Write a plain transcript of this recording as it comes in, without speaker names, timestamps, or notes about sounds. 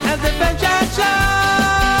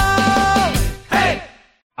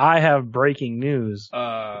I have breaking news.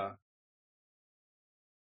 I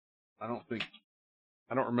don't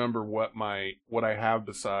remember what I have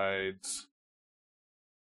besides.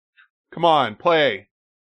 Come on, play.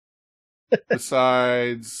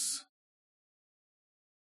 Besides,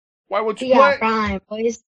 why would you We play? got Prime,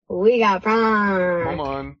 boys. We got Prime. Hold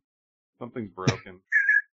on, something's broken.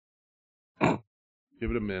 Give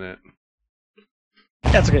it a minute.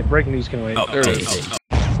 That's okay. Breaking news can wait. Oh, there it is.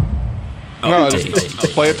 No,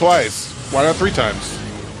 just play it twice. Why not 3 times?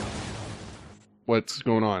 What's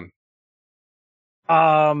going on?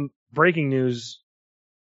 Breaking news.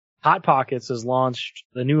 Hot Pockets has launched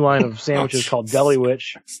the new line of sandwiches called Deli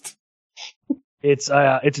Witch. It's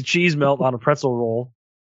a cheese melt on a pretzel roll.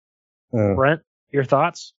 Brent, your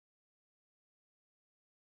thoughts?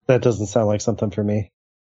 That doesn't sound like something for me.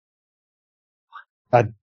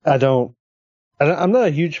 I'm not a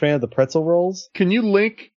huge fan of the pretzel rolls. Can you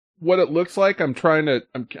link what it looks like? I'm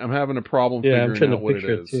having a problem figuring out what it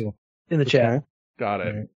is. Too. In the chat. Got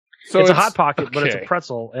it. Right. So it's a Hot Pocket, but it's a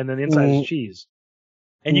pretzel, and then the inside is cheese.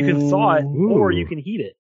 And you can thaw it, or you can heat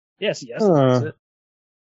it. Yes, that's it.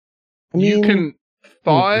 You can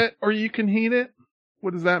thaw it, or you can heat it?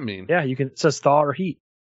 What does that mean? Yeah, it says thaw or heat.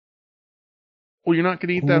 Well, you're not going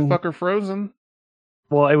to eat that fucker frozen.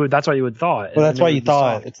 Well, that's why you would thaw it. Well, that's why you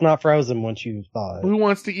thaw it. It's not frozen once you thaw it. Who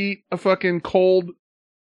wants to eat a fucking cold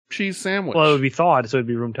cheese sandwich? Well, it would be thawed, so it would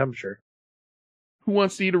be room temperature. Who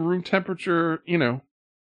wants to eat a room temperature,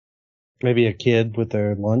 Maybe a kid with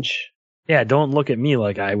their lunch. Yeah, don't look at me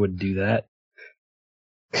like I would do that.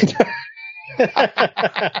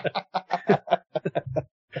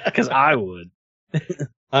 Because I would.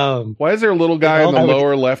 Why is there a little guy in the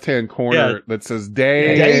lower left-hand corner that says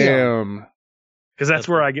 "damn"? Because that's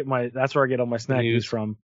where I get all my snack news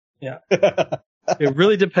from. Yeah. It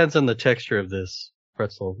really depends on the texture of this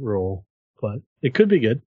pretzel roll, but it could be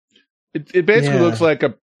good. It basically looks like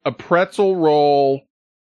a pretzel roll.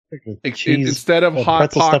 Instead of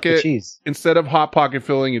Hot Pocket, instead of Hot Pocket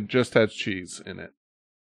filling, it just has cheese in it.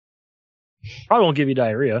 Probably won't give you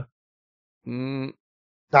diarrhea.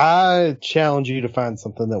 I challenge you to find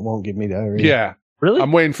something that won't give me diarrhea. Yeah. Really?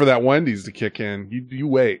 I'm waiting for that Wendy's to kick in. You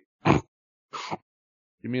wait. Give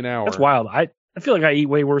me an hour. That's wild. I feel like I eat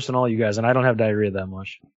way worse than all you guys, and I don't have diarrhea that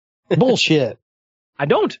much. Bullshit. I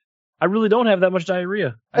don't. I really don't have that much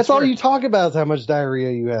diarrhea. That's all you talk about is how much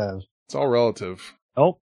diarrhea you have. It's all relative.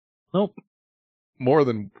 Nope. More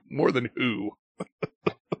than who?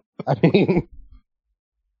 I mean,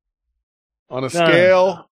 on a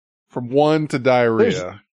scale from 1 to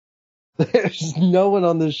diarrhea. There's no one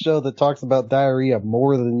on this show that talks about diarrhea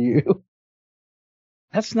more than you.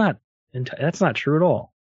 That's not true at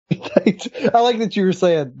all. I like that you were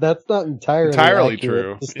saying that's not entirely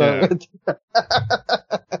true. Yeah.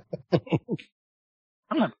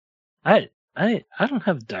 I don't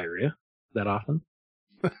have diarrhea that often.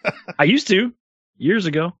 I used to years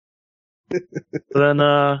ago. Then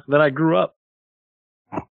I grew up.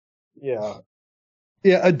 Yeah.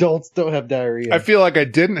 Yeah, adults don't have diarrhea. I feel like I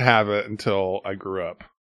didn't have it until I grew up.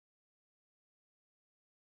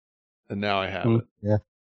 And now I have it. Yeah.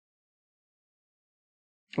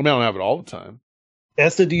 I mean, I don't have it all the time.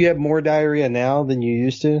 Esther, do you have more diarrhea now than you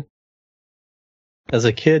used to? As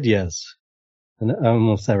a kid, yes. And I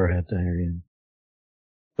almost never had diarrhea.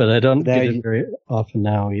 But I don't get it very often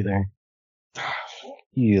now either.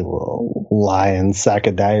 You little lying sack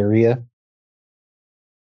of diarrhea.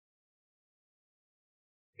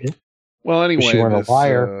 Well, anyway, you weren't a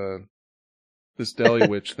liar. This Deli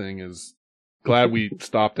Witch thing is glad we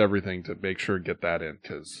stopped everything to make sure to get that in,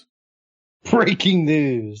 because breaking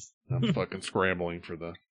news. I'm fucking scrambling for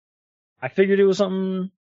the. I figured it was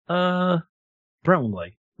something Brent would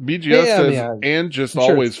like. BGS says, and just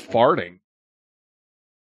always farting.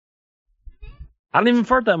 I don't even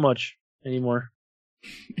fart that much anymore.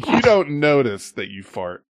 You don't notice that you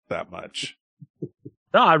fart that much.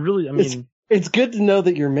 No, I mean, it's good to know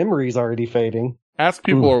that your memory's already fading. Ask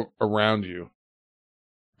people around you.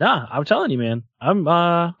 Nah, I'm telling you, man.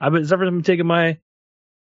 I've been taking my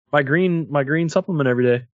green supplement every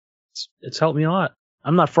day. It's helped me a lot.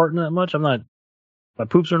 I'm not farting that much. My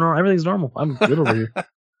poops are normal. Everything's normal. I'm good over here.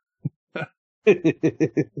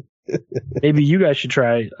 Maybe you guys should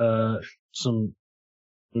try some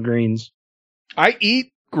greens. I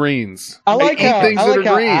eat greens. I like how things that are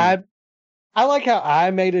green. I like how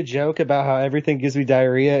I made a joke about how everything gives me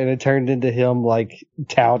diarrhea, and it turned into him like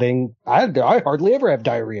touting. I hardly ever have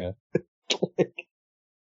diarrhea.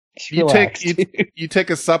 You take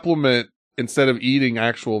a supplement instead of eating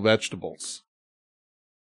actual vegetables.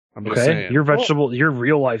 I'm just saying. Your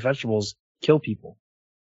real life vegetables kill people.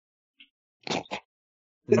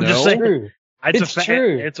 I'm just saying. True. It's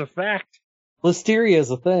true. It's a fact. Listeria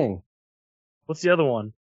is a thing. What's the other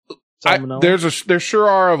one? There sure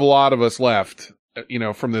are a lot of us left,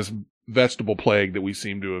 from this vegetable plague that we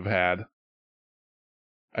seem to have had.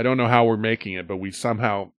 I don't know how we're making it, but we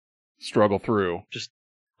somehow struggle through.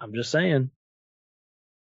 I'm just saying.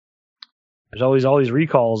 There's always all these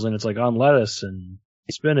recalls, and it's like on lettuce and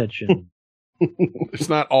spinach and. It's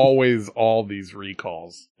not always all these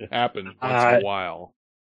recalls. It happens once in a while.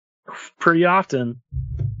 Pretty often.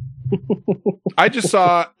 I just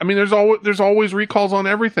saw. I mean, there's always recalls on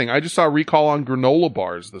everything. I just saw a recall on granola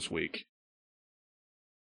bars this week.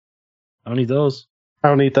 I don't eat those. I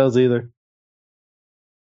don't eat those either.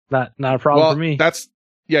 Not a problem for me.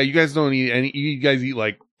 You guys don't eat any. You guys eat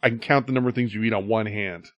I can count the number of things you eat on one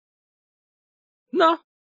hand. No.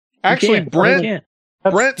 Actually, Brent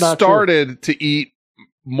started to eat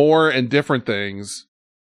more and different things,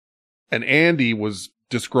 and Andy was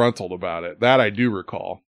disgruntled about it. That I do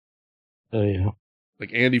recall. Oh, yeah.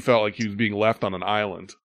 Andy felt like he was being left on an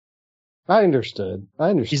island. I understood.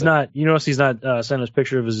 He's not, you notice he's not sending us a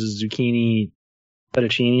picture of his zucchini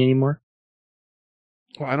fettuccine anymore?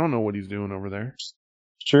 Well, I don't know what he's doing over there.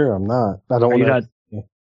 Sure, I'm not. I don't want to.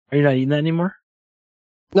 Are you not eating that anymore?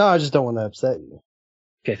 No, I just don't want to upset you.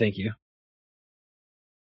 Okay, thank you.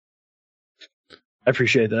 I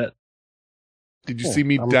appreciate that. Did you see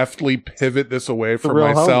me deftly pivot this away from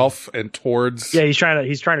myself and towards? Yeah, he's trying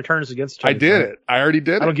to turn us against each other. I did it. I already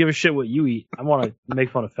did it. I don't give a shit what you eat. I want to make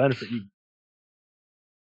fun of Fenn for eating.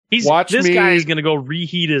 This guy is going to go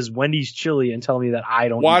reheat his Wendy's chili and tell me that I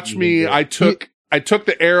don't. Watch me. I took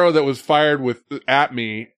the arrow that was fired at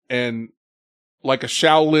me and like a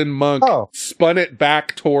Shaolin monk spun it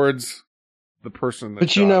back towards the person that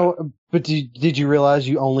did you realize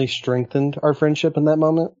you only strengthened our friendship in that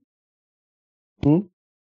moment? Well,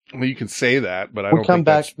 you can say that, but I don't think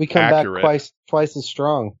that's accurate. We come back twice as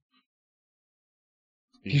strong.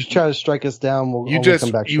 If you try to strike us down, we'll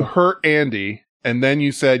come back. You hurt Andy, and then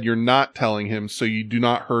you said you're not telling him, so you do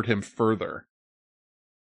not hurt him further.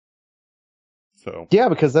 So yeah,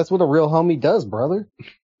 because that's what a real homie does, brother.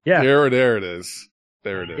 Yeah, there it is.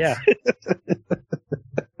 There it is. Yeah,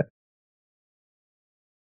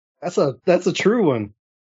 that's a true one.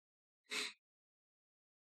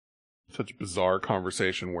 Such a bizarre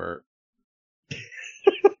conversation where,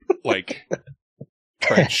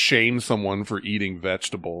 try to shame someone for eating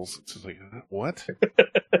vegetables. It's just like, what?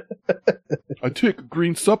 I take a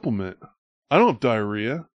green supplement. I don't have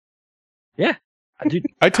diarrhea. Yeah,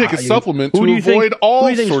 I take a supplement to avoid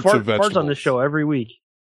all sorts of vegetables. Farts on this show every week,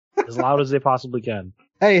 as loud as they possibly can.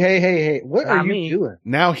 Hey! What are you doing?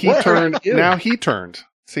 Now he turned.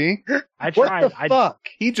 See? I tried. What the fuck?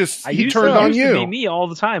 He turned on you. To be me all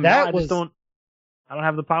the time. Now I don't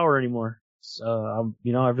have the power anymore. So,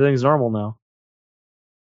 everything's normal now.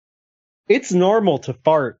 It's normal to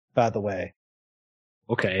fart, by the way.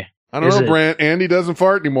 Okay. I don't know, Brant. Andy doesn't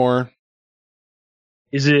fart anymore.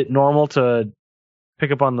 Is it normal to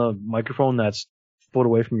pick up on the microphone that's a foot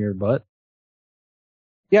away from your butt?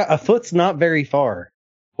 Yeah, a foot's not very far.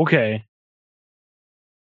 Okay.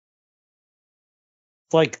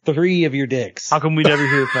 It's like 3 of your dicks. How come we never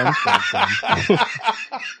hear Fenn's from?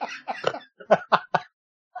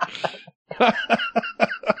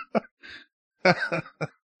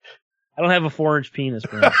 I don't have a 4-inch penis,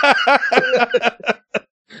 Brent.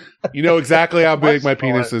 You know exactly how big my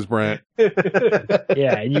penis is, Brent.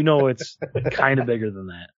 Yeah, and you know it's kind of bigger than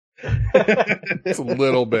that. It's a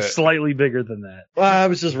little bit. Slightly bigger than that. Well, I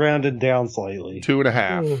was just rounded down slightly.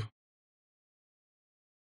 2.5.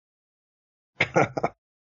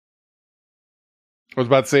 I was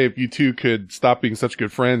about to say, if you two could stop being such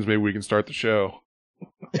good friends, maybe we can start the show.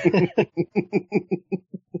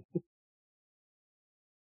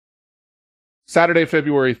 Saturday,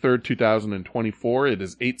 February 3rd, 2024. It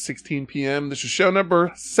is 8:16 p.m. This is show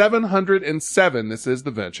number 707. This is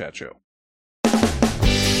the Vent Chat Show.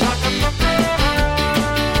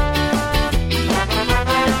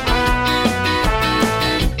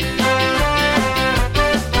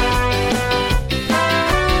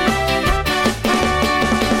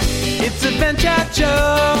 It's a Vent Chat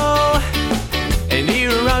Show, and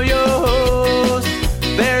here are your hosts.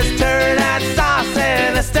 There's turd sauce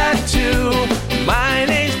and a statue. My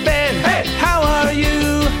name's Ben. Hey, how are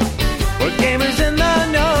you? We're gamers in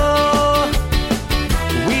the know.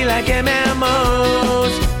 We like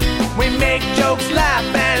MMOs. We make jokes, laugh,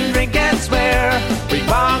 and drink and swear. We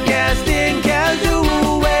podcasting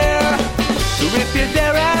casual wear. So if you're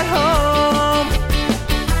there at home,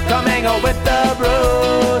 come hang out with the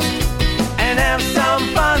bros and have some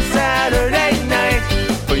fun Saturday night.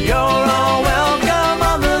 For you're all welcome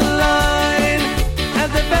on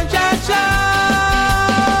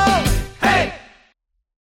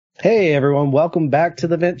Hey everyone, welcome back to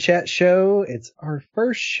the Vent Chat Show. It's our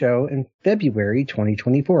first show in February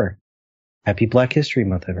 2024. Happy Black History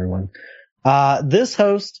Month, everyone. This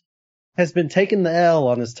host has been taking the L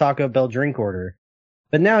on his Taco Bell drink order,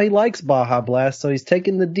 but now he likes Baja Blast, so he's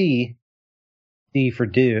taking the D. D for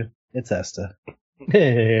do. It's Esta.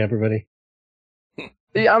 Hey everybody.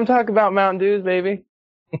 Yeah, I'm talking about Mountain Dews, baby.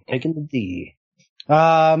 Taking the D.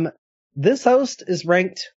 This host is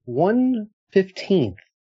ranked 115th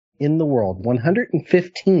in the world,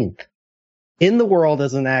 115th in the world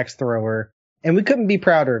as an axe thrower, and we couldn't be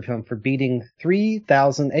prouder of him for beating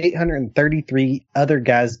 3,833 other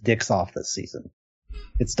guys' dicks off this season.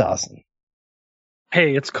 It's Dawson.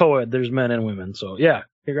 Hey, it's co-ed. There's men and women, so yeah.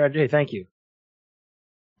 Hey, thank you.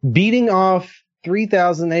 Beating off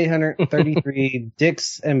 3,833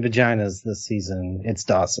 dicks and vaginas this season, it's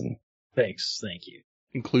Dawson. Thanks, thank you.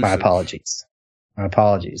 Inclusive. My apologies.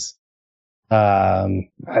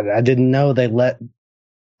 I didn't know they let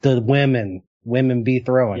the women be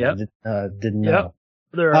throwing. Yep. I didn't know.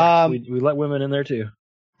 Yep. We let women in there too.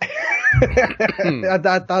 I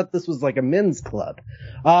thought this was like a men's club.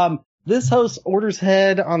 This host orders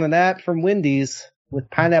head on an app from Wendy's with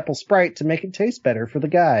pineapple Sprite to make it taste better for the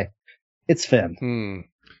guy. It's Finn.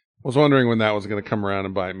 Was wondering when that was going to come around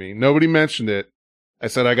and bite me. Nobody mentioned it. I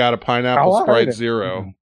said I got a pineapple Sprite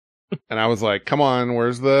Zero. And I was like, come on,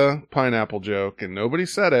 where's the pineapple joke? And nobody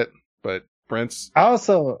said it, but Brent's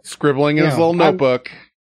also scribbling in his little notebook.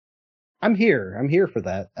 I'm here. I'm here for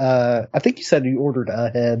that. I think you said you ordered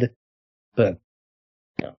ahead, but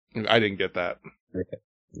yeah. I didn't get that. Okay.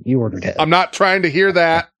 You ordered head. I'm not trying to hear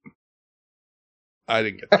that. I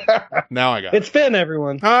didn't get that. Now I got it. It's Finn,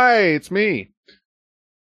 everyone. Hi, it's me.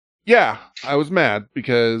 Yeah, I was mad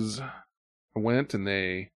because I went and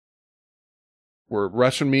they were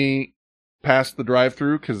rushing me past the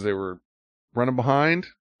drive-thru because they were running behind.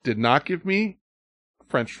 Did not give me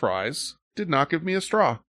French fries. Did not give me a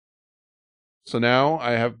straw. So now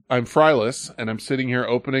I'm fryless and I'm sitting here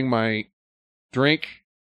opening my drink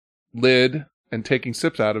lid and taking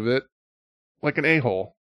sips out of it like an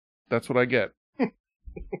a-hole. That's what I get.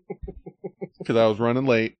 Because I was running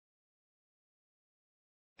late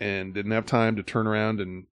and didn't have time to turn around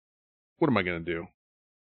and what am I going to do?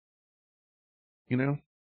 You know,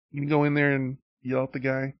 you can go in there and yell at the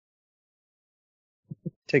guy.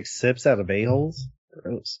 Take sips out of a-holes?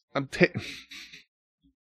 Gross.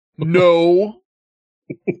 No.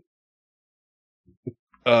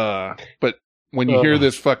 But when you hear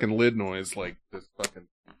this fucking lid noise, like this fucking,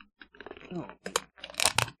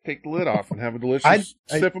 take the lid off and have a delicious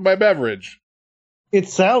sip of my beverage. It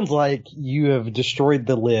sounds like you have destroyed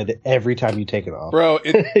the lid every time you take it off. Bro,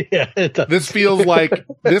 it does. This feels like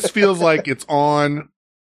it's on,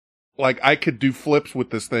 like I could do flips with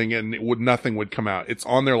this thing and nothing would come out. It's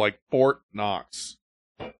on there like Fort Knox.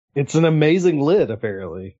 It's an amazing lid,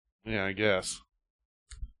 apparently. Yeah, I guess.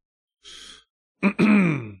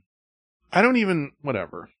 I don't even,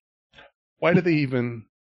 whatever. Why do they even?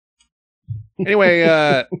 Anyway,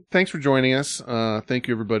 thanks for joining us. Thank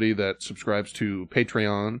you everybody that subscribes to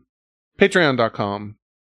Patreon. Patreon.com.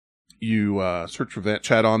 You search for Vent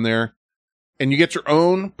Chat on there, and you get your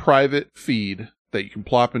own private feed that you can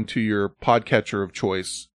plop into your podcatcher of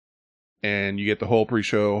choice, and you get the whole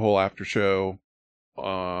pre-show, whole after-show,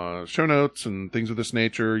 show notes, and things of this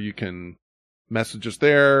nature. You can message us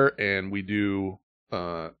there, and we do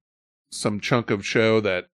some chunk of show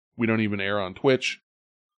that we don't even air on Twitch.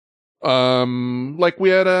 Like we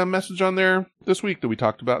had a message on there this week that we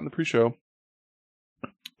talked about in the pre-show.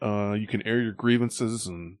 You can air your grievances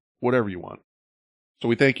and whatever you want. So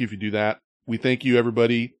we thank you if you do that. We thank you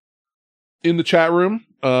everybody in the chat room.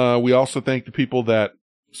 We also thank the people that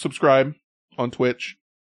subscribe on Twitch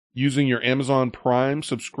using your Amazon Prime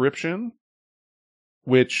subscription,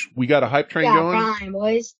 which we got a hype train going. Prime,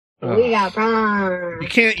 boys. We got Prime. You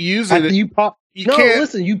can't use it. You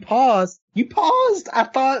listen, you paused. You paused. I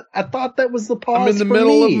thought that was the pause. I'm in the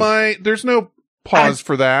middle of there's no pause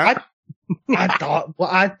for that.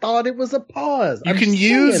 I thought it was a pause. You can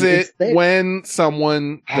use it when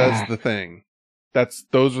someone does the thing. That's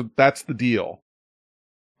the deal.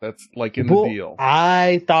 That's like in the deal.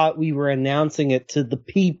 I thought we were announcing it to the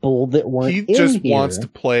people that weren't in here. He just wants to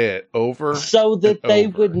play it over so that they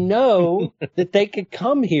would know that they could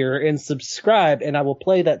come here and subscribe, and I will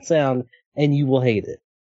play that sound and you will hate it.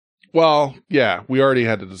 Well, yeah, we already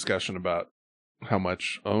had a discussion about how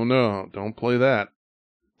much, oh no, don't play that.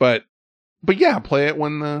 But yeah, play it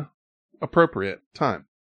when the appropriate time.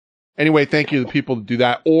 Anyway, thank you to the people that do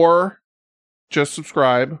that, or just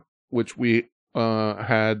subscribe, which we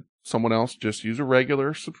had someone else just use a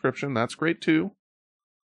regular subscription. That's great too.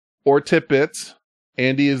 or tip bits.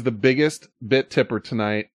 Andy is the biggest bit tipper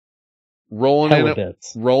tonight. Rolling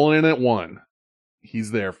in at 1.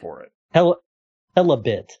 He's there for it. Hella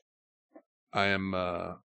bit. I am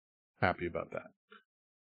happy about that.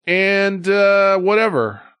 And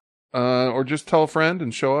whatever. Or just tell a friend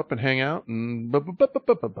and show up and hang out and that's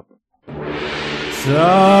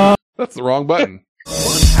the wrong button.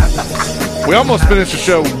 We almost finished the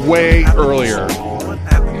show way earlier.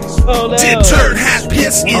 Oh, no. Did Turd Hat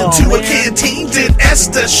piss into a canteen? Did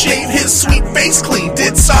Esther shave his sweet face clean?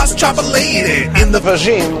 Did Sauce chop a lady in the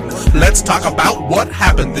vagine? Let's talk about what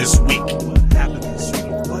happened this week.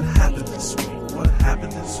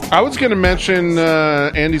 I was going to mention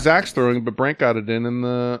Andy's axe throwing, but Brent got it in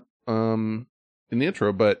the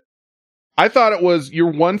intro. But I thought it was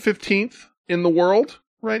you're 1/15th in the world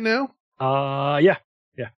right now. Yeah.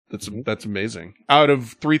 That's amazing. Out of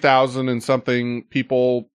 3,000 and something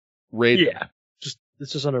people rated. Yeah,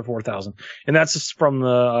 it's just under 4,000, and that's just from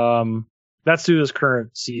the that's through this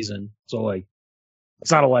current season. So like,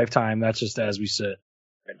 it's not a lifetime. That's just as we sit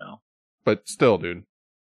right now. But still, dude,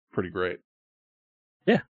 pretty great.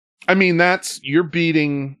 Yeah, I mean you're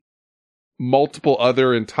beating multiple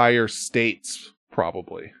other entire states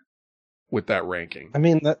probably with that ranking. I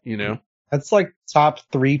mean that's like top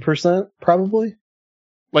 3% probably.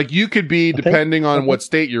 Like you could be, depending on what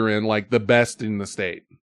state you're in, like the best in the state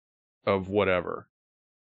of whatever.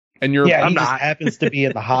 And you're you just happens to be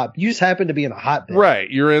in the hot. You just happen to be in a hotbed, right?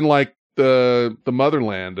 You're in like the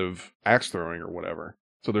motherland of axe throwing or whatever.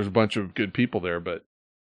 So there's a bunch of good people there, but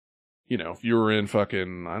if you were in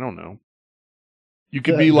fucking, I don't know, you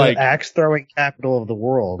could be like axe throwing capital of the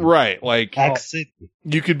world, right? Like Axe City.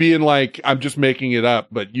 You could be in like, I'm just making it up,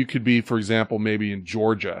 but you could be, for example, maybe in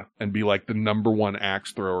Georgia and be like the number 1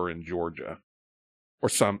 axe thrower in Georgia or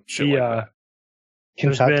some shit like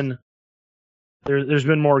that. There's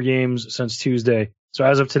been more games since Tuesday. So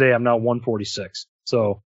as of today, I'm now 146.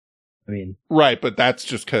 So, I mean, right. But that's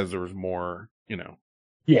just cause there was more,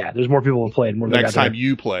 yeah, there's more people who played. Next time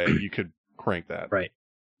you play, you could crank that. Right.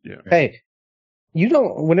 Yeah. Hey,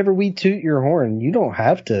 whenever we toot your horn, you don't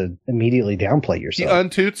have to immediately downplay yourself. He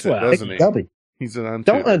untoots it, doesn't he? He's an untoot.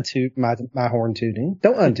 Don't untoot my horn tooting.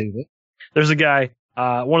 Don't untoot it. There's a guy,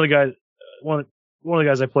 one of the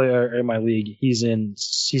guys I play in my league. He's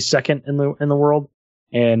second in the world,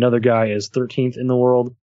 and another guy is 13th in the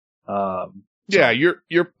world. Yeah,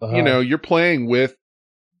 you're playing with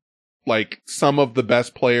like some of the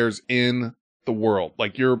best players in the world.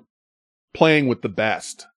 Like you're playing with the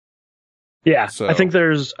best. Yeah, so. I think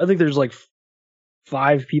there's like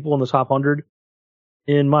 5 people in the top 100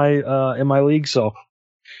 in my league. So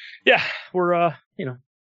yeah, we're want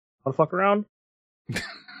to fuck around.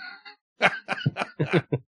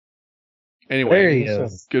 Anyway, there he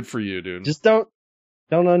is. Good for you, dude. Just don't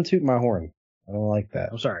untoot my horn. I don't like that.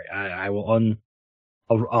 I'm sorry. I will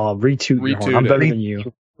I'll retoot your horn. I'm better than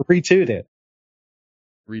you. Retoot it.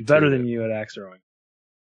 Better than you at axe throwing.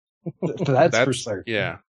 That's for certain.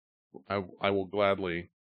 Yeah. I will gladly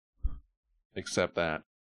accept that.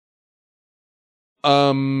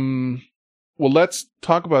 Well, let's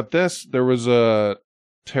talk about this. There was a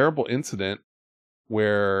terrible incident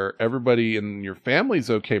where everybody in your family's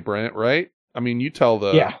okay, Brent, right? I mean, you tell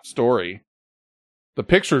the story. The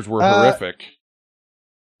pictures were horrific.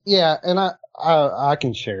 Yeah, and I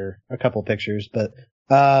can share a couple pictures, but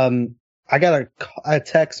I got a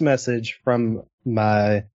text message from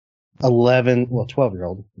my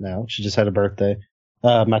 12-year-old now. She just had a birthday.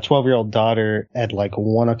 My 12-year-old daughter at like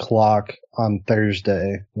 1:00 on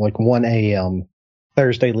Thursday, like 1 a.m.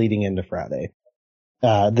 Thursday leading into Friday.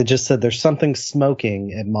 That just said there's something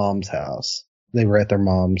smoking at mom's house. They were at their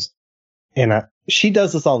mom's. And she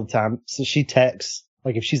does this all the time. So she texts,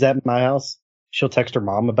 like if she's at my house, she'll text her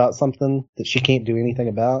mom about something that she can't do anything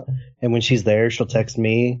about. And when she's there, she'll text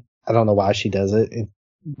me. I don't know why she does it.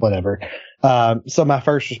 Whatever. So my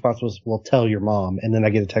first response was, well, tell your mom. And then I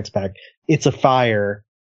get a text back. It's a fire.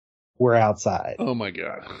 We're outside. Oh my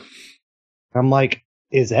God. I'm like,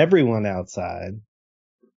 is everyone outside?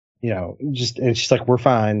 And she's like, we're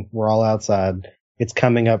fine. We're all outside. It's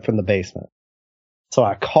coming up from the basement. So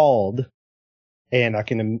I called and I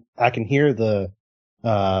can hear the,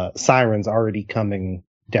 sirens already coming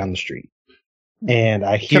down the street. And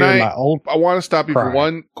I hear I want to stop you for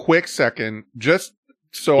one quick second, just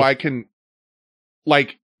so I can,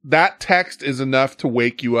 like, that text is enough to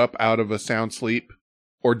wake you up out of a sound sleep?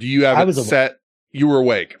 Or do you have it set? You were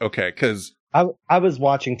awake. Okay. Cause I was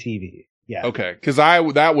watching TV. Yeah. Okay. Cause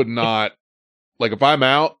that would not, like, if I'm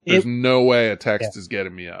out, there's no way a text is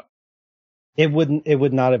getting me up. It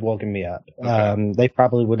would not have woken me up. Okay. They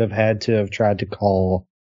probably would have had to have tried to call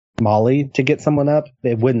Molly to get someone up,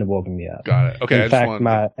 it wouldn't have woken me up. Got it. Okay. In fact,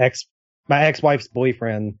 my ex-wife's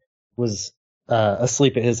boyfriend was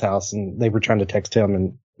asleep at his house, and they were trying to text him,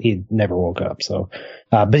 and he never woke up. So,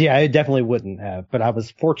 but yeah, I definitely wouldn't have. But I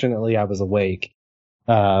was awake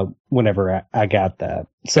whenever I got that.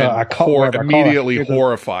 So and I called immediately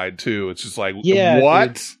horrified too. It's just like, yeah,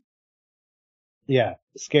 what? Dude. Yeah,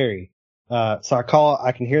 scary. So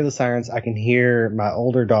I can hear the sirens. I can hear my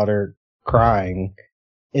older daughter crying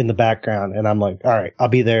in the background, and I'm like, all right, I'll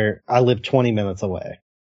be there. I live 20 minutes away.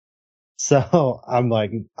 So I'm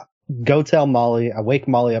like, go tell Molly. I wake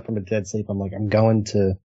Molly up from a dead sleep. I'm like, I'm going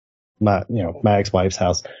to my ex-wife's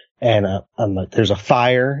house, and I'm like, there's a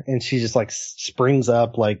fire, and she just like springs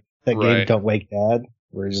up like that game Don't Wake Dad,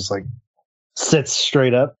 where he just like sits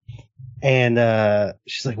straight up, and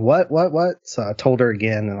she's like, what? So I told her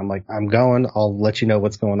again, and I'm like, I'm going. I'll let you know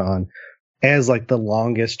what's going on. As like the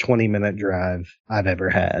longest 20-minute drive I've ever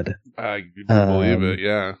had. I believe it,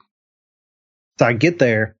 yeah. So I get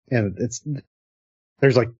there, and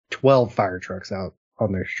there's like 12 fire trucks out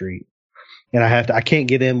on their street. And I can't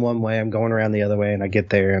get in one way. I'm going around the other way, and I get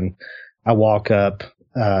there, and I walk up,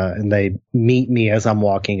 and they meet me as I'm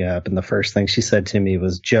walking up. And the first thing she said to me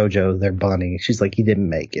was, "Jojo, their bunny." She's like, "He didn't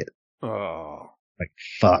make it." Oh. Like,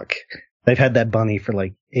 fuck. They've had that bunny for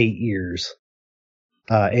like 8 years.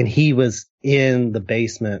 And he was in the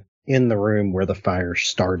basement, in the room where the fire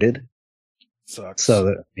started. Sucks. So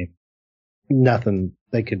that, nothing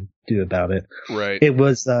they could do about it. Right. It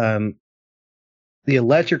was, the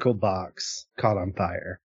electrical box caught on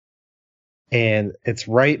fire, and it's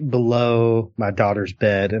right below my daughter's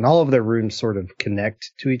bed, and all of their rooms sort of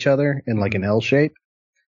connect to each other in like an L shape.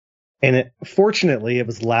 And fortunately it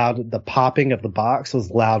was loud. The popping of the box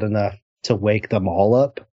was loud enough to wake them all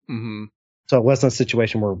up. Mm-hmm. So it wasn't a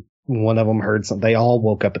situation where one of them heard something. They all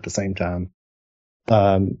woke up at the same time.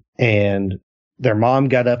 And their mom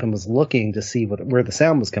got up and was looking to see where the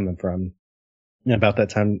sound was coming from. And about that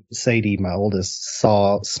time, Sadie, my oldest,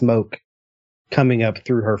 saw smoke coming up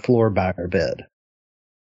through her floor by her bed.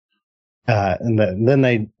 And then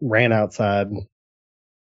they ran outside,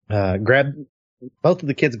 both of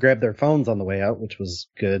the kids grabbed their phones on the way out, which was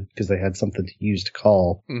good because they had something to use to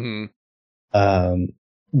call. Mm-hmm.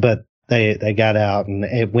 But they got out, and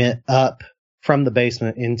it went up from the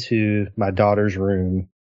basement into my daughter's room,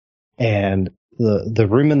 and the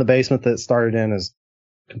room in the basement that it started in is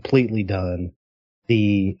completely done.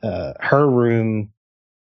 Her room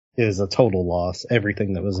is a total loss.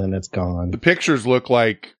 Everything that was in it's gone. The pictures look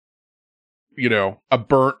like, a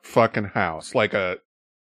burnt fucking house,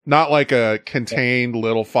 not like a contained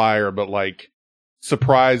little fire, but like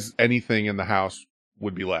surprise anything in the house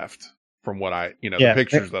would be left. From what the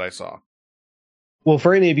pictures that I saw. Well,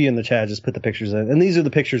 for any of you in the chat, just put the pictures in. And these are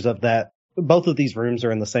the pictures of that. Both of these rooms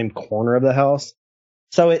are in the same corner of the house.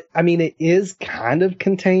 So it is kind of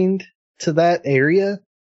contained to that area,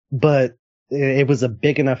 but it was a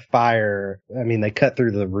big enough fire. I mean, they cut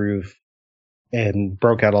through the roof and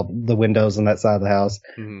broke out all the windows on that side of the house.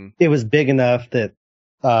 Mm-hmm. It was big enough that,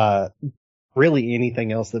 really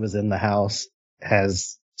anything else that was in the house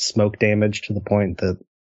has smoke damage to the point that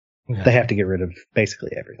they have to get rid of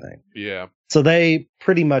basically everything. Yeah. So they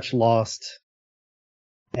pretty much lost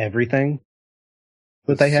everything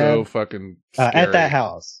that they had. So fucking scary. At that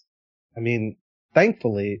house. I mean,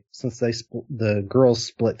 thankfully, since the girls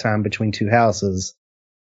split time between two houses,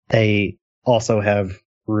 they also have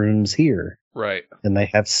rooms here. Right. And they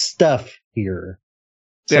have stuff here.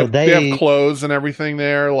 They have clothes and everything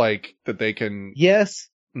there, like, that they can... Yes.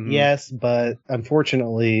 Mm-hmm. Yes, but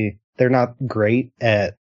unfortunately, they're not great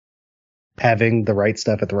at having the right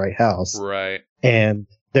stuff at the right house. Right. And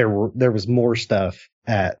there was more stuff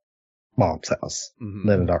at Mom's house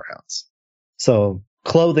than at our house. So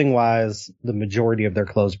clothing wise, the majority of their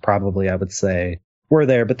clothes probably, I would say, were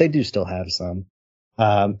there, but they do still have some.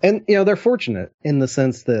 And they're fortunate in the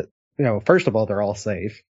sense that, first of all, they're all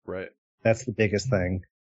safe. Right. That's the biggest thing.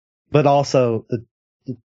 But also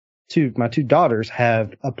my two daughters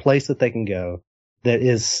have a place that they can go that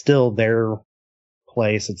is still their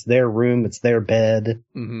place. It's their room. It's their bed.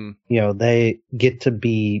 Mm-hmm. They get to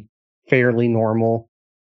be fairly normal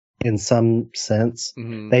in some sense.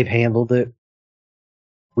 Mm-hmm. They've handled it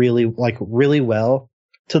really well,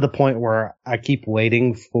 to the point where I keep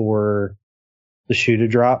waiting for the shoe to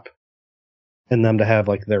drop and them to have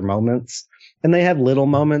like their moments. And they have little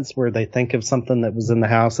moments where they think of something that was in the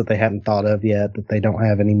house that they hadn't thought of yet, that they don't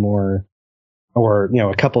have anymore. Or,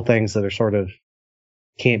 a couple things that are sort of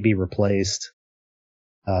can't be replaced.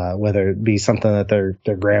 Whether it be something that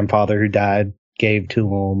their grandfather who died gave to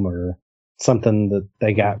them, or something that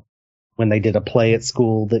they got when they did a play at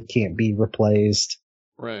school that can't be replaced,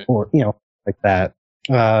 Right. or, you know, like that.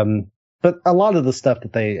 But a lot of the stuff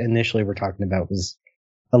that they initially were talking about was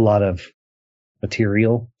a lot of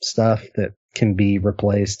material stuff that can be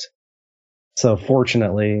replaced. So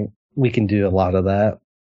fortunately, we can do a lot of that.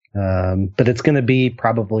 But it's going to be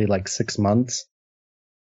probably like 6 months.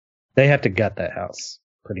 They have to gut that house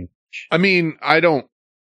pretty much. I mean, I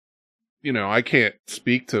can't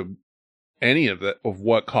speak to any of that, of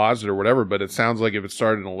what caused it or whatever, but it sounds like if it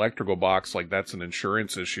started an electrical box, like that's an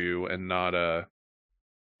insurance issue and not a,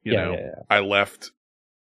 I left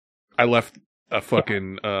a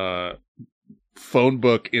fucking, phone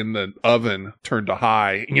book in the oven turned to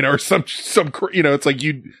high, or it's like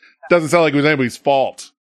doesn't sound like it was anybody's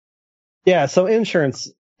fault. Yeah. So insurance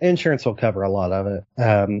will cover a lot of it.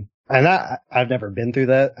 And I've never been through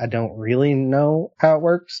that. I don't really know how it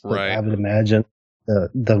works, but right. I would imagine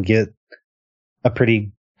they'll get a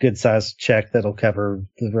pretty good sized check that'll cover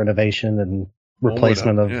the renovation and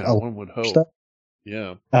replacement of one would hope. Stuff.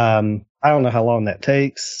 Yeah. I don't know how long that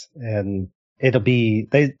takes, and it'll be,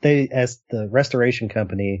 they as the restoration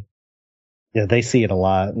company, they see it a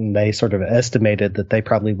lot, and they sort of estimated that they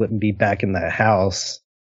probably wouldn't be back in that house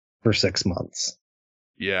for 6 months.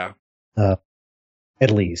 Yeah. At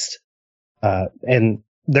least. And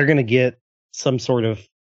they're going to get some sort of,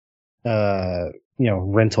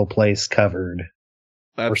 rental place covered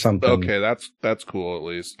or something. Okay. That's cool at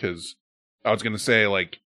least. 'Cause I was going to say,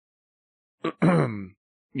 like,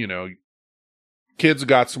 kids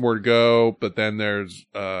got somewhere to go, but then there's,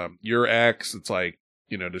 your ex. It's like,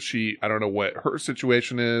 does she, I don't know what her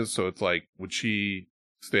situation is. So it's like, would she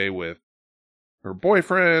stay with her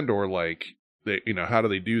boyfriend, or like, how do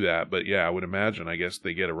they do that? But yeah, I would imagine, I guess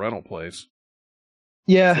they get a rental place.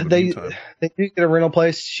 Yeah, they do get a rental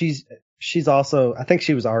place. She's also, I think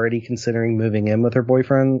she was already considering moving in with her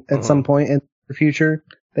boyfriend at some point in the future.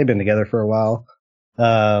 They've been together for a while.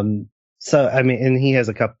 So, I mean, and he has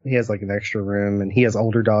like an extra room, and he has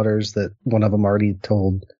older daughters that one of them already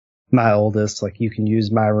told my oldest, like, you can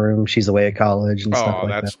use my room. She's away at college and stuff like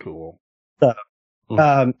that. Oh, that's cool. So,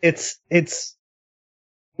 it's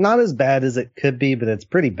not as bad as it could be, but it's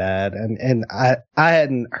pretty bad. And I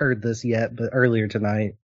hadn't heard this yet, but earlier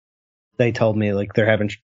tonight they told me, like,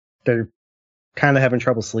 they're kind of having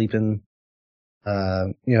trouble sleeping.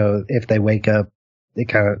 If they wake up, they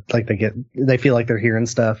kind of like they feel like they're hearing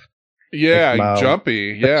stuff. Yeah, like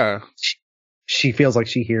jumpy. Yeah. She feels like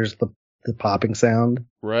she hears the popping sound.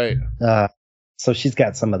 Right. So she's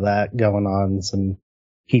got some of that going on, some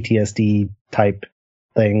PTSD type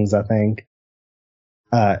things, I think.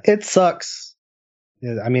 It sucks.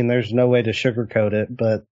 I mean, there's no way to sugarcoat it,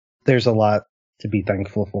 but there's a lot to be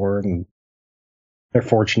thankful for, and they're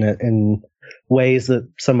fortunate in ways that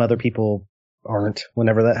some other people aren't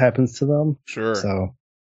whenever that happens to them. Sure. So,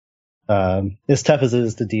 as tough as it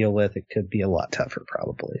is to deal with, it could be a lot tougher,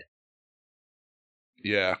 probably.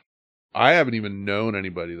 Yeah. I haven't even known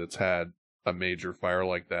anybody that's had a major fire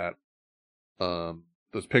like that.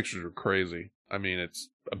 Those pictures are crazy. I mean, it's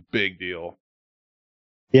a big deal.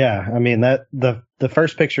 Yeah, I mean, that the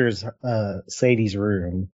first picture is Sadie's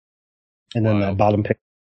room, and then the bottom picture,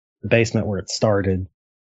 the basement where it started.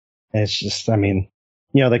 And it's just, I mean,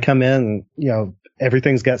 they come in and,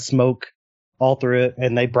 everything's got smoke all through it,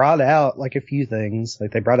 and they brought out like a few things.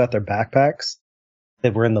 Like, they brought out their backpacks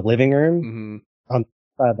that were in the living room on the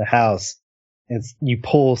side of the house. You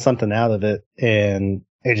pull something out of it, and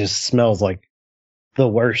it just smells like the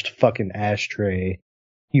worst fucking ashtray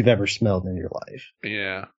you've ever smelled in your life.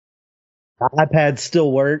 Yeah. My iPad still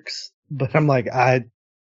works, but I'm like, I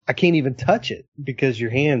can't even touch it because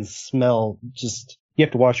your hands smell you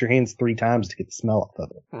have to wash your hands 3 times to get the smell off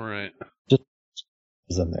of it. Right. Just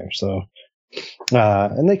is in there. So,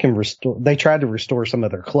 and they tried to restore some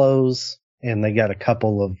of their clothes, and they got a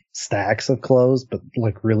couple of stacks of clothes, but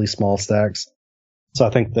like really small stacks. So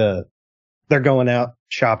I think they're going out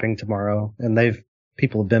shopping tomorrow, and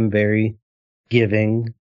people have been very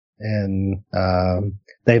giving. And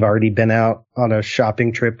they've already been out on a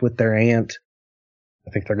shopping trip with their aunt.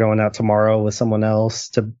 I think they're going out tomorrow with someone else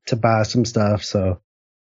to buy some stuff. So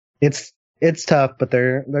it's tough, but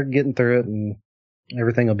they're getting through it, and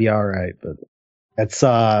everything will be all right. But it's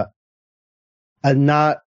not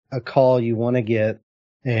a call you want to get.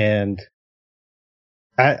 And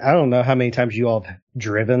I don't know how many times you all have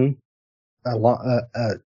driven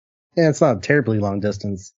and it's not a terribly long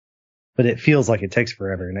distance, but it feels like it takes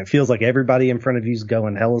forever, and it feels like everybody in front of you is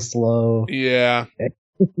going hella slow. Yeah.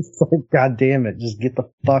 It's like, God damn it, just get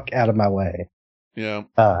the fuck out of my way. Yeah.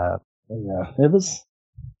 Yeah,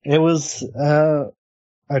 it was a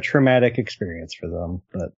traumatic experience for them,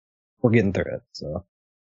 but we're getting through it. So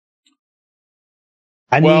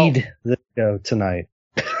I need this show tonight.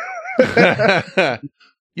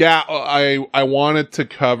 Yeah, I wanted to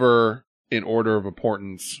cover in order of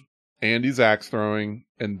importance Andy's axe throwing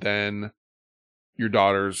and then your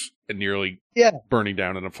daughter's nearly burning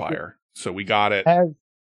down in a fire. So we got it.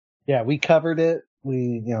 We covered it.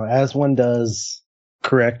 We, as one does,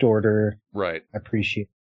 correct order. Right. I appreciate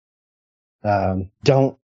it.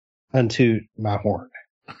 Don't untoot my horn.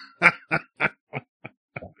 Okay.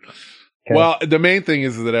 Well, the main thing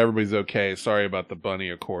is that everybody's okay. Sorry about the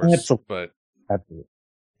bunny, of course. Absolutely. But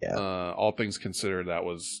yeah. All things considered, that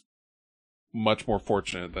was much more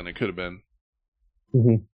fortunate than it could have been.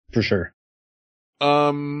 Mm-hmm. For sure.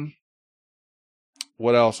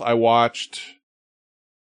 What else? I watched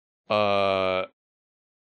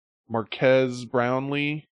Marquez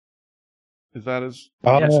Brownlee. Is that his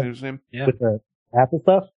name? Yeah. With the Apple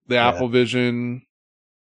stuff? The Apple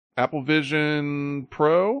Vision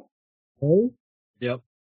Pro? Oh? Yep.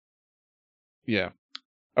 Yeah.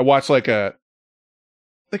 I watched I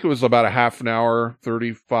think it was about a half an hour,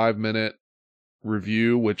 35-minute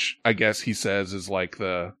review, which I guess he says is like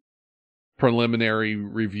the preliminary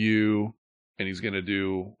review, and he's going to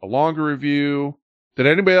do a longer review. Did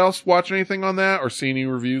anybody else watch anything on that or see any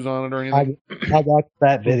reviews on it or anything? I watched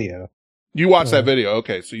that video. You watched that video.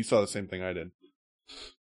 Okay. So you saw the same thing I did.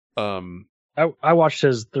 I watched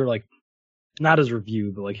they're like, not his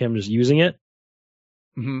review, but like him just using it.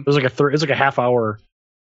 Mm-hmm. It was like a half hour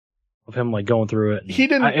of him like going through it. He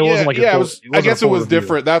didn't, it wasn't like I guess it was review.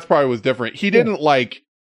 different. That's probably was different. He didn't like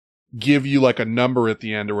give you like a number at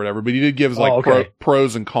the end or whatever, but he did give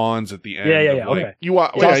pros and cons at the end. Yeah. Like,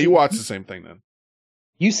 okay. You watched the same thing then.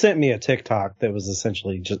 You sent me a TikTok that was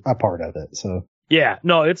essentially just a part of it. So yeah,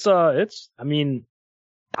 no, it's I mean,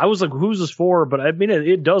 I was like, who's this for? But I mean,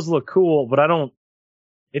 it does look cool, but I don't.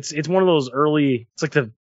 It's one of those early. It's like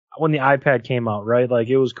when the iPad came out, right? Like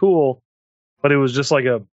it was cool, but it was just like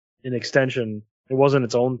an extension. It wasn't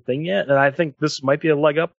its own thing yet, and I think this might be a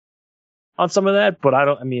leg up on some of that. But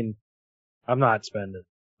I'm not spending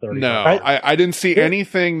 $35. No, I didn't see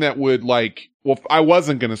anything that would like. Well, I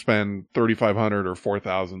wasn't going to spend $3,500 or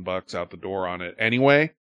 $4,000 out the door on it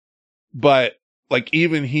anyway. But like,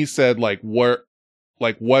 even he said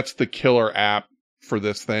what's the killer app for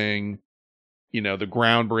this thing? The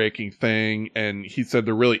groundbreaking thing. And he said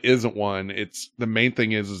there really isn't one. It's the main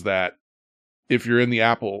thing is that if you're in the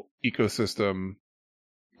Apple ecosystem,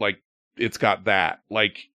 like it's got that,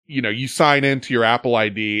 like, you sign into your Apple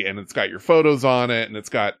ID and it's got your photos on it and it's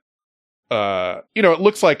got, it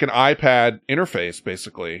looks like an iPad interface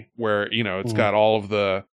basically where, it's got all of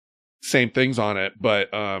the same things on it. But,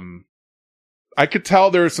 I could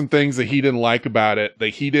tell there are some things that he didn't like about it that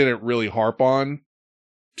he didn't really harp on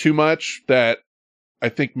too much that I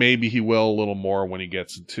think maybe he will a little more when he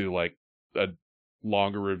gets into like a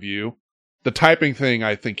longer review. The typing thing,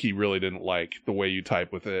 I think he really didn't like the way you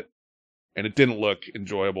type with it. And it didn't look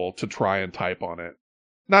enjoyable to try and type on it.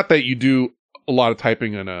 Not that you do a lot of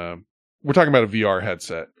typing we're talking about a VR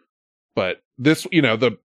headset, but this,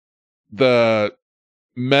 the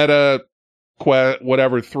Meta Quest,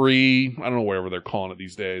 whatever 3, I don't know whatever they're calling it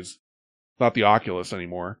these days. Not the Oculus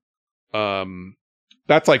anymore.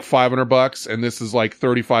 That's like $500 and this is like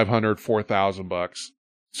 $3,500, $4,000.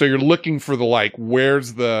 So you're looking for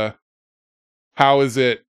how is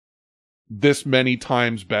it this many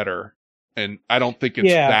times better? And I don't think it's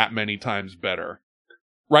that many times better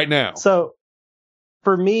right now. So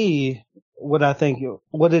for me, what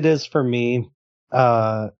it is for me,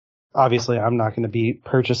 obviously I'm not going to be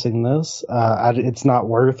purchasing this. It's not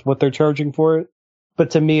worth what they're charging for it.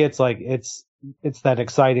 But to me, it's like, it's that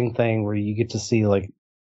exciting thing where you get to see like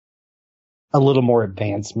a little more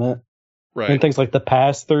advancement. Right. And things like the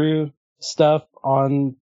pass through stuff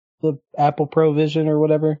on the Apple Pro Vision or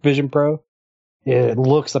whatever, Vision Pro. It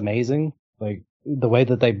looks amazing. Like the way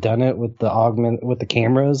that they've done it with the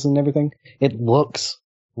cameras and everything, it looks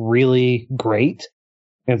really great.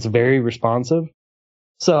 And it's very responsive.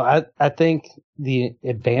 So I think the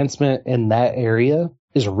advancement in that area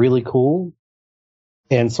is really cool.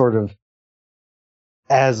 And sort of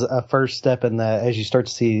as a first step in that, as you start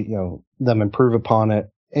to see, them improve upon it,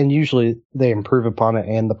 and usually they improve upon it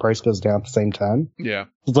and the price goes down at the same time. Yeah.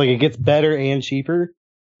 It's like it gets better and cheaper.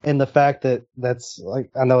 And the fact that that's like,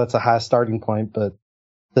 I know it's a high starting point, but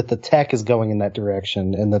that the tech is going in that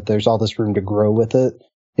direction and that there's all this room to grow with it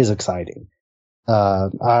is exciting.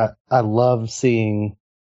 I love seeing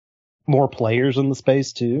more players in the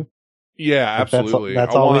space too. Yeah, absolutely.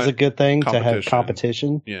 That's always a good thing to have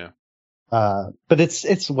competition. Yeah. But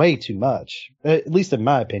it's way too much, at least in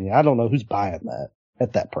my opinion. I don't know who's buying that.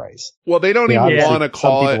 at that price. Well, they don't Yeah, even obviously, want to some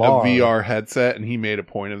call it a people are. VR headset, and he made a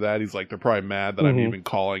point of that. He's like, they're probably mad that I'm Mhm. even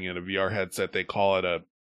calling it a VR headset. They call it a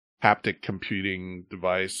haptic computing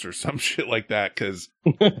device or some shit like that, because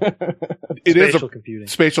it is Spatial computing.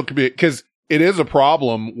 spatial computing, because it is a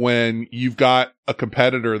problem when you've got a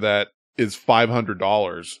competitor that is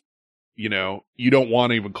 $500. You know, you don't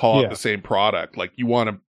want to even call Yeah. it the same product. Like, you want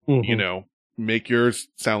to, Mhm. you know, make yours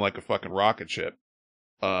sound like a fucking rocket ship.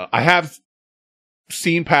 I have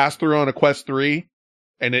seen pass through on a Quest 3,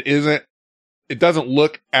 and it doesn't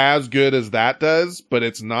look as good as that does, but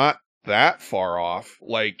it's not that far off.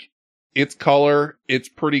 Like, it's color, it's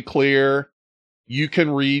pretty clear. You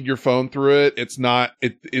can read your phone through it. It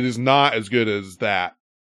is not as good as that,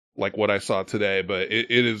 like what I saw today, but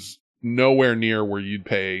it is nowhere near where you'd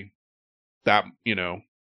pay that, you know,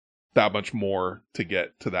 that much more to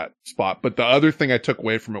get to that spot. But the other thing I took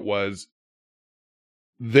away from it was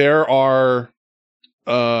there are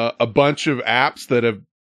a bunch of apps that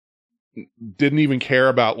didn't even care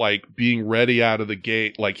about like being ready out of the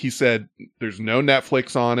gate. Like he said, there's no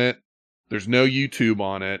Netflix on it. There's no YouTube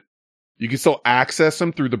on it. You can still access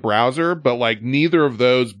them through the browser, but like neither of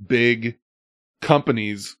those big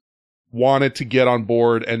companies wanted to get on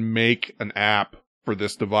board and make an app for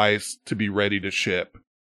this device to be ready to ship.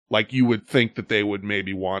 Like you would think that they would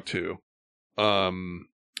maybe want to. And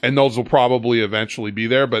those will probably eventually be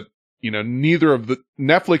there, but you know, neither of the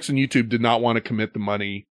Netflix and YouTube did not want to commit the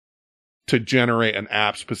money to generate an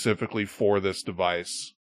app specifically for this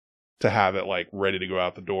device to have it like ready to go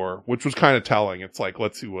out the door, which was kind of telling. It's like,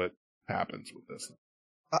 let's see what happens with this.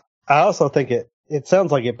 I also think it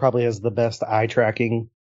sounds like it probably has the best eye tracking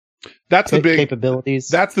That's the big capabilities.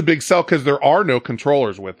 That's the big sell, because there are no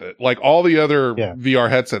controllers with it. Like all the other VR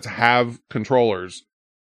headsets have controllers,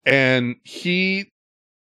 and he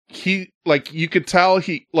like you could tell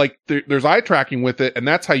there's eye tracking with it, and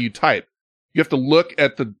that's how you type. You have to look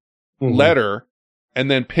at the letter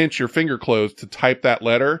and then pinch your finger closed to type that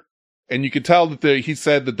letter. And you could tell that he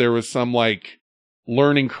said that there was some like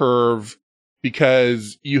learning curve,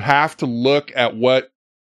 because you have to look at what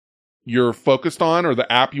you're focused on, or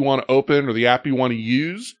the app you want to open, or the app you want to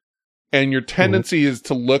use. And your tendency is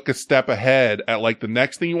to look a step ahead at like the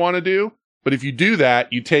next thing you want to do. But if you do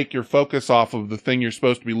that, you take your focus off of the thing you're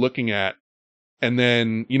supposed to be looking at. And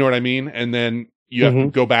then, you know what I mean? And then you have to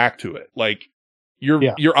go back to it. Like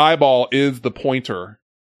your eyeball is the pointer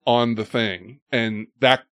on the thing. And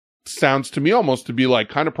that sounds to me almost to be like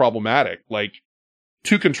kind of problematic. Like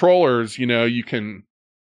two controllers, you know, you can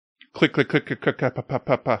click, click, click, click, click, click, pa, pa,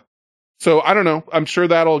 pa, pa. So I don't know. I'm sure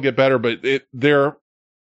that'll get better, but their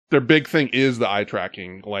big thing is the eye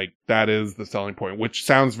tracking. Like that is the selling point, which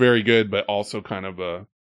sounds very good, but also kind of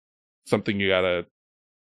something you gotta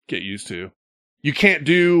get used to. You can't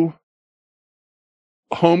do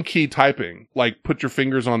home key typing, like put your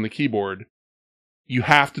fingers on the keyboard. You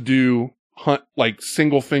have to do like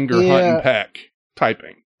single finger hunt and peck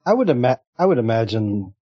typing. I would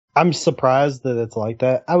imagine. I'm surprised that it's like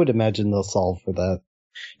that. I would imagine they'll solve for that.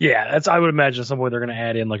 Yeah, I would imagine at some point they're going to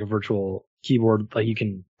add in like a virtual keyboard, like you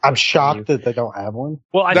can. I'm shocked that they don't have one.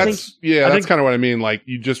 Well, that's kind of what I mean. Like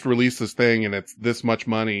you just released this thing and it's this much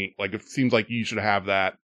money. Like it seems like you should have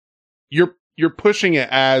that. You're pushing it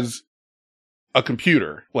as a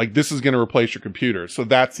computer. Like this is going to replace your computer. So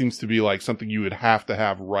that seems to be like something you would have to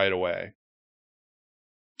have right away.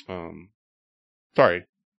 Sorry if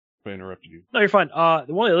I interrupted you. No, you're fine. One of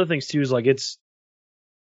the other things too is like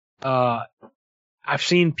I've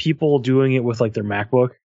seen people doing it with like their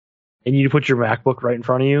MacBook, and you put your MacBook right in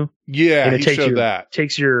front of you. Yeah, and it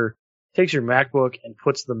takes your MacBook and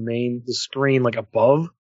puts the screen like above,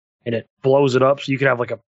 and it blows it up so you can have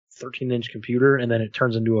like a 13-inch computer, and then it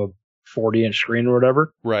turns into a 40-inch screen or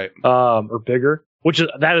whatever. Right. Or bigger,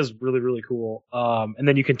 that is really, really cool. And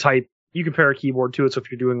then you can pair a keyboard to it. So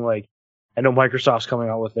if you're doing like, I know Microsoft's coming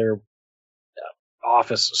out with their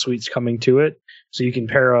Office suites coming to it, so you can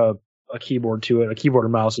pair a keyboard to it, a keyboard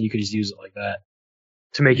and mouse, and you could just use it like that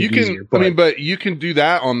to make it easier. But you can do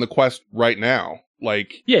that on the Quest right now.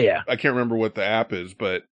 Like, yeah. I can't remember what the app is,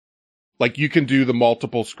 but like you can do the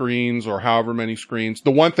multiple screens or however many screens.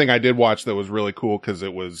 The one thing I did watch that was really cool, because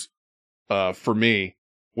it was, for me,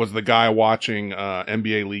 was the guy watching,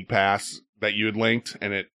 NBA League Pass that you had linked,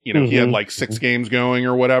 and it, you know, he had like 6 games going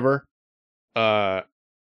or whatever. And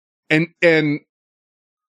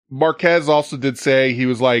Marquez also did say, he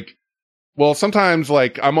was like, well, sometimes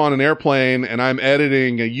like I'm on an airplane and I'm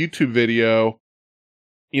editing a YouTube video,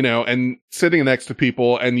 you know, and sitting next to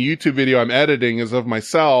people, and the YouTube video I'm editing is of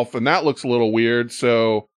myself, and that looks a little weird.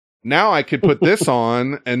 So now I could put this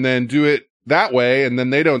on and then do it that way, and then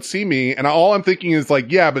they don't see me. And all I'm thinking is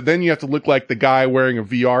like, yeah, but then you have to look like the guy wearing a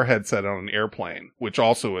VR headset on an airplane, which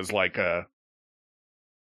also is like a,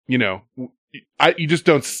 you know, you just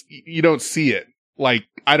don't see it. Like,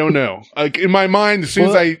 I don't know. Like in my mind, as soon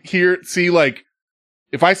as I see like,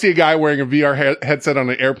 if I see a guy wearing a VR headset on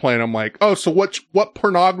an airplane, I'm like, oh, so what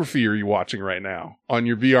pornography are you watching right now on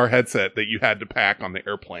your VR headset that you had to pack on the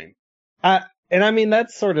airplane? And I mean,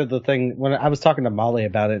 that's sort of the thing when I was talking to Molly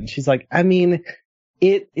about it, and she's like, I mean,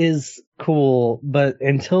 it is cool, but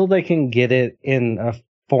until they can get it in a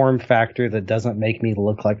form factor that doesn't make me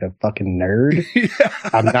look like a fucking nerd,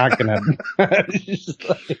 I'm not gonna.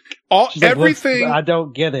 Everything. I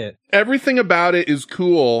don't get it. Everything about it is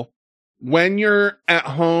cool when you're at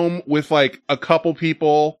home with like a couple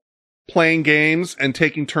people playing games and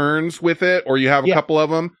taking turns with it, or you have a couple of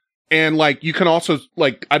them. And like, you can also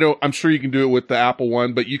like, I'm sure you can do it with the Apple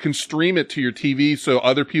one, but you can stream it to your TV so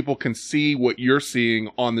other people can see what you're seeing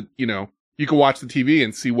on the, you can watch the TV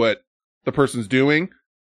and see what the person's doing.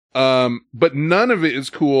 But none of it is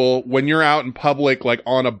cool when you're out in public, like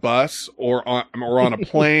on a bus or on a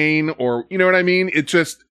plane or, you know what I mean? It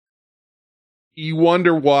just, you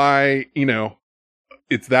wonder why,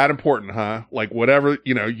 it's that important, huh? Like whatever,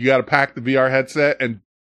 you got to pack the VR headset and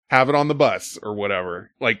have it on the bus or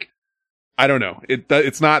whatever. Like, I don't know.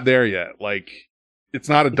 It's not there yet. Like, it's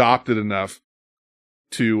not adopted enough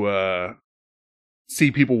to, see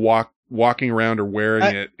people walking around or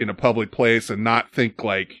wearing it in a public place and not think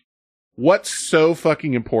like, what's so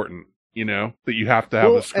fucking important, that you have to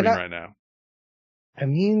have a screen right now. I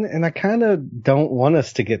mean, and I kind of don't want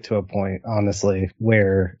us to get to a point, honestly,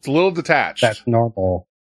 where it's a little detached. That's normal.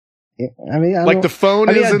 I mean, like the phone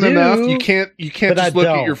isn't enough. You can't just look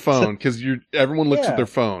at your phone because everyone looks at their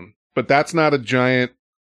phone. But that's not a giant,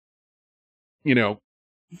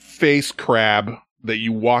 face crab that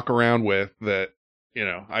you walk around with that,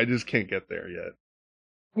 I just can't get there yet.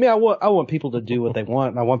 I mean, I want people to do what they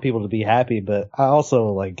want and I want people to be happy, but I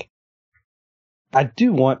also I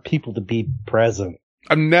do want people to be present.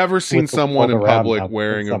 I've never seen someone in public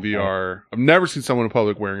wearing a VR. I've never seen someone in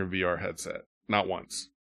public wearing a VR headset. Not once.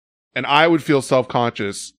 And I would feel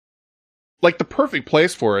self-conscious. Like the perfect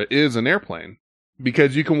place for it is an airplane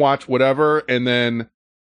because you can watch whatever and then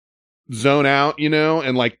zone out,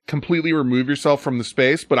 and like completely remove yourself from the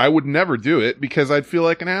space. But I would never do it because I'd feel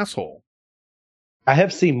like an asshole. I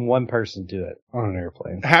have seen one person do it on an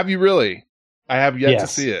airplane. Have you really? I have yet to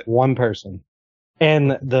see it. One person.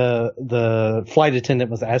 And the flight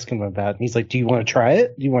attendant was asking him about it. And he's like, do you want to try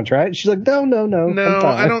it? Do you want to try it? She's like, no. No,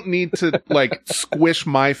 I don't need to like squish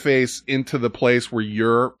my face into the place where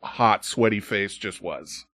your hot, sweaty face just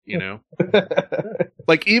was,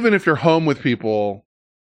 Like even if you're home with people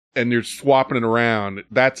and you're swapping it around,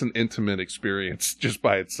 that's an intimate experience just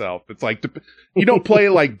by itself. It's like, you don't play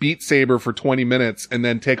like Beat Saber for 20 minutes and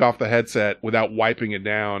then take off the headset without wiping it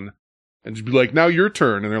down. And just be like, now your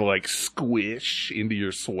turn. And they're like, squish into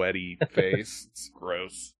your sweaty face. It's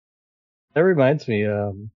gross. That reminds me,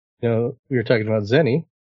 we were talking about Zenny.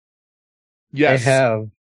 Yes. They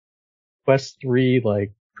have Quest 3,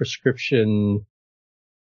 prescription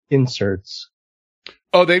inserts.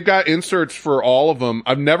 Oh, they've got inserts for all of them.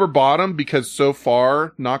 I've never bought them because so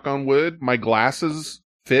far, knock on wood, my glasses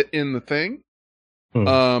fit in the thing.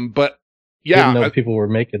 But yeah, didn't know people were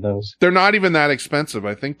making those. They're not even that expensive.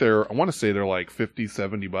 I think I want to say they're like $50,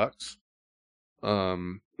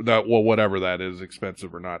 $70. Whatever that is,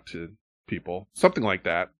 expensive or not to people. Something like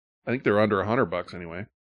that. I think they're under $100 anyway.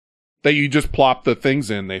 That you just plop the things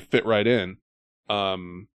in, they fit right in. I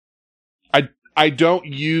don't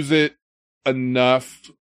use it enough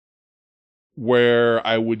where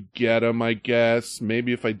I would get them, I guess.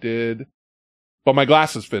 Maybe if I did. But my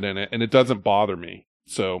glasses fit in it and it doesn't bother me.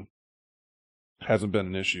 So hasn't been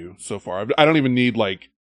an issue so far. I don't even need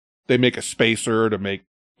they make a spacer to make,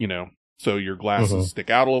 so your glasses stick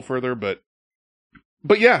out a little further, but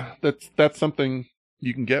yeah, that's something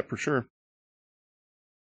you can get for sure.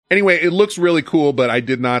 Anyway, it looks really cool, but I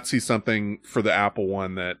did not see something for the Apple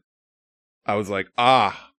one that I was like,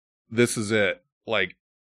 this is it. Like,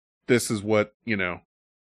 this is what,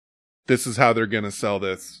 this is how they're going to sell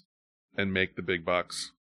this and make the big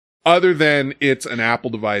bucks. Other than it's an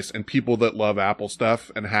Apple device and people that love Apple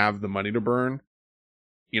stuff and have the money to burn,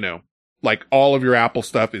 like all of your Apple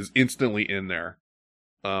stuff is instantly in there.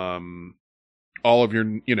 All of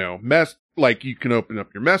your, you can open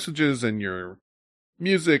up your messages and your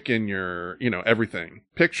music and your, everything,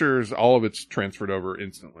 pictures, all of it's transferred over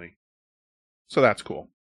instantly. So that's cool.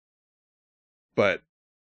 But,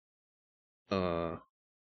 I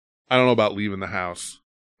don't know about leaving the house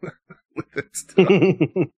with it stuff.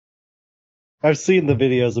 I've seen the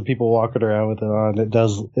videos of people walking around with it on.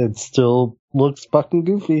 It still looks fucking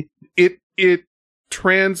goofy. It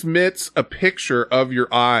transmits a picture of your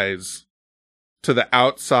eyes to the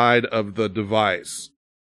outside of the device.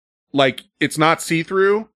 Like, it's not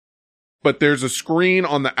see-through, but there's a screen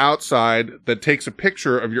on the outside that takes a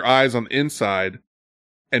picture of your eyes on the inside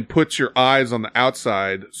and puts your eyes on the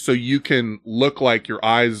outside so you can look like your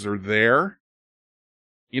eyes are there.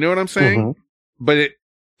 You know what I'm saying? Mm-hmm. But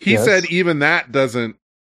he Yes. said even that doesn't,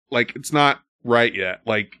 like, it's not right yet.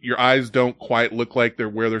 Like, your eyes don't quite look like they're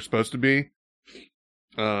where they're supposed to be.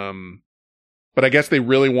 But I guess they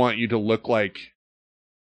really want you to look like,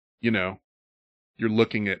 you know, you're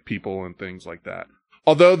looking at people and things like that.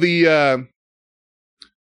 Although the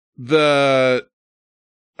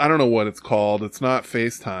I don't know what it's called. It's not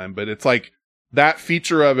FaceTime, but it's like that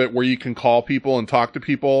feature of it where you can call people and talk to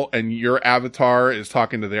people and your avatar is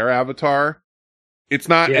talking to their avatar. It's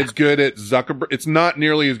not as good at Zuckerberg. It's not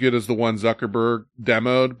nearly as good as the one Zuckerberg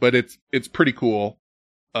demoed, but it's pretty cool.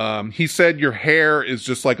 He said your hair is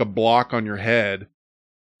just like a block on your head.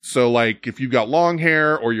 So like if you've got long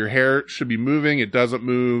hair or your hair should be moving, it doesn't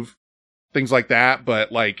move, things like that.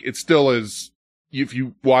 But like it still is, if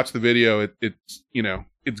you watch the video, it's, you know,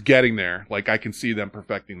 it's getting there. Like I can see them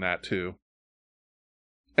perfecting that too.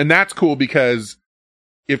 And that's cool because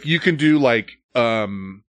if you can do like,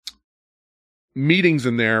 meetings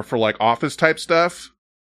in there for like office type stuff,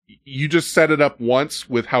 you just set it up once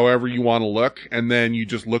with however you want to look, and then you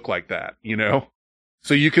just look like that, you know?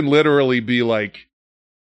 So you can literally be like,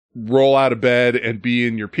 roll out of bed and be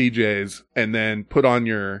in your PJs and then put on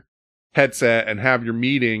your headset and have your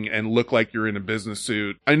meeting and look like you're in a business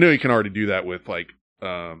suit. I know you can already do that with like,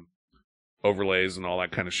 overlays and all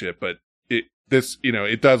that kind of shit, but it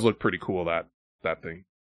does look pretty cool, that thing,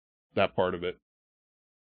 that part of it.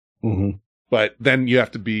 Mm-hmm. But then you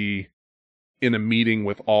have to be in a meeting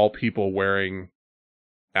with all people wearing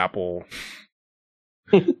Apple.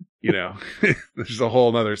 You know, there's a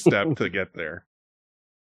whole nother step to get there.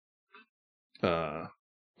 But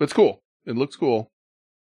it's cool. It looks cool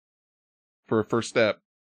for a first step.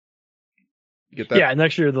 Get that? Yeah,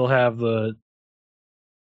 next year they'll have the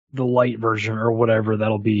light version or whatever.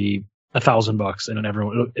 That'll be $1,000, and then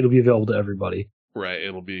it'll be available to everybody. Right.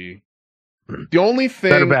 It'll be the only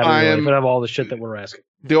thing Better battery I life, am. but have all the shit that we're asking.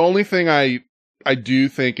 The only thing I do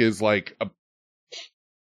think is like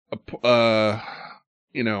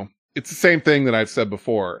you know, it's the same thing that I've said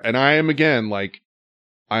before. And I am, again, like,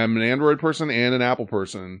 I am an Android person and an Apple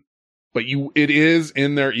person, but it is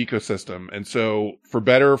in their ecosystem. And so for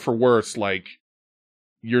better or for worse, like,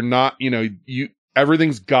 you're not, you know,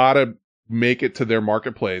 everything's gotta make it to their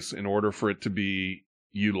marketplace in order for it to be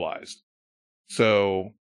utilized.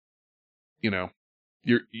 So, you know,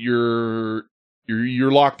 you're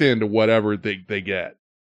locked into whatever they get,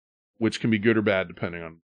 which can be good or bad depending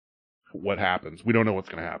on what happens. We don't know what's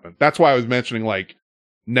going to happen. That's why I was mentioning, like,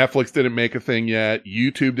 Netflix didn't make a thing yet.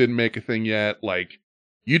 YouTube didn't make a thing yet. Like,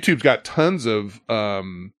 YouTube's got tons of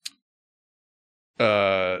 3D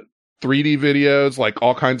videos, like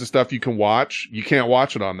all kinds of stuff you can watch. You can't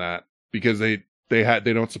watch it on that because they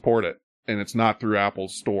don't support it, and it's not through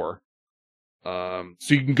Apple's store. So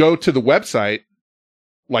you can go to the website,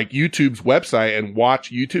 like YouTube's website, and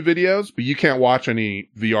watch YouTube videos, but you can't watch any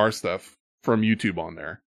VR stuff from YouTube on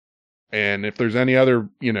there. And if there's any other,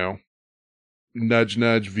 you know, nudge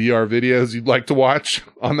VR videos you'd like to watch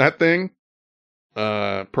on that thing,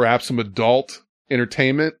 perhaps some adult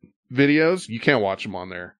entertainment videos, you can't watch them on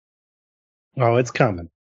there. Oh, it's coming.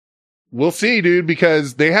 We'll see, dude,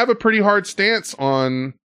 because they have a pretty hard stance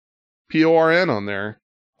on PORN on there.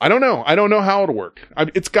 I don't know. I don't know how it'll work.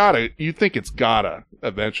 You think it's gotta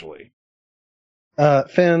eventually.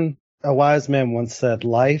 Finn, a wise man once said,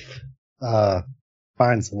 life,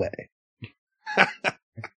 finds a way.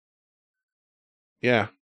 Yeah.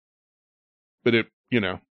 But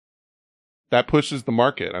that pushes the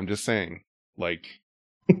market. I'm just saying, like,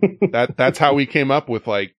 that's how we came up with,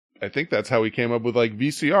 like, I think that's how we came up with, like,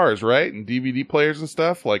 VCRs, right? And DVD players and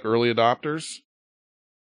stuff, like early adopters.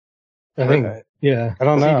 I think, yeah. I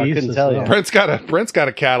don't know. I CDs couldn't as tell well. you. Brent's got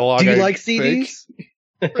a catalog. Do you I like think. CDs?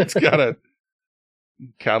 Brent's got a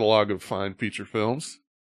catalog of fine feature films.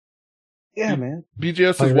 Yeah, man.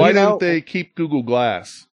 BGO says, Like, why you know- didn't they keep Google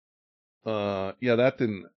Glass? Yeah,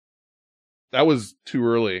 that was too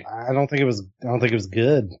early. I don't think it was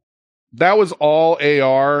good. That was all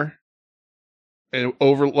AR and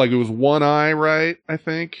over, like, it was one eye, right? I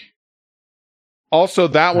think. Also,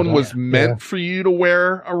 that one was meant for you to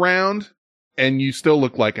wear around, and you still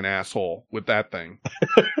look like an asshole with that thing.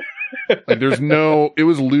 Like it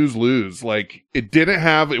was lose-lose. Like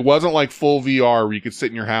it wasn't like full VR where you could sit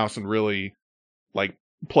in your house and really like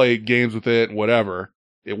play games with it and whatever.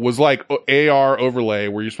 It was like AR overlay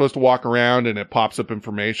where you're supposed to walk around and it pops up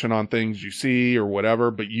information on things you see or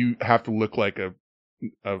whatever, but you have to look like a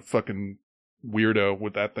fucking weirdo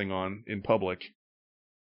with that thing on in public.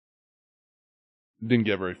 Didn't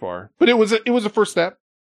get very far, but it was a first step.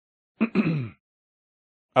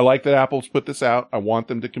 I like that Apple's put this out. I want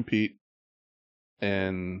them to compete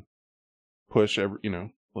and push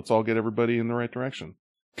let's all get everybody in the right direction.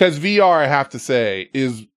 Cause VR, I have to say,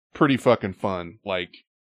 is pretty fucking fun. Like,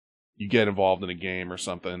 you get involved in a game or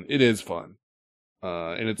something. It is fun.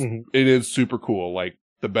 And it is super cool. Like,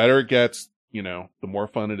 the better it gets, the more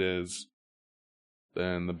fun it is,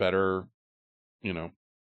 then the better,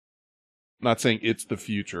 not saying it's the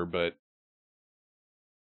future, but,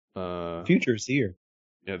 Future's here.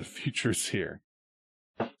 Yeah, the future's here.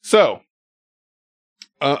 So,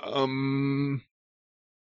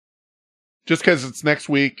 just cause it's next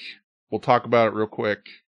week, we'll talk about it real quick.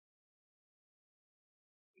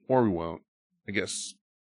 Or we won't. I guess.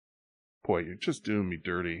 Boy, you're just doing me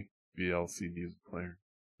dirty, VLC music player.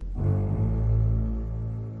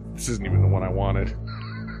 This isn't even the one I wanted.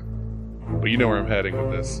 But you know where I'm heading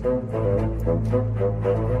with this.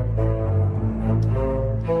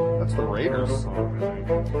 That's the Raiders song, I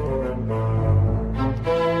think.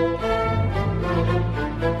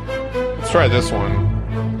 Let's try this one.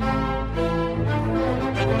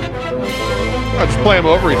 I'll just play them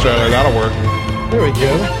over each other. That'll work. There we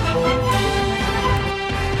go.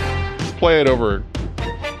 Let's play it over.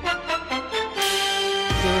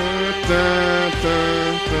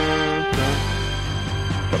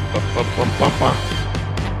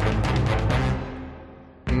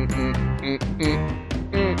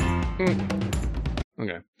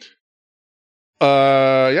 Okay.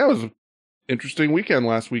 Yeah, it was an interesting weekend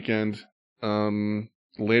last weekend.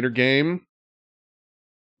 Later game.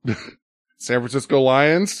 San Francisco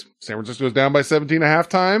Lions. San Francisco's down by 17 at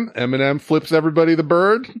halftime. Eminem flips everybody the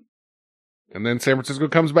bird. And then San Francisco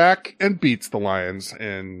comes back and beats the Lions.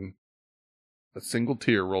 And a single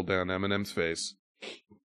tear rolled down Eminem's face.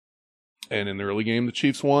 And in the early game, the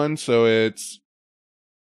Chiefs won. So it's,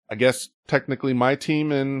 I guess, technically my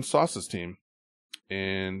team and Sauce's team.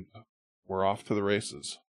 And we're off to the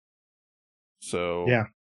races. So, yeah.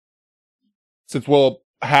 Since we'll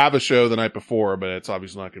have a show the night before, but it's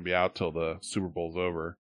obviously not going to be out till the Super Bowl's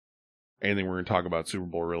over. Anything we're going to talk about Super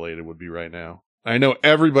Bowl related would be right now. I know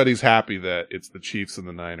everybody's happy that it's the Chiefs and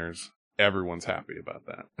the Niners. Everyone's happy about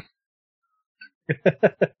that.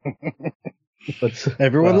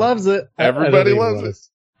 Everyone loves it. Everybody loves it.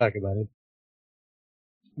 Talk about it.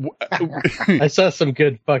 I saw some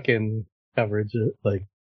good fucking coverage, like,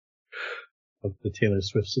 of the Taylor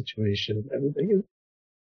Swift situation and everything.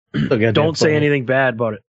 So don't say anything bad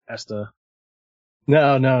about it, Esther.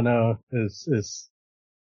 No. It's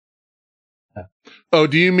Oh,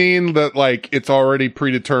 do you mean that, like, it's already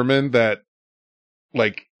predetermined that,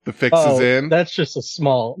 like, the fix is in? That's just a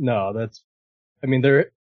small,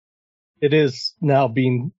 it is now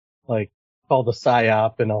being, like, called a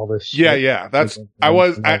psyop and all this shit. Yeah.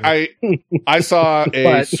 I saw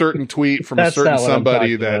a certain tweet from a certain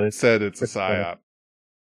somebody that said it's a psyop.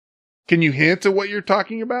 Can you hint at what you're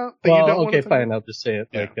talking about? Okay, fine. I'll just say it.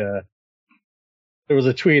 Yeah. Like, there was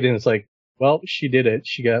a tweet and it's like, well, she did it.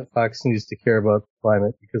 She got Fox News to care about the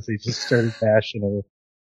climate because they just started bashing her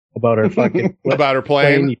about her fucking about her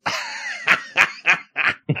plane.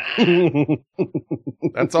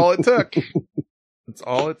 That's all it took. That's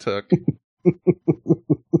all it took.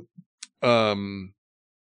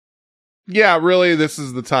 Yeah, really, this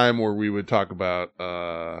is the time where we would talk about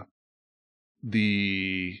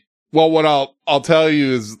what I'll tell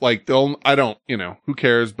you is, like, who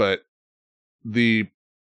cares, but the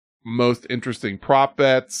most interesting prop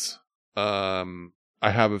bets. I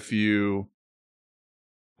have a few.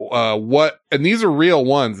 And these are real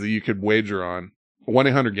ones that you could wager on.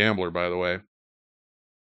 1-800-GAMBLER, by the way.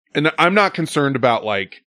 And I'm not concerned about,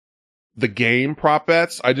 like, the game prop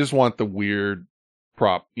bets. I just want the weird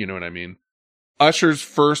prop. You know what I mean? Usher's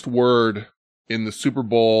first word in the Super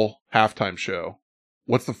Bowl halftime show.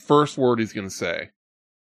 What's the first word he's going to say?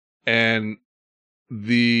 And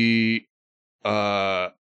the,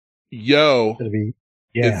 Yo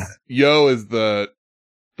is the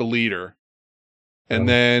leader. And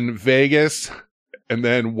then Vegas, and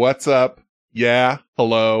then what's up? Yeah,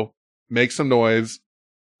 hello, make some noise.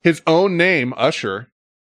 His own name, Usher.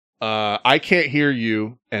 I can't hear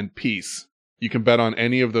you, and peace. You can bet on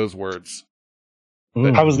any of those words.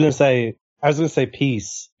 I was gonna say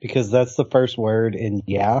peace because that's the first word in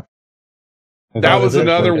yeah. That was Is it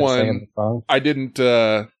another like a one. Santa song? I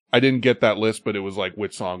didn't get that list, but it was like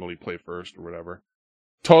which song will he play first or whatever.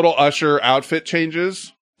 Total Usher outfit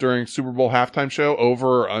changes during Super Bowl halftime show,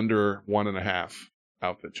 over or under 1.5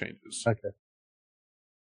 outfit changes. Okay.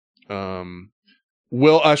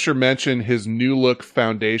 Will Usher mention his new look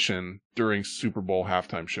foundation during Super Bowl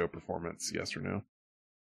halftime show performance? Yes or no?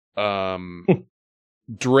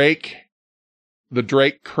 Drake, the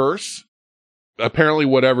Drake curse. Apparently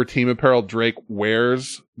whatever team apparel Drake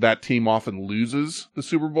wears, that team often loses the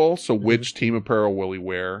Super Bowl. So which team apparel will he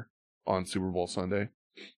wear on Super Bowl Sunday?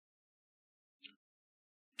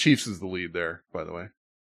 Chiefs is the lead there, by the way.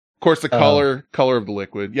 Of course, the color of the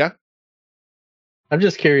liquid. Yeah. I'm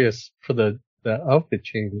just curious for the outfit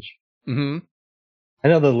change. Mm-hmm. I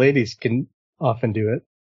know the ladies can often do it.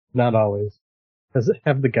 Not always.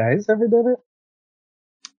 Have the guys ever done it?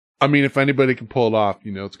 I mean, if anybody can pull it off,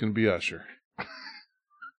 it's going to be Usher.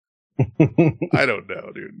 I don't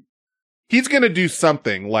know, dude. He's going to do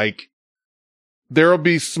something like there'll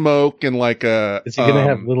be smoke and like a. Is he going to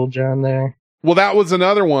have Little John there? Well, that was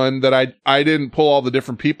another one that I didn't pull all the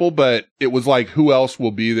different people, but it was like, who else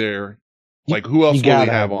will be there? Like, who else will he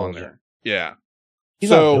have on there? Yeah.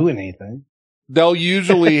 He's not doing anything. They'll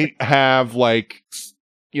usually have like,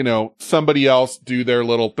 somebody else do their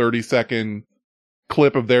little 30-second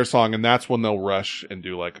clip of their song, and that's when they'll rush and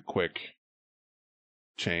do like a quick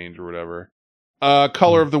change or whatever.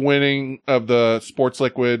 Color of the sports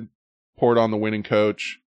liquid poured on the winning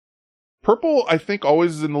coach. Purple, I think,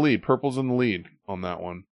 always is in the lead. Purple's in the lead on that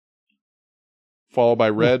one. Followed by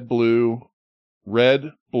red, blue,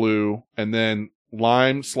 and then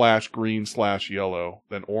lime/green/yellow,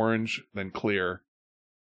 then orange, then clear,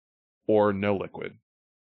 or no liquid.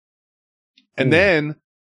 And then,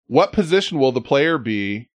 what position will the player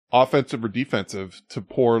be, offensive or defensive, to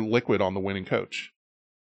pour liquid on the winning coach?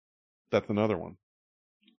 That's another one.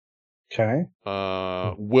 Okay.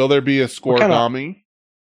 Will there be a scoregami?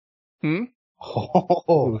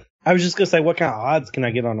 Oh, I was just gonna say, what kind of odds can I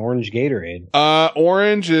get on orange Gatorade?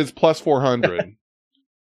 Orange is plus 400.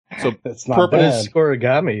 So that's not purple bad. is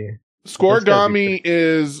scoregami. Scoregami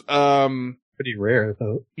is pretty rare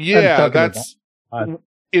though. Yeah,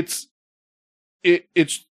 it's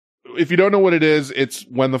if you don't know what it is, it's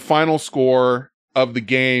when the final score of the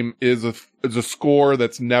game is a score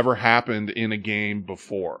that's never happened in a game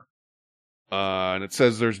before. And it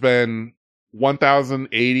says there's been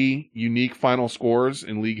 1,080 unique final scores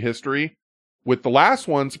in league history, with the last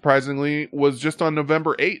one, surprisingly, was just on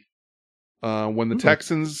November 8th, when the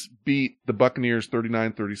Texans beat the Buccaneers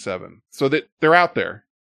 39-37. So they're out there.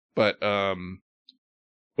 But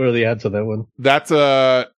what are the odds of that one? That's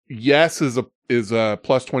yes is a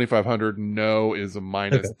plus 2,500, no is a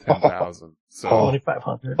minus 10,000. So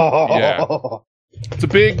 2,500. Yeah. It's a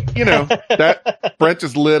big, that Brent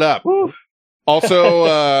just lit up.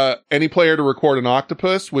 Also, any player to record an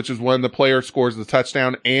octopus, which is when the player scores the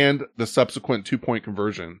touchdown and the subsequent 2-point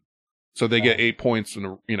conversion. So they get 8 points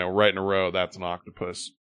right in a row. That's an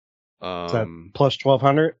octopus. Is that plus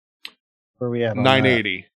 1,200? Where are we at?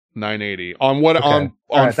 980. 980. On what, on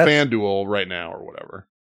FanDuel right now or whatever.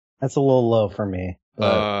 That's a little low for me.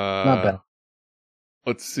 But not bad.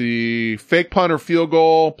 Let's see. Fake punt or field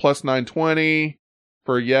goal, plus 920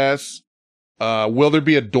 for a yes. Will there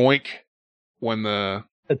be a doink when it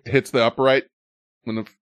hits the upright? When the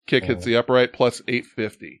kick hits the upright, plus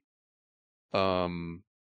 850.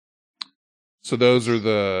 So those are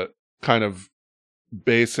the kind of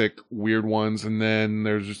basic weird ones. And then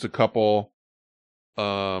there's just a couple,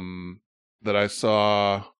 that I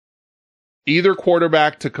saw. Either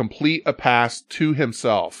quarterback to complete a pass to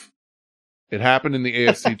himself. It happened in the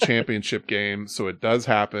AFC Championship game, so it does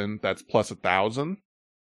happen. That's plus 1,000.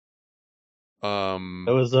 It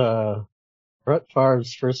was Brett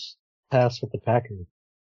Favre's first pass with the Packers.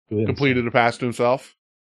 Completed a pass to himself?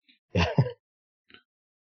 Yeah.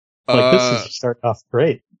 This is starting off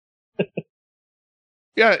great.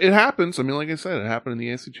 Yeah, it happens. I mean, like I said, it happened in the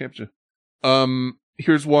AFC Championship.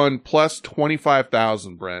 Here's one, plus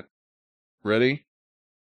 25,000, Brent. Ready?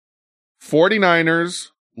 49ers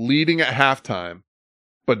leading at halftime.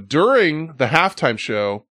 But during the halftime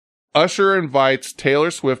show, Usher invites Taylor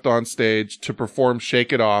Swift on stage to perform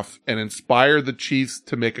Shake It Off and inspire the Chiefs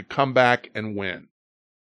to make a comeback and win.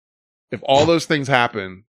 If all those things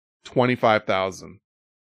happen, 25,000.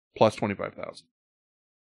 Plus 25,000.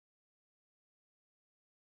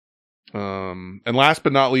 And last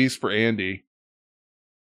but not least for Andy.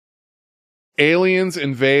 Aliens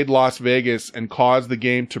invade Las Vegas and cause the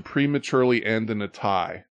game to prematurely end in a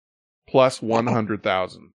tie. Plus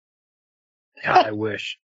 100,000. God, I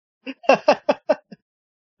wish.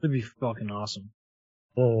 It'd be fucking awesome.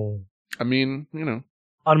 I mean,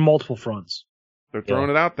 On multiple fronts. they're throwing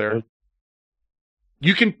it out there.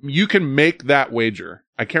 You can make that wager.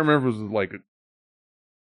 I can't remember if it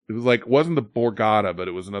was like, wasn't the Borgata, but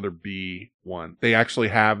it was another B one. They actually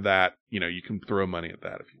have that, you can throw money at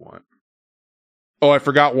that if you want. Oh, I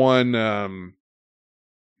forgot one,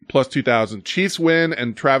 plus 2,000. Chiefs win,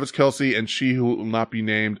 and Travis Kelce and she who will not be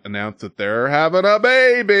named announced that they're having a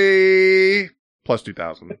baby. Plus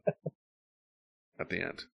 2,000 at the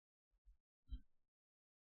end.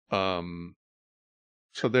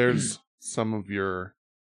 So there's some of your.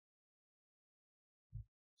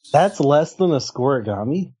 That's less than a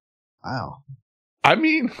scoregami? Wow. I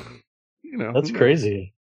mean, That's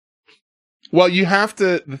crazy. Well, you have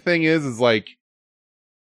to, the thing is like,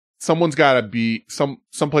 someone's gotta be, some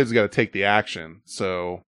places gotta take the action.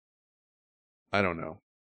 So, I don't know.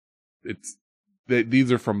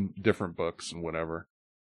 These are from different books and whatever.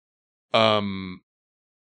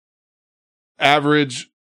 Average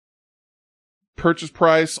purchase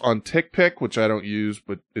price on TickPick, which I don't use,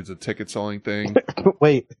 but it's a ticket selling thing.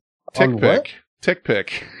 Wait. TickPick.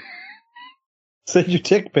 TickPick. Send your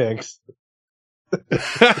tick pics.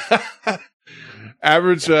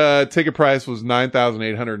 Average ticket price was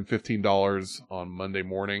 $9,815 on Monday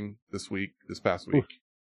morning this past week.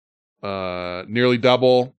 Nearly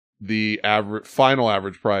double the final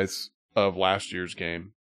average price of last year's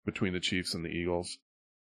game between the Chiefs and the Eagles.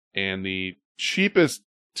 And the cheapest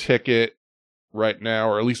ticket right now,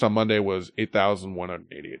 or at least on Monday, was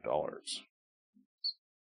 $8,188.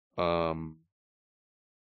 So.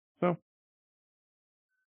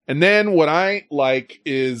 And then what I like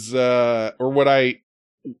is,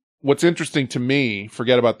 what's interesting to me,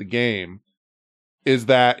 forget about the game, is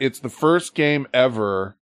that it's the first game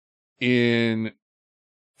ever in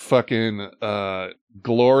fucking,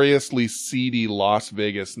 gloriously seedy Las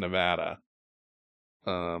Vegas, Nevada.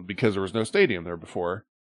 Because there was no stadium there before.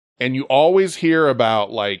 And you always hear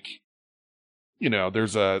about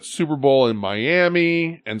there's a Super Bowl in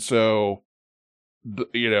Miami. And so,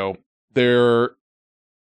 there are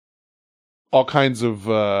all kinds of,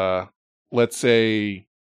 let's say,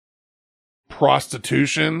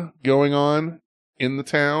 prostitution going on in the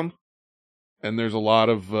town. And there's a lot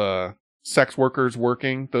of, sex workers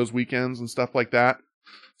working those weekends and stuff like that.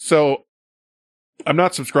 So I'm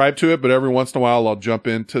not subscribed to it, but every once in a while I'll jump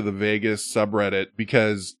into the Vegas subreddit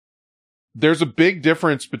because there's a big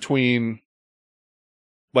difference between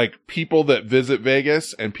people that visit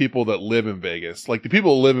Vegas and people that live in Vegas. Like the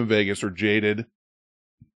people that live in Vegas are jaded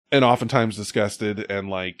and oftentimes disgusted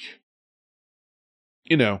and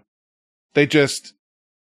they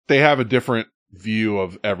have a different view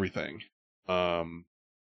of everything. A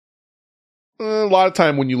lot of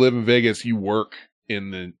time when you live in Vegas, you work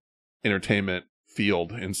in the entertainment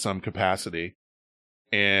field in some capacity.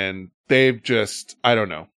 And they've just, I don't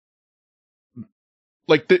know.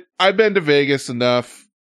 I've been to Vegas enough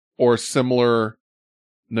or similar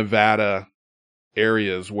Nevada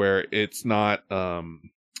areas where it's not, there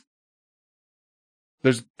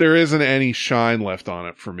isn't any shine left on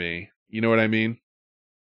it for me. You know what I mean?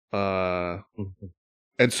 And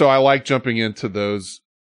so I like jumping into those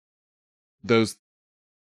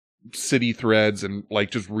city threads and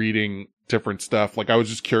just reading different stuff. I was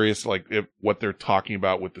just curious, if what they're talking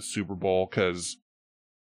about with the Super Bowl, cause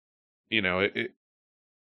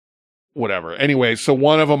whatever. Anyway, so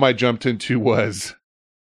one of them I jumped into was,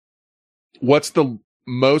 what's the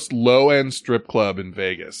most low end strip club in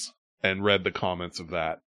Vegas? And read the comments of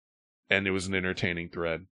that. And it was an entertaining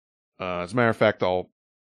thread. As a matter of fact,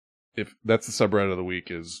 if that's the subreddit of the week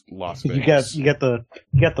is Las Vegas. You got the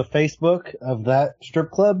Facebook of that strip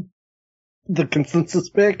club? The consensus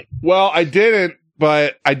pick? Well, I didn't,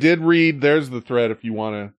 but I did read, there's the thread if you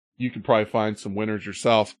you could probably find some winners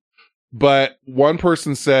yourself. But one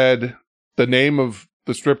person said the name of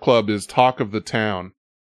the strip club is Talk of the Town.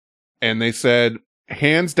 And they said,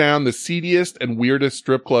 hands down the seediest and weirdest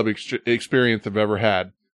strip club experience I've ever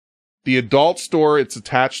had. The adult store it's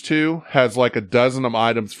attached to has a dozen of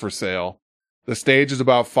items for sale. The stage is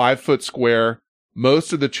about 5 foot square.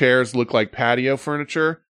 Most of the chairs look like patio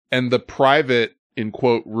furniture, and the private, in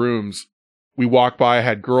quote, rooms we walked by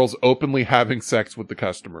had girls openly having sex with the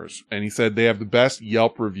customers. And he said they have the best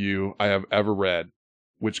Yelp review I have ever read,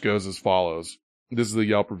 which goes as follows. This is the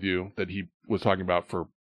Yelp review that he was talking about for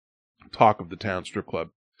Talk of the Town strip club.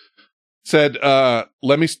 Said,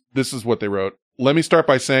 this is what they wrote. Let me start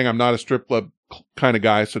by saying I'm not a strip club kind of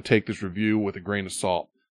guy, so take this review with a grain of salt.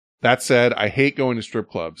 That said, I hate going to strip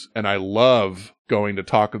clubs, and I love going to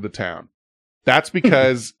Talk of the Town. That's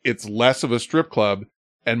because it's less of a strip club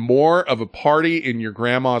and more of a party in your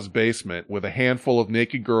grandma's basement with a handful of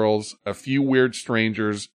naked girls, a few weird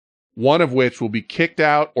strangers, one of which will be kicked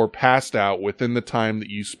out or passed out within the time that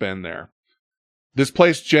you spend there. This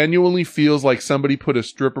place genuinely feels like somebody put a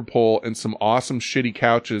stripper pole and some awesome shitty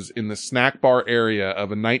couches in the snack bar area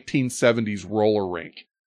of a 1970s roller rink.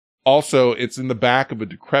 Also, it's in the back of a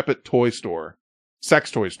decrepit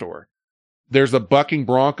sex toy store. There's a bucking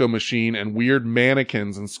bronco machine and weird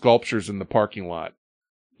mannequins and sculptures in the parking lot.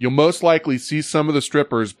 You'll most likely see some of the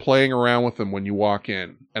strippers playing around with them when you walk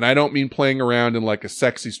in. And I don't mean playing around in like a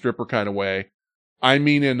sexy stripper kind of way. I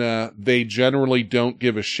mean in a they generally don't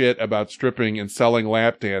give a shit about stripping and selling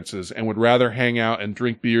lap dances and would rather hang out and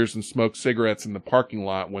drink beers and smoke cigarettes in the parking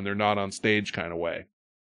lot when they're not on stage kind of way.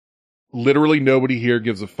 Literally nobody here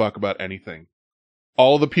gives a fuck about anything.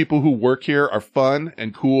 All the people who work here are fun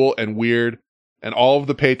and cool and weird, and all of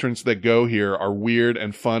the patrons that go here are weird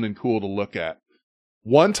and fun and cool to look at.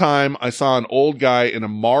 One time I saw an old guy in a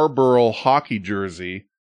Marlboro hockey jersey,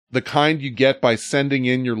 the kind you get by sending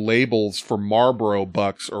in your labels for Marlboro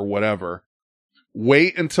bucks or whatever.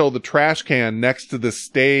 Wait until the trash can next to the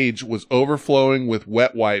stage was overflowing with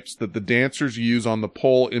wet wipes that the dancers use on the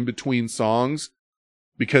pole in between songs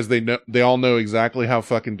because they all know exactly how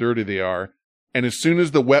fucking dirty they are. And as soon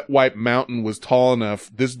as the wet wipe mountain was tall enough,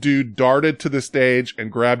 this dude darted to the stage and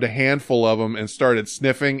grabbed a handful of them and started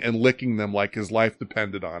sniffing and licking them like his life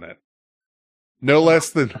depended on it. No less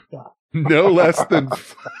than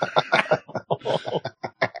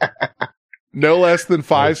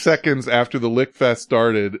 5 seconds after the lick fest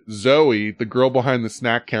started, Zoe, the girl behind the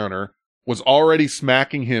snack counter, was already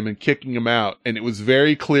smacking him and kicking him out, and it was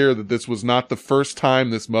very clear that this was not the first time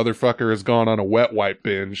this motherfucker has gone on a wet wipe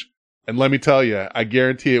binge. And let me tell you, I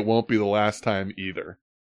guarantee it won't be the last time either.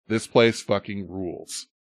 This place fucking rules.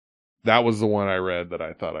 That was the one I read that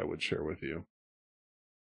I thought I would share with you.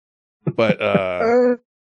 But,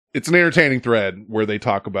 it's an entertaining thread where they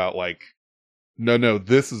talk about like, no,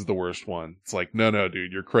 this is the worst one. It's like, no,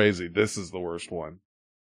 dude, you're crazy. This is the worst one.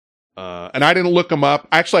 And I didn't look them up.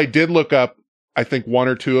 Actually, I did look up, I think 1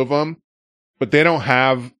 or 2 of them, but they don't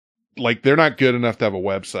have, like, they're not good enough to have a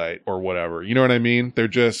website or whatever. You know what I mean? They're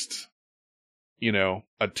just, you know,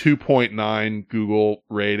 a 2.9 Google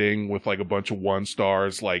rating with like a bunch of 1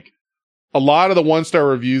 stars. Like a lot of the 1-star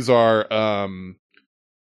reviews are,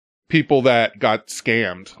 people that got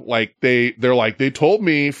scammed. Like they're like, they told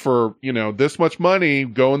me for, you know, this much money,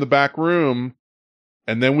 go in the back room.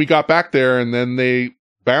 And then we got back there and then they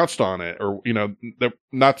bounced on it, or, you know,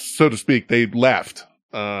 not so to speak, they left,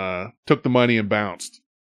 took the money and bounced.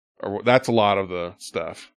 Or that's a lot of the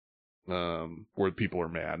stuff, where people are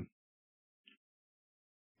mad.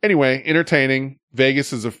 Anyway, entertaining.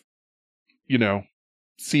 Vegas is a, you know,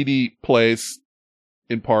 seedy place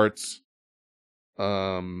in parts.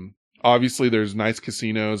 Obviously there's nice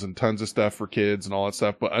casinos and tons of stuff for kids and all that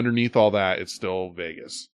stuff, but underneath all that, it's still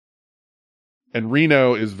Vegas. And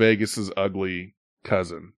Reno is Vegas's ugly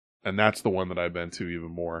cousin. And that's the one that I've been to even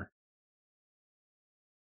more.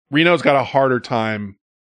 Reno's got a harder time,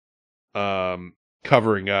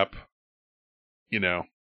 covering up, you know,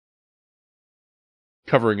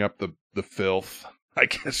 covering up the filth, I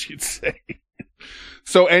guess you'd say.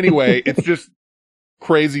 So anyway, it's just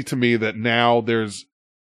crazy to me that now there's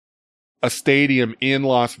a stadium in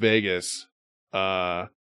Las Vegas, where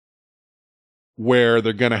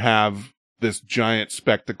they're going to have this giant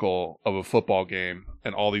spectacle of a football game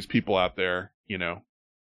and all these people out there, you know,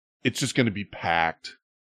 it's just going to be packed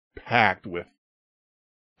with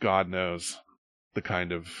God knows the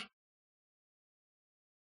kind of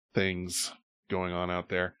things going on out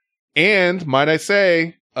there. And might I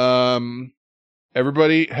say,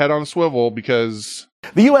 everybody head on a swivel because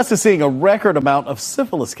the U.S. is seeing a record amount of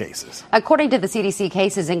syphilis cases. According to the CDC,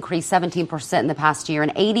 cases increased 17% in the past year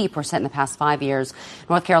and 80% in the past 5 years.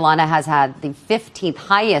 North Carolina has had the 15th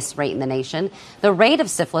highest rate in the nation. The rate of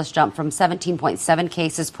syphilis jumped from 17.7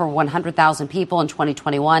 cases per 100,000 people in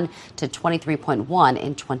 2021 to 23.1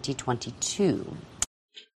 in 2022.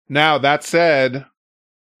 Now, that said,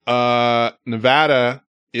 Nevada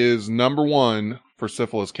is number 1 for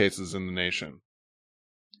syphilis cases in the nation.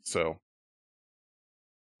 So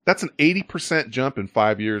that's an 80% jump in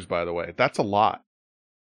 5 years, by the way. That's a lot.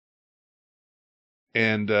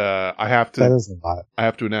 And that is a lot. I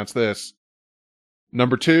have to announce this.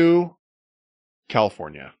 Number 2,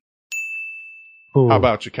 California. Ooh. How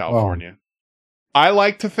about you, California? Oh. I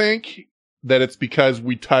like to think that it's because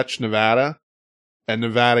we touched Nevada and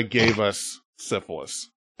Nevada gave us syphilis.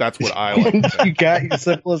 That's what I like to think. You got your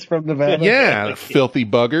syphilis from Nevada? Yeah, filthy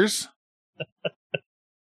buggers.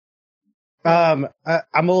 I'm a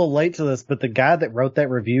little late to this, but the guy that wrote that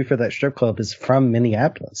review for that strip club is from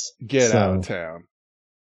Minneapolis. Get out of town.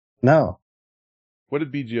 No. What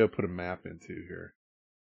did BGO put a map into here?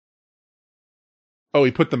 Oh,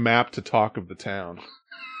 he put the map to talk of the town.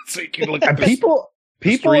 So you can look at people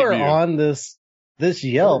are view. on this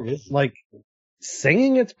Yelp, like,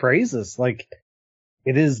 singing its praises. Like,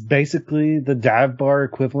 it is basically the dive bar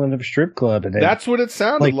equivalent of a strip club. And that's what it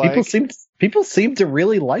sounded like. People seem to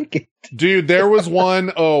really like it. Dude, there was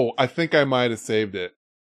one. Oh, I think I might have saved it.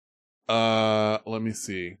 Let me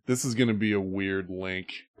see. This is going to be a weird link.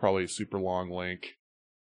 Probably a super long link.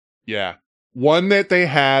 Yeah. One that they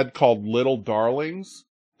had called Little Darlings.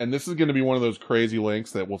 And this is going to be one of those crazy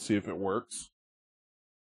links that we'll see if it works.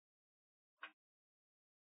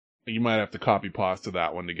 You might have to copy pasta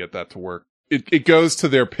that one to get that to work. It goes to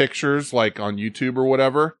their pictures, like on YouTube or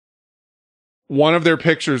whatever. One of their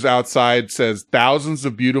pictures outside says thousands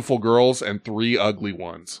of beautiful girls and 3 ugly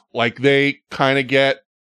ones. Like they kind of get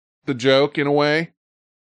the joke in a way.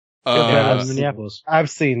 Minneapolis. I've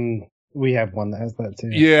seen, we have one that has that too.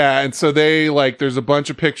 Yeah. And so they there's a bunch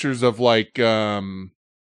of pictures of I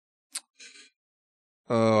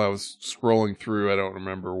was scrolling through. I don't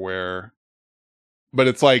remember where, but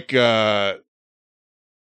it's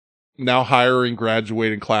now hiring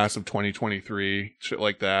graduating class of 2023, shit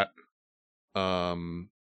like that. That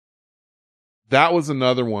was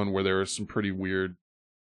another one where there were some pretty weird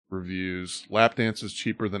reviews. Lap dance is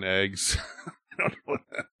cheaper than eggs. I don't know what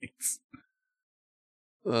that means.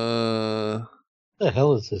 What the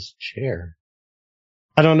hell is this chair?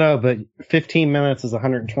 I don't know, but 15 minutes is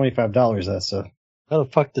 $125, Essa. How the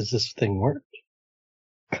fuck does this thing work?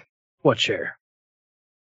 What chair?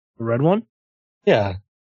 The red one? Yeah.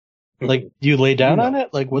 Like, do you lay down on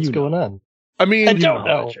it? Like, what's going on? I mean, I don't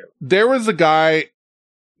know. There was a guy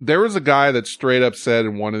that straight up said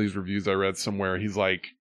in one of these reviews I read somewhere, he's like,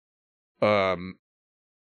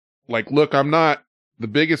 look, I'm not the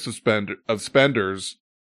biggest of spenders,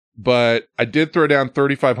 but I did throw down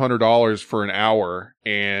 $3,500 for an hour,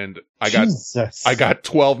 and I got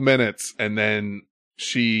 12 minutes, and then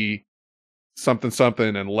she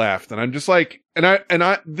something and left, and I'm just like, I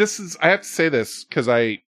have to say this because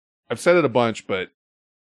I've said it a bunch, but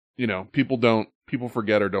you know, people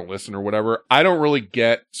forget or don't listen or whatever. I don't really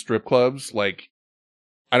get strip clubs. Like,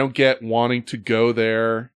 I don't get wanting to go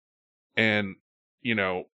there and, you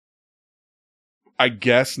know, I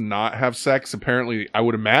guess not have sex. Apparently, I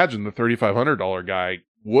would imagine the $3,500 guy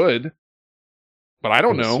would, but I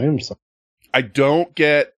don't know. So. I don't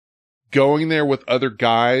get going there with other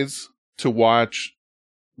guys to watch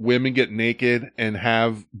women get naked and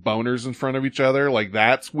have boners in front of each other. Like,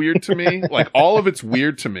 that's weird to me. Like, all of it's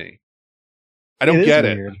weird to me. I don't get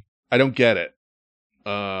it. I don't get it.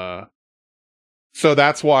 So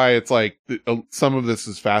that's why it's like some of this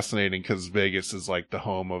is fascinating because Vegas is like the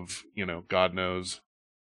home of, you know, God knows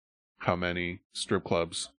how many strip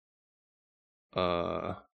clubs.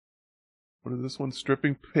 What is this one?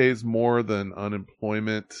 Stripping pays more than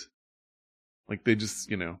unemployment. Like, they just,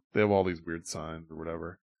 you know, they have all these weird signs or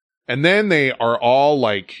whatever. And then they are all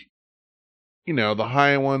like, you know, the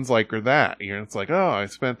high ones like are that. You know, it's like, oh, I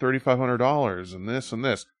spent $3,500 and this and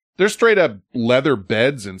this. There's straight up leather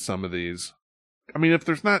beds in some of these. I mean, if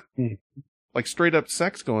there's not like straight up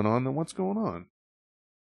sex going on, then what's going on?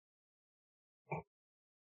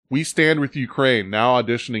 We stand with Ukraine, now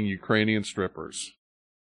auditioning Ukrainian strippers.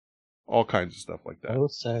 All kinds of stuff like that. No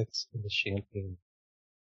sex in the champagne.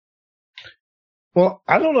 Well,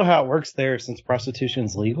 I don't know how it works there since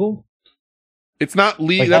prostitution's legal. It's not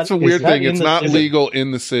legal. Like, that's a weird thing. It's not is legal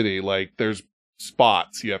in the city. Like, there's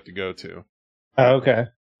spots you have to go to. Oh, okay.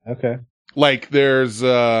 Okay. Like, there's,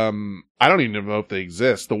 I don't even know if they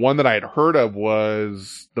exist. The one that I had heard of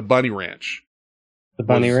was the Bunny Ranch. The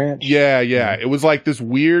Bunny Ranch? Yeah. It was like this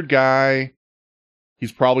weird guy.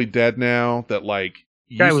 He's probably dead now. That like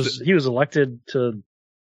he was elected to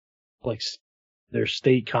like their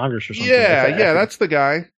state Congress or something. Yeah, that's the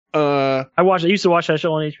guy. I used to watch that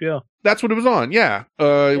show on HBO. That's what it was on. Yeah.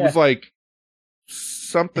 It was like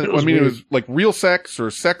something. It was like Real Sex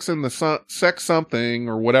or Sex in the Sex something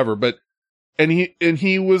or whatever. But and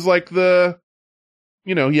he was like the,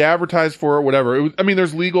 you know, he advertised for it, whatever. It was, I mean,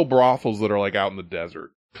 there's legal brothels that are like out in the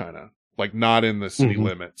desert, kind of like not in the city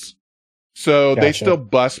limits. So they still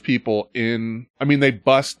bust people in. I mean, they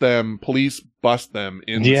bust them. Police bust them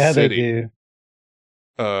in the city. Yeah,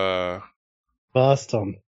 they do. Bust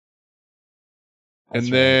them. And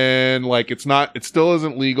then, like, it still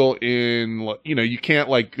isn't legal in, you know, you can't,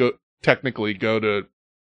 like, technically go to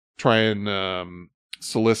try and,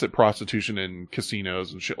 solicit prostitution in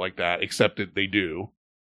casinos and shit like that, except that they do.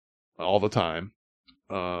 all the time.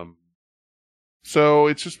 So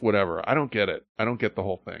it's just whatever. I don't get it. I don't get the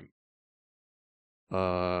whole thing.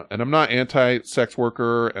 And I'm not anti-sex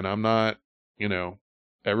worker, and I'm not,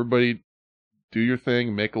 everybody do your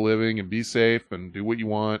thing, make a living, and be safe, and do what you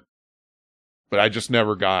want. But I just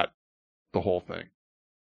never got the whole thing.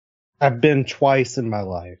 I've been twice in my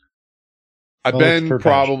life. I've been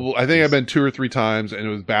probably, I think I've been 2 or 3 times, and it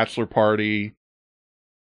was bachelor party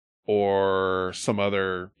or some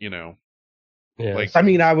other, Yeah. like. I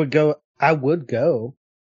mean, I would go.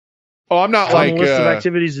 Oh, I'm not It's on like the list of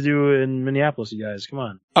activities to do in Minneapolis, you guys. Come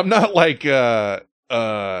on. I'm not like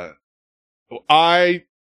I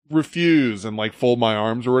refuse and like fold my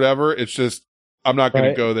arms or whatever. It's just I'm not going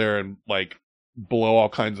to go there and like blow all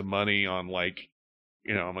kinds of money on like,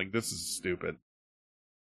 I'm like, this is stupid.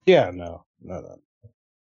 Yeah, no.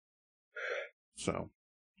 So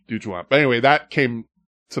do what you want. But anyway, that came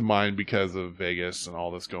to mind because of Vegas and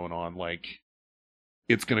all this going on. Like,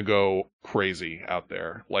 it's going to go crazy out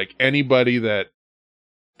there. Like, anybody that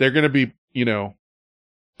they're going to be,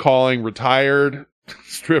 calling retired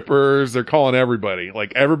strippers, they're calling everybody.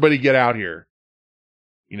 Like, everybody get out here.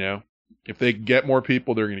 If they get more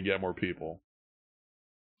people, they're going to get more people.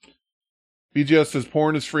 BGO says,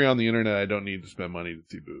 porn is free on the internet. I don't need to spend money to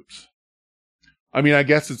see boobs. I mean, I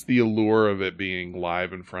guess it's the allure of it being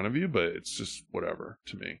live in front of you, but it's just whatever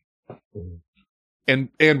to me. And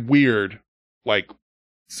weird, like,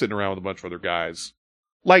 sitting around with a bunch of other guys.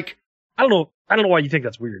 Like, I don't know why you think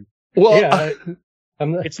that's weird. Well, yeah,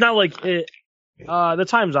 it's not like it. The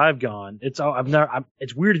times I've gone, it's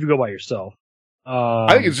it's weird if you go by yourself.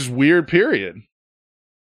 I think it's just weird. Period.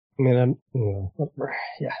 I mean,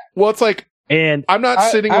 yeah. Well, it's like, and I'm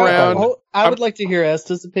not sitting around. I would like to hear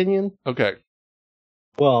Esta's opinion. Okay.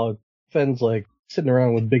 Well, Fenn's like sitting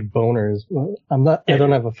around with big boners. I'm not. I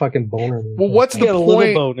don't have a fucking boner. Well, what's the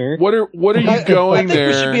point? Boner. What are you going there?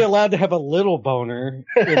 We should be allowed to have a little boner.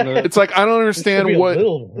 It's like I don't understand what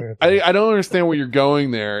I don't understand what you're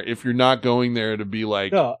going there if you're not going there to be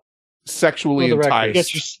like sexually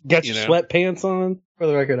enticed. Get your sweatpants on. For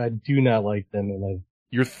the record, I do not like them, and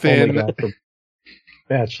you're thin. For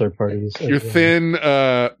bachelor parties. You're thin,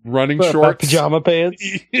 running shorts, pajama pants.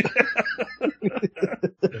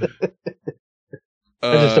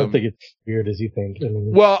 I just don't think it's weird as you think. I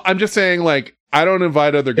mean, well, I'm just saying, like, I don't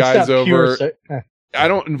invite other guys over. I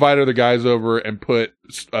don't invite other guys over and put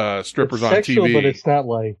strippers on sexual, TV. But it's not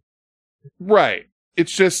like right.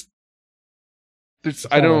 It's just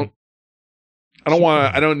I don't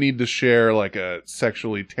need to share like a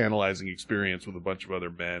sexually tantalizing experience with a bunch of other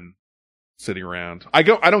men sitting around. I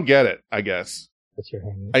don't get it, I guess. That's your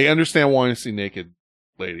hand. I understand wanting to see naked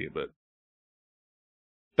lady, but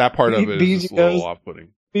that part of it is just a little off-putting.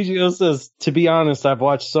 BGO says, to be honest, I've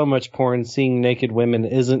watched so much porn, seeing naked women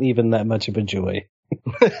isn't even that much of a joy.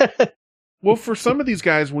 Well, for some of these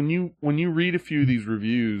guys, when you read a few of these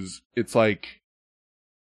reviews, it's like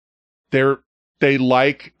they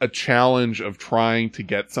like a challenge of trying to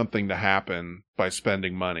get something to happen by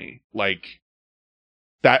spending money. Like,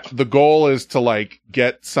 that the goal is to like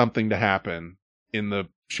get something to happen in the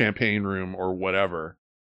champagne room or whatever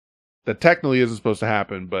that technically isn't supposed to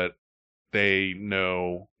happen, but they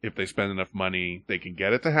know if they spend enough money, they can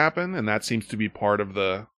get it to happen. And that seems to be part of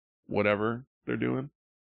the whatever they're doing.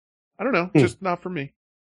 I don't know. Just not for me.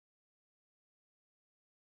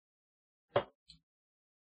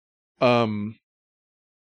 But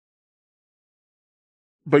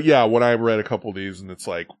yeah, when I read a couple of these and it's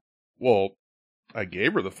like, well, I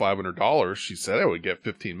gave her the $500. She said I would get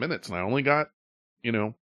 15 minutes and I only got,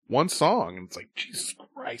 one song. And it's like, Jesus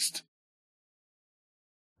Christ.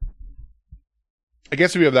 I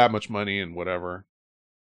guess if you have that much money and whatever,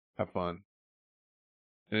 have fun.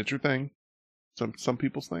 And it's your thing. Some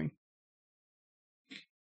people's thing.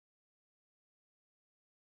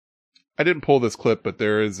 I didn't pull this clip, but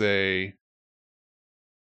there is a,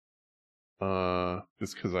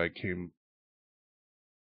 just cause I came,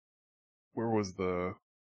 where was the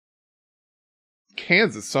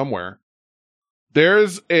Kansas somewhere.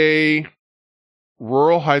 There's a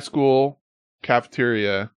rural high school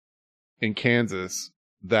cafeteria in Kansas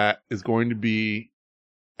that is going to be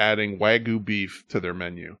adding Wagyu beef to their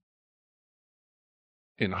menu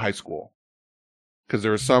in high school. Cause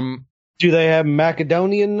there was some. Do they have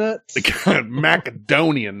macadamia nuts?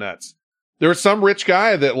 Macadamia nuts. There was some rich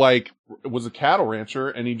guy that like was a cattle rancher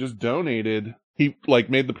and he just donated. He like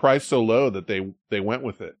made the price so low that they went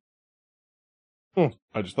with it.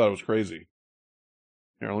 I just thought it was crazy.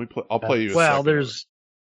 Here, I'll play you a well, second. There's,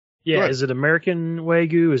 is it American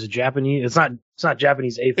Wagyu? Is it Japanese? It's not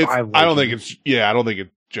Japanese A5 Wagyu. I don't think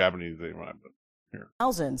it's Japanese A5. But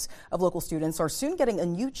Thousands of local students are soon getting a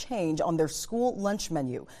new change on their school lunch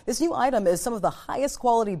menu. This new item is some of the highest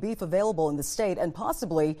quality beef available in the state and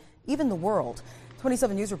possibly even the world.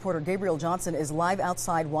 27 News reporter Gabriel Johnson is live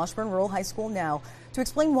outside Washburn Rural High School now to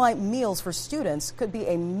explain why meals for students could be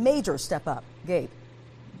a major step up. Gabe.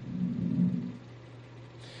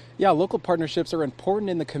 Yeah, local partnerships are important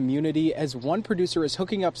in the community as one producer is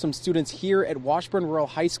hooking up some students here at Washburn Rural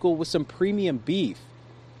High School with some premium beef.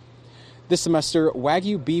 This semester,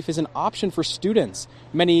 Wagyu beef is an option for students.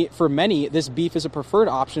 For many, this beef is a preferred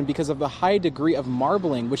option because of the high degree of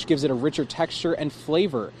marbling, which gives it a richer texture and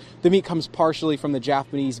flavor. The meat comes partially from the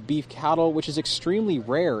Japanese beef cattle, which is extremely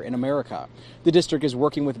rare in America. The district is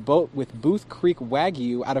working with Booth Creek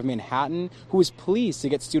Wagyu out of Manhattan, who is pleased to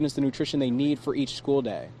get students the nutrition they need for each school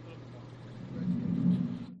day.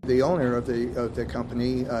 The owner of the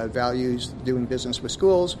company values doing business with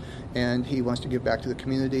schools, and he wants to give back to the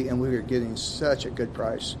community, and we're getting such a good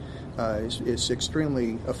price. It's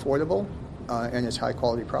extremely affordable, and it's high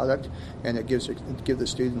quality product, and it gives the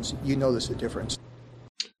students, you notice the difference.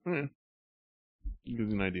 Gives you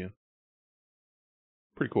an idea.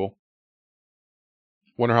 Pretty cool.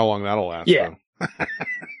 Wonder how long that'll last. Yeah.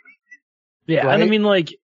 Yeah, right? And I mean, like,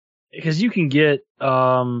 because you can get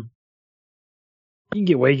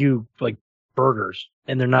Wagyu like burgers,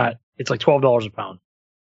 and they're not. It's like $12 a pound.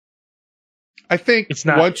 I think it's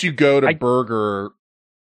not, once you go to burger,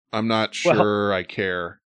 I'm not sure I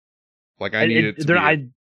care. Like I need it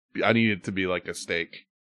to be like a steak.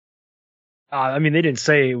 I mean, they didn't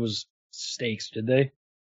say it was steaks, did they?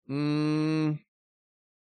 I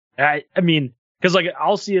mean, because like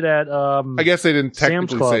I'll see it at I guess they didn't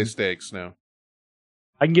technically say steaks. No.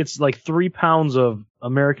 I can get like 3 pounds of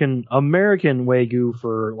American Wagyu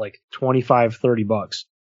for like $25-$30,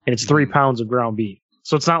 and it's 3 pounds of ground beef.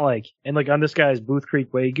 So it's not like, and like on this guy's Booth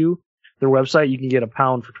Creek Wagyu, their website, you can get a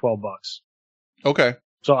pound for $12. Okay.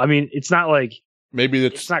 So I mean, it's not like maybe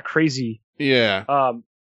it's not crazy. Yeah.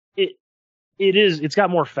 It is. It's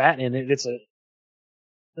got more fat in it. It's a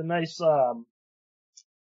nice.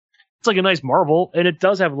 It's like a nice marble, and it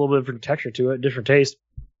does have a little bit of different texture to it, different taste.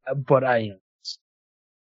 But I'm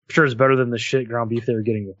sure it's better than the shit ground beef they were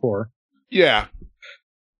getting before. Yeah.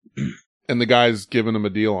 And the guy's giving them a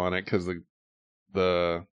deal on it because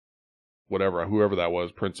the whoever that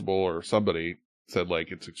was, principal or somebody, said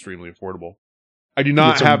like it's extremely affordable. I do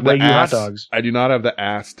not have the ass. I do not have the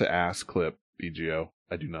ass to ass clip, BGO.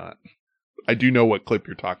 I do not. I do know what clip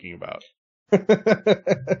you're talking about.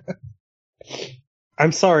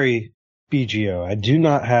 I'm sorry, BGO. I do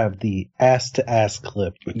not have the ass to ass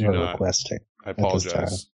clip you're requesting. I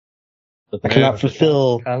apologize. I cannot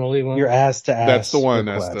fulfill your ass to ass. That's the one.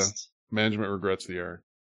 Request. That's the management regrets the error.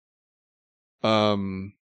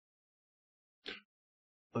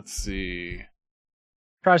 Let's see.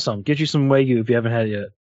 Try some. Get you some Wagyu if you haven't had it yet.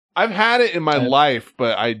 I've had it in my life,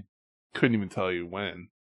 but I couldn't even tell you when.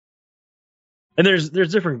 And there's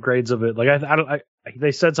different grades of it. Like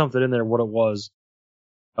they said something in there what it was.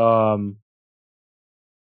 Because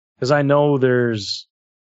I know there's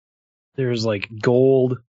like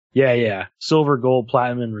gold. Yeah. Silver, gold,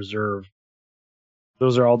 platinum, and reserve.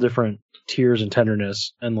 Those are all different tiers and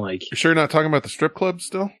tenderness. And like, you sure you're not talking about the strip club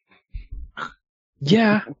still?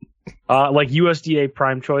 Yeah. Like USDA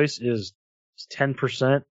Prime Choice is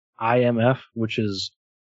 10% IMF, which is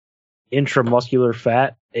intramuscular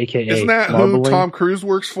fat, aka isn't that marbling. Who Tom Cruise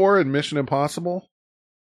works for in Mission Impossible?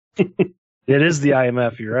 It is the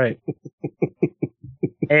IMF. You're right.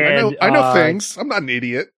 And I know things. I'm not an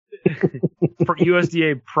idiot. For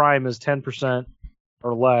USDA Prime is 10%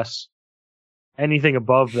 or less. Anything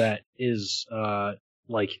above that is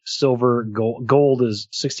like silver, gold is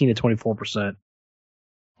 16 to 24%.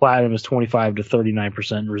 Platinum is 25 to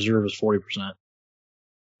 39%. And reserve is 40%.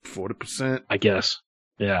 40%? I guess.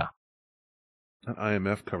 Yeah. That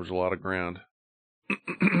IMF covers a lot of ground.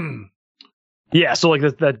 Yeah, so like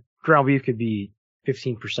that ground beef could be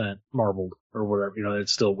 15% marbled or whatever. You know,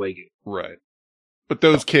 it's still Wagyu. Right. But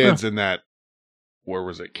those kids in that, where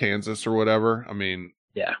was it, Kansas or whatever? I mean,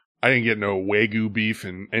 yeah. I didn't get no Wagyu beef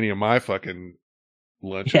in any of my fucking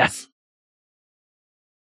lunches. Yeah.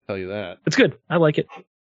 Tell you that. It's good. I like it.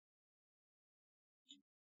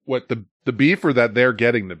 What, the beef or that they're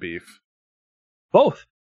getting the beef? Both.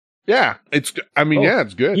 Yeah, it's. I mean, yeah,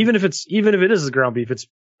 it's good. Even if it is the ground beef, it's.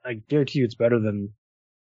 I guarantee you, it's better than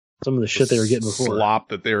some of the shit they were getting before. Slop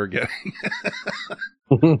that they were getting.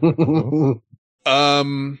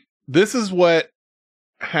 This is what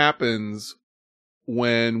happens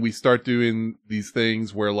when we start doing these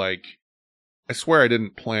things where, like, I swear I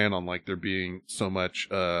didn't plan on like there being so much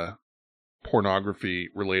pornography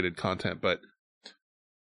related content, but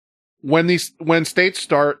when states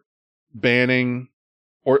start banning,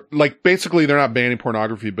 or like basically they're not banning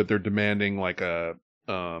pornography, but they're demanding like a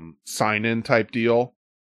sign-in type deal.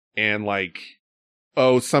 And like,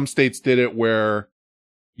 some states did it where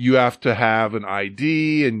you have to have an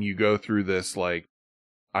ID and you go through this like,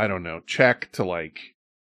 I don't know, check to like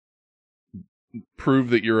prove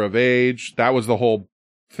that you're of age. That was the whole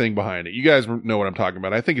thing behind it. You guys know what I'm talking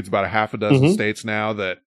about. I think it's about a half a dozen states now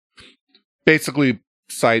that basically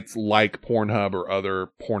sites like Pornhub or other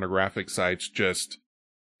pornographic sites just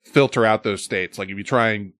filter out those states. Like if you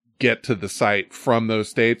try and get to the site from those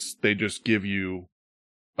states, they just give you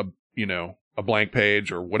a blank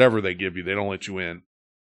page or whatever they give you. They don't let you in,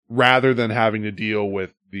 rather than having to deal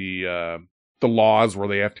with the laws where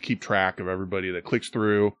they have to keep track of everybody that clicks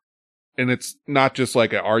through. And it's not just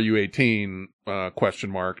like a "Are you 18?"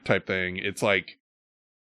 question mark type thing. It's like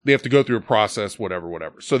they have to go through a process, whatever.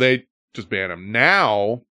 So they just ban them.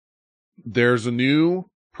 Now there's a new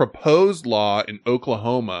proposed law in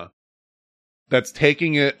Oklahoma that's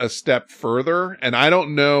taking it a step further. And I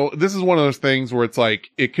don't know, this is one of those things where it's like,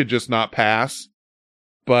 it could just not pass.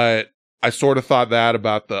 But I sort of thought that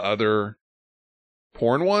about the other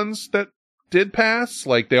porn ones that did pass.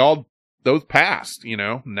 Like those passed,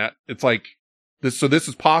 and that it's like this. So this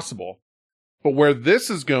is possible. But where this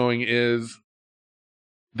is going is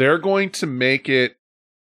they're going to make it,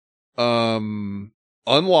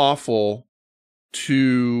 unlawful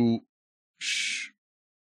to,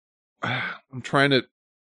 I'm trying to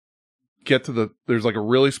get to there's like a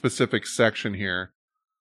really specific section here.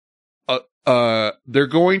 They're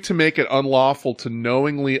going to make it unlawful to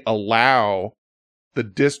knowingly allow the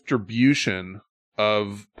distribution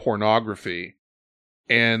of pornography.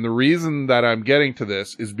 And the reason that I'm getting to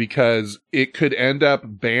this is because it could end up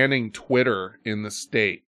banning Twitter in the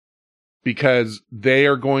state, because they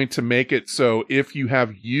are going to make it so if you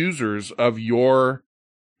have users of your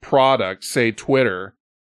product, say Twitter,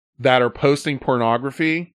 that are posting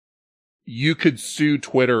pornography, you could sue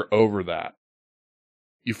Twitter over that.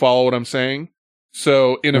 You follow what I'm saying?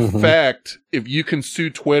 So in effect, if you can sue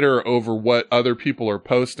Twitter over what other people are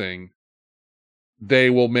posting, they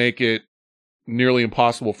will make it nearly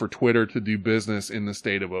impossible for Twitter to do business in the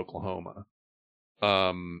state of Oklahoma.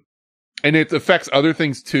 And it affects other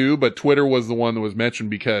things too, but Twitter was the one that was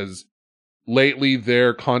mentioned because lately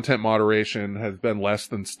their content moderation has been less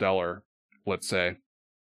than stellar, let's say.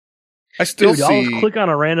 I still I'll click on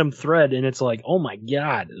a random thread and it's like, oh my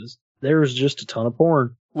God, there's just a ton of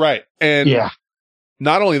porn. Right. And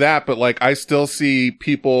not only that, but like I still see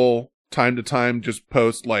people time to time just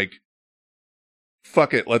post like,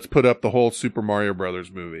 fuck it, let's put up the whole Super Mario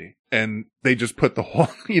Brothers movie. And they just put the whole,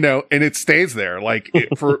 and it stays there like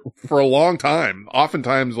for a long time.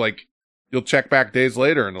 Oftentimes like you'll check back days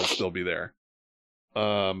later and it'll still be there.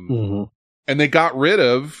 And they got rid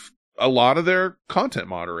of a lot of their content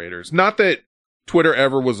moderators. Not that Twitter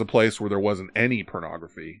ever was a place where there wasn't any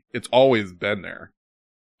pornography. It's always been there.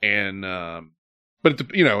 And, but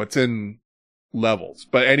it's in levels.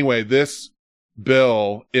 But anyway, this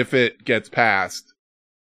bill, if it gets passed,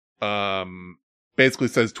 basically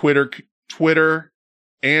says Twitter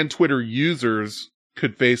and Twitter users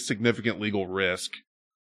could face significant legal risk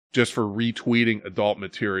just for retweeting adult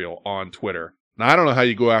material on Twitter. Now, I don't know how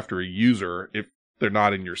you go after a user if they're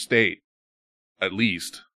not in your state, at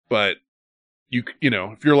least, but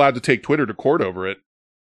if you're allowed to take Twitter to court over it,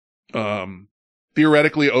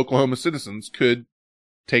 theoretically Oklahoma citizens could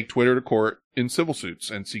take Twitter to court in civil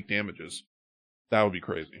suits and seek damages. That would be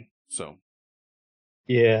crazy. So.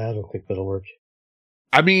 Yeah, I don't think that'll work.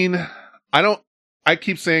 I mean, I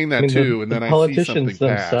keep saying that too, and then I see something pass. Politicians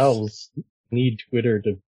themselves need Twitter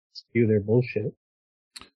to spew their bullshit.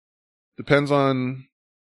 Depends on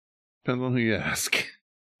who you ask.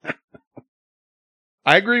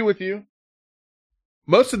 I agree with you.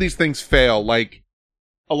 Most of these things fail. Like,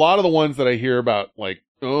 a lot of the ones that I hear about, like,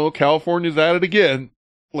 oh, California's at it again,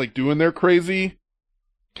 like doing their crazy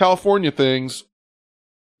California things,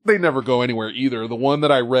 they never go anywhere either. The one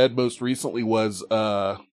that I read most recently was,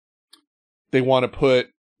 they want to put,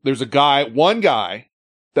 there's one guy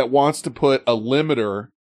that wants to put a limiter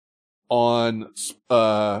on,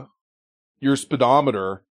 your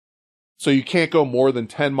speedometer so you can't go more than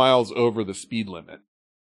 10 miles over the speed limit.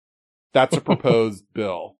 That's a proposed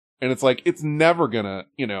bill. And it's like, it's never gonna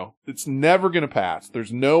pass.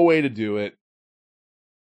 There's no way to do it.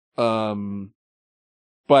 But,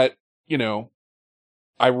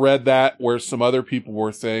 I read that where some other people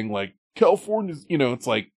were saying like, California's, it's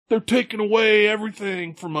like, they're taking away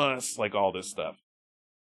everything from us, like all this stuff.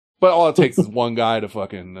 But all it takes is one guy to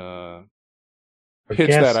fucking, pitch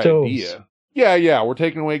that idea. Yeah, we're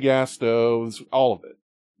taking away gas stoves, all of it,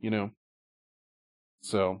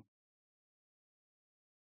 So,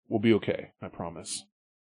 we'll be okay, I promise.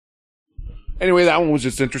 Anyway, that one was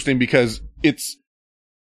just interesting because it's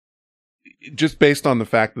just based on the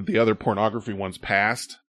fact that the other pornography ones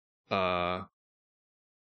passed. We'll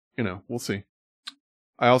see.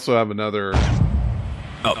 I also have another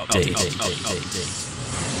update.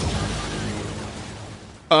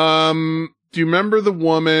 Do you remember the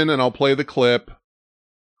woman, and I'll play the clip,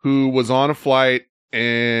 who was on a flight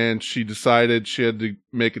and she decided she had to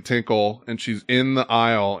make a tinkle, and she's in the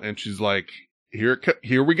aisle and she's like, here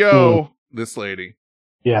we go. This lady.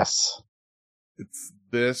 Yes. It's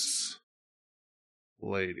this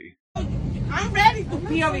lady. I'm ready to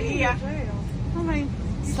be over here.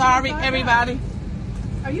 Sorry, everybody.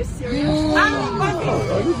 Are you serious? I'm ready.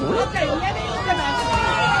 Okay, let me look at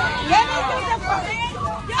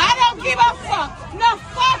I don't give a fuck. No,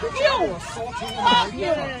 fuck you. Fuck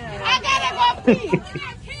you. I gotta go pee.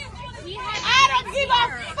 I don't give a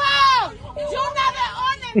fuck. You never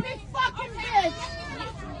own it, big fucking bitch.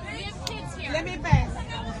 Let me pass.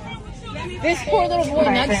 This poor little boy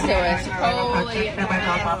next to us. Holy.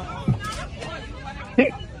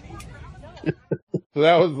 So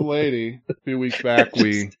that was the lady. A few weeks back,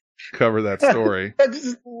 we covered that story. I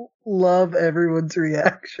just love everyone's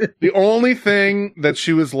reaction. The only thing that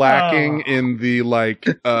she was lacking in the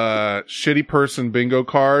shitty person bingo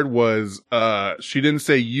card was she didn't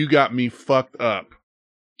say "you got me fucked up."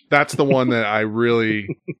 That's the one that I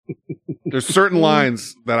really. There's certain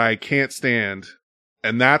lines that I can't stand,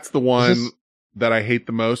 and that's the one that I hate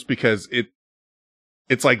the most because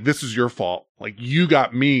it's like, this is your fault. Like, you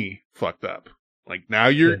got me fucked up. Like, now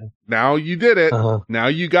you did it. Uh-huh. Now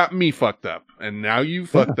you got me fucked up, and now you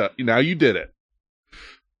fucked up. Now you did it.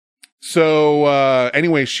 So,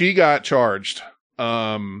 anyway, she got charged.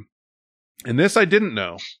 And this I didn't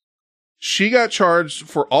know. She got charged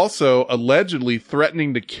for also allegedly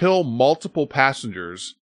threatening to kill multiple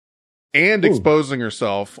passengers and exposing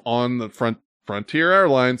herself on the Frontier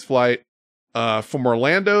Airlines flight, from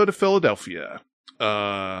Orlando to Philadelphia.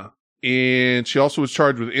 And she also was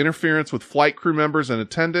charged with interference with flight crew members and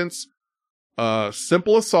attendants,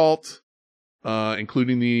 simple assault,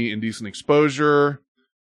 including the indecent exposure.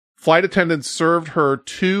 Flight attendants served her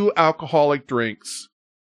 2 alcoholic drinks,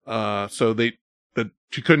 so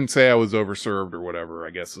she couldn't say I was overserved or whatever, I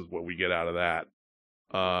guess is what we get out of that.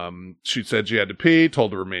 She said she had to pee,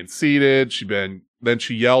 told to remain seated. Then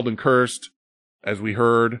she yelled and cursed, as we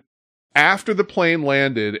heard. After the plane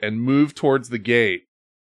landed and moved towards the gate,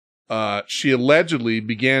 she allegedly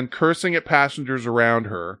began cursing at passengers around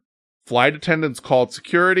her. Flight attendants called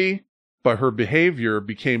security, but her behavior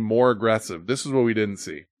became more aggressive. This is what we didn't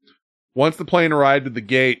see. Once the plane arrived at the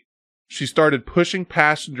gate, she started pushing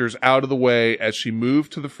passengers out of the way as she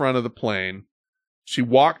moved to the front of the plane. She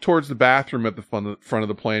walked towards the bathroom at the front of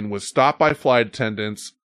the plane, was stopped by flight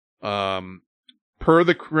attendants. Per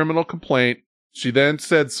the criminal complaint, she then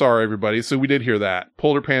said, sorry, everybody. So we did hear that.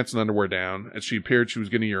 Pulled her pants and underwear down as she appeared she was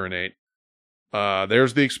going to urinate.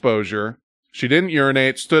 There's the exposure. She didn't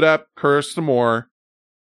urinate, stood up, cursed some more,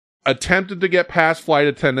 attempted to get past flight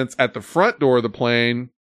attendants at the front door of the plane,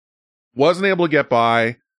 wasn't able to get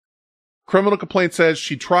by. Criminal complaint says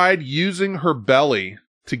she tried using her belly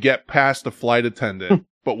to get past a flight attendant,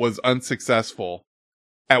 but was unsuccessful.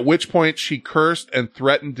 At which point she cursed and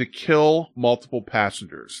threatened to kill multiple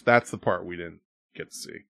passengers. That's the part we didn't get to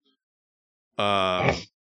see.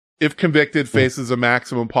 If convicted, faces a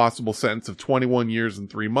maximum possible sentence of 21 years and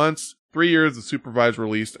 3 months, 3 years of supervised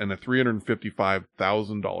release, and a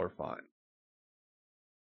 $355,000 fine.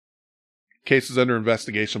 Cases under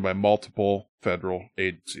investigation by multiple federal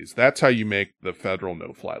agencies. That's how you make the federal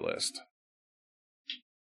no-fly list.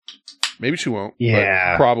 Maybe she won't.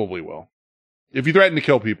 Yeah. But probably will. If you threaten to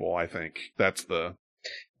kill people, I think that's the.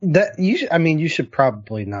 You should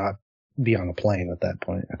probably not be on a plane at that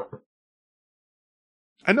point.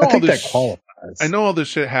 I think that qualifies. I know all this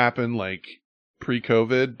shit happened like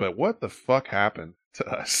pre-COVID, but what the fuck happened to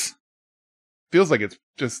us? Feels like it's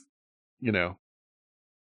just,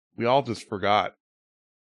 we all just forgot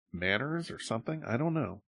manners or something. I don't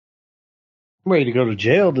know. I'm ready to go to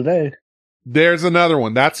jail today. There's another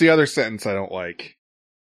one. That's the other sentence I don't like.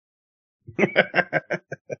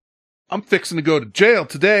 I'm fixing to go to jail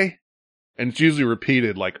today. And it's usually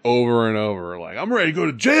repeated like over and over. Like, I'm ready to go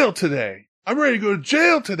to jail today. I'm ready to go to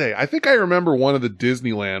jail today. I think I remember one of the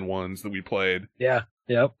Disneyland ones that we played. Yeah.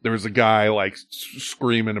 Yep. There was a guy like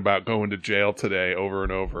screaming about going to jail today over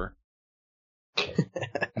and over.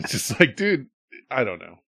 It's just like, dude, I don't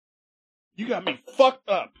know. You got me fucked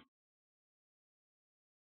up.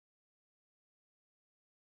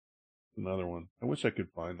 another one. I wish I could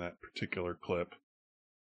find that particular clip.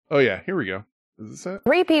 Oh yeah, here we go. Is this it?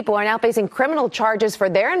 3 people are now facing criminal charges for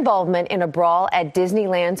their involvement in a brawl at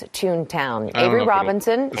Disneyland's Toontown. Avery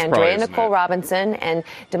Robinson, Andrea Nicole Robinson, and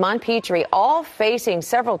Damon Petrie all facing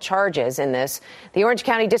several charges in this. The Orange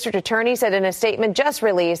County District Attorney said in a statement just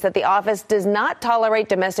released that the office does not tolerate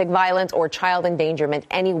domestic violence or child endangerment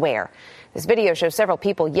anywhere. This video shows several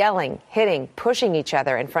people yelling, hitting, pushing each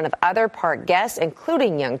other in front of other park guests,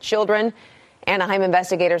 including young children. Anaheim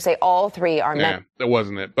investigators say all 3 are men. That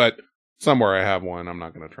wasn't it, but somewhere I have one. I'm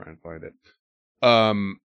not going to try and find it.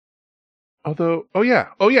 Although, oh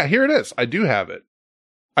yeah, here it is. I do have it.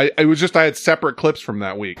 I had separate clips from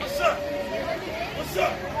that week. What's up? What's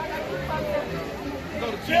up?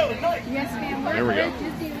 Go to jail tonight. Yes, ma'am. There we go.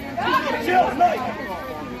 Go to jail tonight.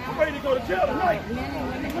 I'm ready to go to jail tonight.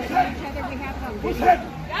 What's happening? What's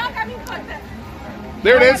happening? Y'all got me fucked up.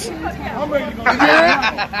 There it is. I'm ready to go.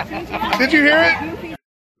 Did you hear it?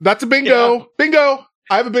 That's a bingo. Yeah. Bingo.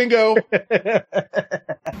 I have a bingo. Y'all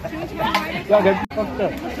got me fucked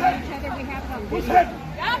up. What's happening?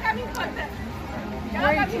 Y'all got me fucked up.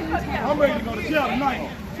 Y'all got me fucked up. I'm ready to go to jail tonight.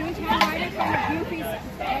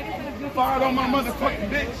 Fired on my motherfucking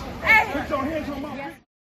bitch. Put your hands on my.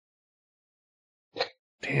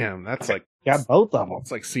 Damn, that's like got both of them.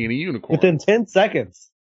 It's like seeing a unicorn within 10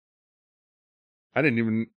 seconds. I didn't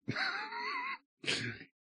even.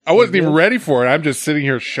 I wasn't even ready for it. I'm just sitting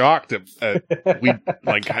here shocked at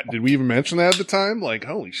did we even mention that at the time? Like,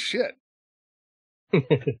 holy shit. I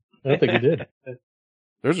don't think we did.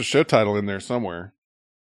 There's a show title in there somewhere.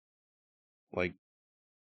 Like,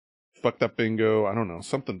 fucked up bingo. I don't know.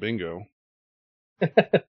 Something bingo.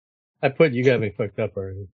 I put You Got Me Fucked Up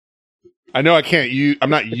already. I know I can't use, I'm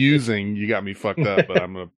not using You Got Me Fucked Up, but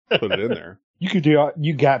I'm going to put it in there. You could do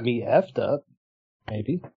You Got Me Effed Up.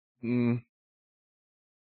 Maybe. How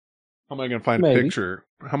am I going to find a picture?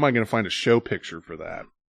 How am I going to find a show picture for that?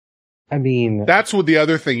 I mean, that's what the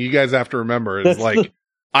other thing you guys have to remember is like,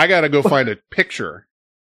 I got to go find a picture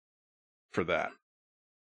for that.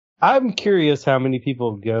 I'm curious how many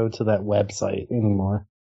people go to that website anymore.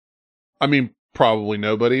 I mean, probably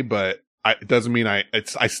nobody, but it doesn't mean I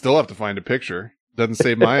still have to find a picture. Doesn't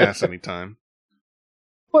save my ass any time.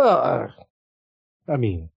 Well, I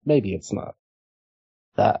mean, maybe it's not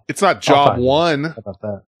that. It's not job one. How about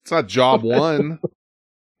that? It's not job one,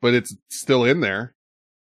 but it's still in there.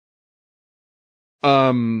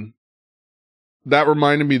 That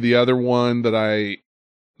reminded me the other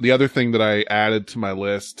thing that I added to my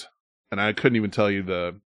list, and I couldn't even tell you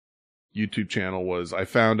the YouTube channel was, I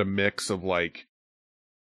found a mix of like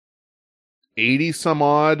 80 some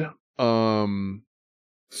odd,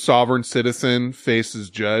 sovereign citizen faces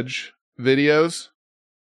judge videos.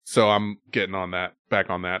 So I'm getting back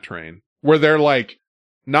on that train where they're like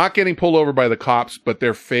not getting pulled over by the cops, but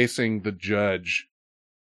they're facing the judge,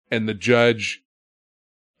 and the judge,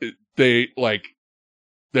 they're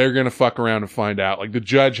going to fuck around and find out. Like, the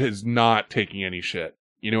judge is not taking any shit.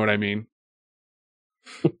 You know what I mean?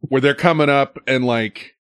 Where they're coming up and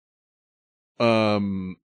like,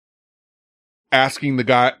 asking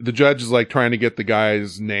the judge is like trying to get the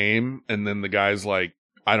guy's name, and then the guy's like,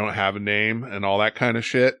 I don't have a name, and all that kind of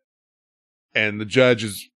shit. And the judge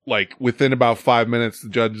is like, within about 5 minutes, the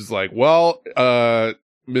judge is like, well,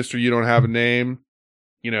 mister, you don't have a name.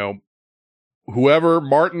 You know, whoever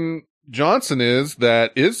Martin Johnson is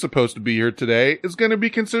that is supposed to be here today is going to be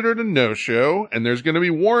considered a no-show, and there's going to be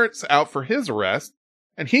warrants out for his arrest,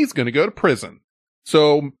 and he's going to go to prison.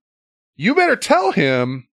 So you better tell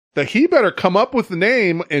him that he better come up with the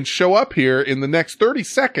name and show up here in the next 30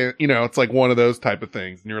 seconds. You know, it's like one of those type of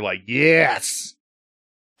things. And you're like, yes,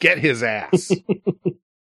 get his ass.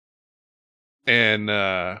 And,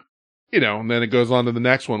 you know, and then it goes on to the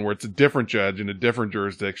next one where it's a different judge in a different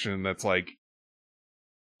jurisdiction. That's like,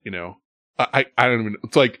 you know, I don't even,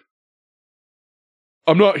 it's like,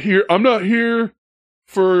 I'm not here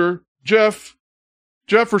for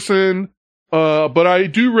Jefferson, but I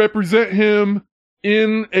do represent him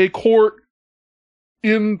in a court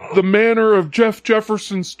in the manner of Jeff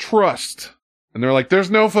Jefferson's trust. And they're like,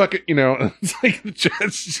 there's no fucking, you know, it's like the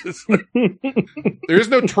judge just like, there's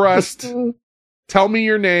no trust. Tell me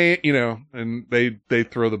your name, you know, and they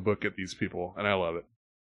throw the book at these people, and I love it.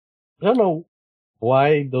 I don't know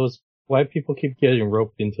why people keep getting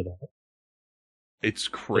roped into that. It's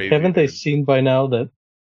crazy. Like, haven't they seen by now that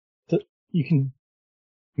you can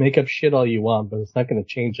make up shit all you want, but it's not going to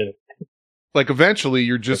change it? Like, eventually,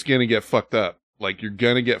 you're just going to get fucked up. Like, you're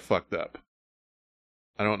going to get fucked up.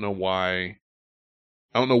 I don't know why.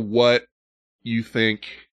 I don't know what you think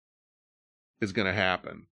is going to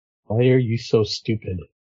happen. Why are you so stupid?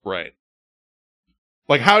 Right.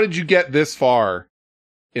 Like, how did you get this far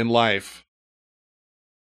in life?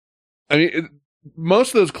 I mean, most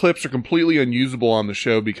of those clips are completely unusable on the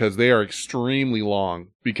show because they are extremely long.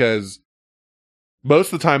 Because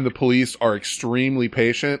most of the time the police are extremely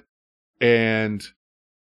patient and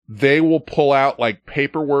they will pull out like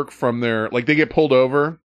paperwork from their, like they get pulled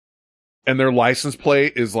over and their license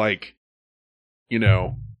plate is like, you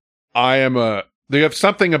know, they have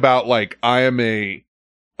something about like, I am a,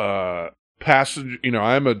 passenger, you know,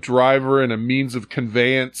 I'm a driver and a means of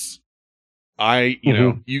conveyance. You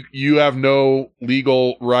know, you have no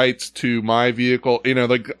legal rights to my vehicle. You know,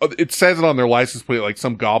 like it says it on their license plate, like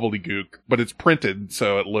some gobbledygook, but it's printed.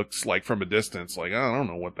 So it looks like from a distance, like, I don't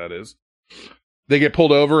know what that is. They get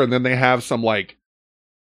pulled over and then they have some like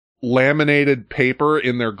laminated paper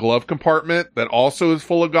in their glove compartment that also is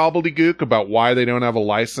full of gobbledygook about why they don't have a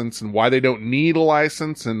license and why they don't need a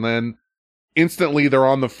license. And then instantly they're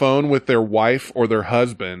on the phone with their wife or their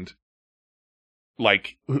husband,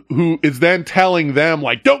 like who is then telling them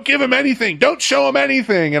like, don't give him anything, don't show him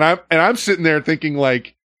anything. And I'm sitting there thinking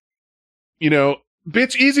like, you know,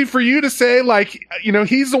 bitch, easy for you to say, like, you know,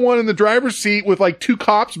 he's the one in the driver's seat with like 2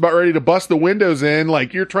 cops about ready to bust the windows in.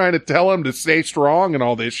 Like, you're trying to tell him to stay strong and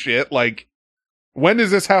all this shit. Like, when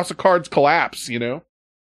does this house of cards collapse, you know?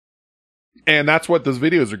 And that's what those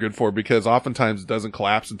videos are good for, because oftentimes it doesn't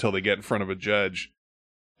collapse until they get in front of a judge.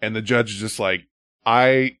 And the judge is just like,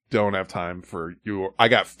 I don't have time for you. I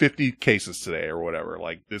got 50 cases today or whatever.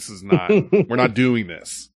 Like, this is not, we're not doing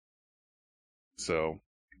this. So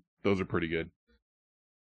those are pretty good.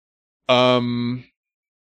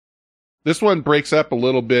 This one breaks up a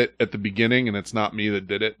little bit at the beginning, and it's not me that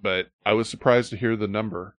did it, but I was surprised to hear the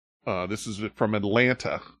number. This is from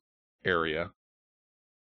Atlanta area.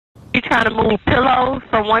 You trying to move pillows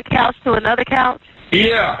from one couch to another couch?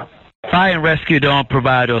 Yeah. Fire and rescue don't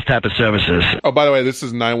provide those type of services. Oh, by the way, this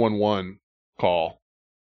is 911 call.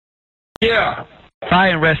 Yeah.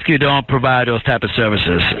 Fire and rescue don't provide those type of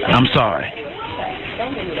services. I'm sorry.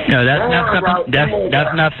 No,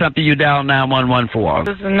 that's not something you dial 911 for.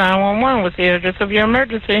 This is 911. What's the address of your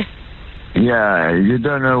emergency? Yeah, you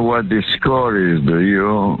don't know what the score is, do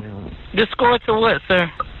you? The score to what,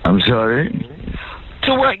 sir? I'm sorry?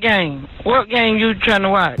 To what game? What game you trying to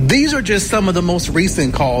watch? These are just some of the most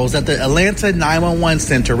recent calls that the Atlanta 911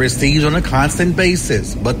 Center receives on a constant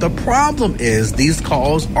basis. But the problem is these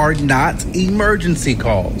calls are not emergency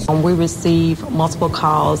calls. We receive multiple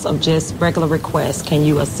calls of just regular requests. Can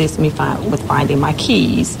you assist me with finding my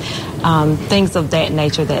keys? Things of that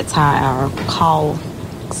nature that tie our call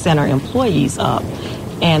center employees up.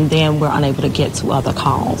 And then we're unable to get to other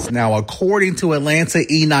calls. Now, according to Atlanta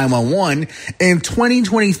E911, in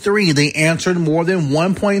 2023, they answered more than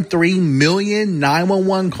 1.3 million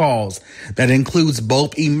 911 calls. That includes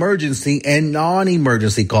both emergency and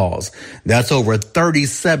non-emergency calls. That's over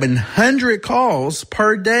 3,700 calls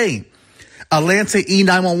per day. Atlanta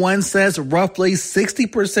E911 says roughly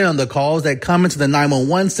 60% of the calls that come into the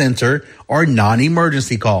 911 center are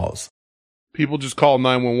non-emergency calls. People just call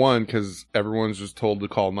 911 because everyone's just told to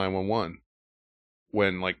call 911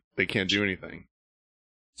 when, like, they can't do anything.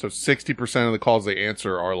 So 60% of the calls they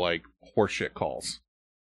answer are, like, horseshit calls.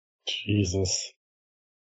 Jesus.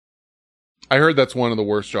 I heard that's one of the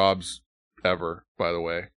worst jobs ever, by the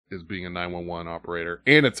way, is being a 911 operator.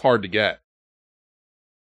 And it's hard to get.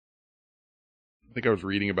 I think I was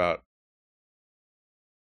reading about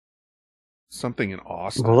something in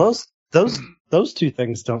Austin. Well, those two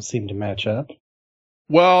things don't seem to match up.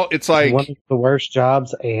 Well, it's like one of the worst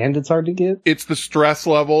jobs and it's hard to get. It's the stress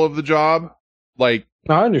level of the job. Like,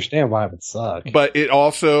 I understand why it would suck. But it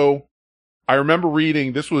also, I remember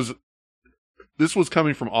reading, this was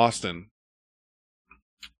coming from Austin.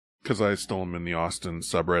 Because I still am in the Austin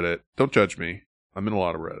subreddit. Don't judge me. I'm in a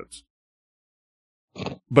lot of Reddits.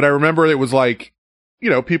 But I remember it was like, you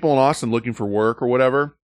know, people in Austin looking for work or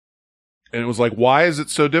whatever. And it was like, why is it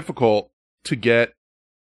so difficult to get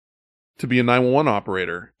to be a 911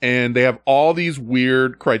 operator? And they have all these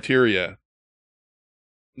weird criteria.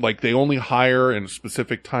 Like, they only hire in a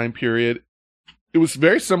specific time period. It was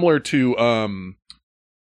very similar to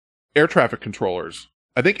air traffic controllers.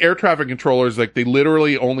 I think air traffic controllers, like, they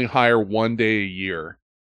literally only hire 1 day a year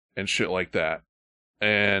and shit like that.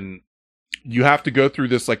 And you have to go through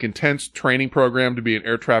this, like, intense training program to be an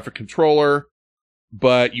air traffic controller.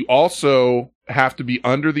 But you also have to be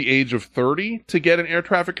under the age of 30 to get an air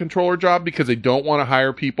traffic controller job because they don't want to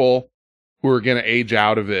hire people who are going to age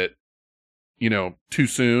out of it, you know, too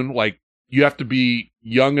soon. Like, you have to be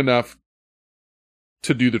young enough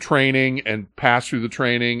to do the training and pass through the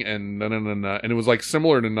training and And it was like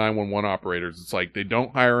similar to 911 operators. It's like they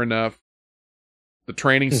don't hire enough. The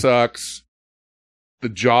training sucks. The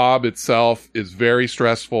job itself is very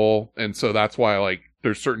stressful. And so that's why, like,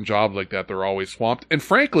 there's certain jobs like that, they're always swamped. And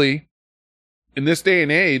frankly, in this day and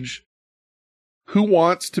age, who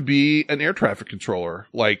wants to be an air traffic controller?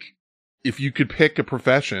 Like, if you could pick a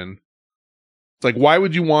profession, it's like, why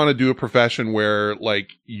would you want to do a profession where,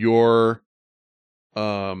 like, you're,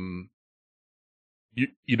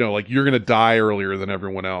 you know, like, you're going to die earlier than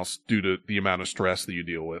everyone else due to the amount of stress that you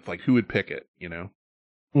deal with? Like, who would pick it, you know?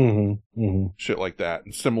 Mm-hmm. Mm-hmm. Shit like that.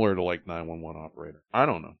 And similar to, like, 911 operator. I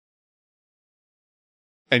don't know.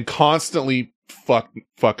 And constantly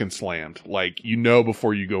fucking slammed. Like, you know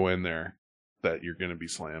before you go in there that you're going to be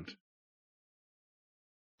slammed.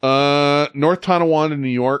 North Tonawanda, New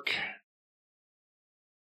York.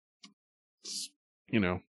 You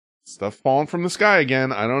know, stuff falling from the sky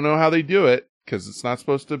again. I don't know how they do it, because it's not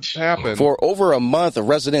supposed to happen. For over a month,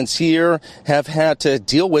 residents here have had to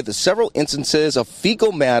deal with several instances of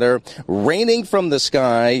fecal matter raining from the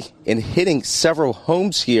sky and hitting several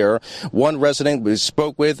homes here. One resident we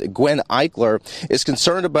spoke with, Gwen Eichler, is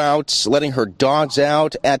concerned about letting her dogs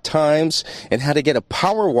out at times and had to get a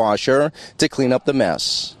power washer to clean up the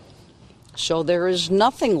mess. So there is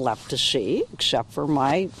nothing left to see except for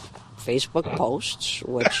my Facebook posts,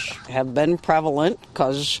 which have been prevalent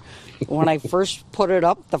because when I first put it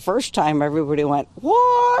up the first time, everybody went,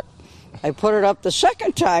 "What?" I put it up the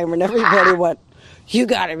second time, and everybody went, "You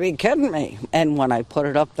got to be kidding me." And when I put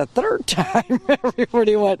it up the third time,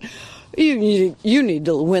 everybody went, you need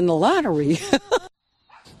to win the lottery."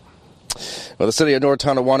 Well, the city of North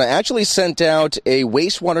Tonawanda actually sent out a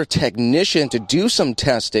wastewater technician to do some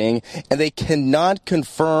testing, and they cannot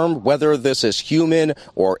confirm whether this is human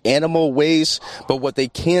or animal waste. But what they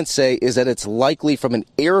can say is that it's likely from an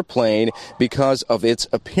airplane because of its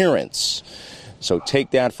appearance. So take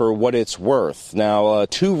that for what it's worth. Now,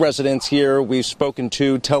 two residents here we've spoken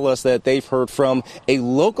to tell us that they've heard from a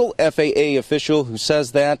local FAA official who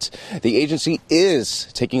says that the agency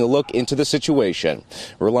is taking a look into the situation.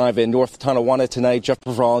 We're live in North Tonawanda tonight. Jeff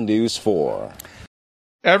Bravall, News 4.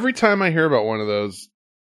 Every time I hear about one of those,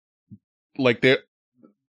 like the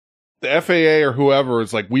FAA or whoever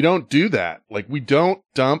is like, we don't do that. Like, we don't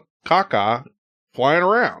dump caca flying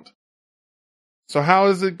around. So how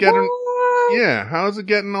is it getting... Yeah, how is it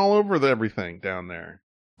getting all over everything down there?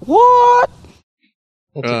 What?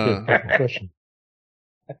 That's a good question.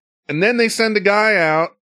 And then they send a guy out,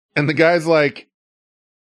 and the guy's like,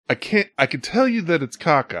 I can tell you that it's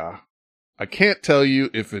caca. I can't tell you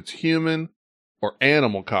if it's human or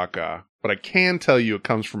animal caca, but I can tell you it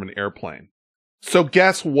comes from an airplane. So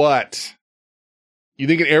guess what? You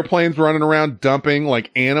think an airplane's running around dumping,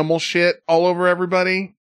 like, animal shit all over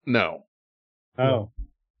everybody? No. Oh.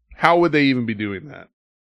 How would they even be doing that?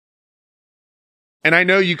 And I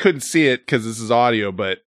know you couldn't see it because this is audio,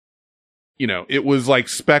 but, you know, it was like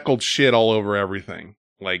speckled shit all over everything,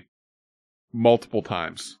 like multiple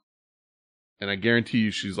times. And I guarantee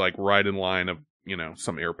you she's like right in line of, you know,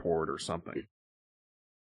 some airport or something.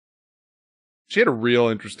 She had a real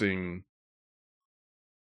interesting...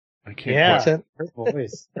 Her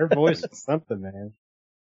voice. Her voice is something, man.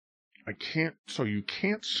 So you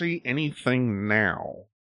can't see anything now.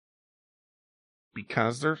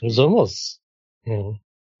 Because there's... It was almost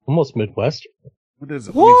Midwestern. What is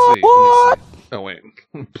it? Let me see. Oh, wait.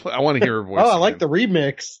 I want to hear her voice. I like the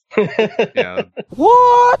remix. Yeah.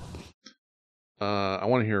 What? I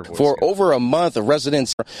want to hear her voice. For over a month,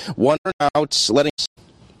 residents wondering out letting...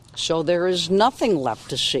 So there is nothing left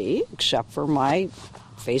to see except for my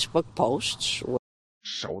Facebook posts.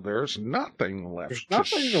 So there's nothing left left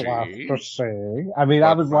to see. I mean,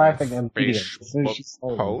 I was laughing and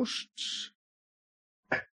Facebook posts.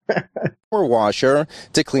 Power washer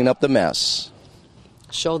to clean up the mess.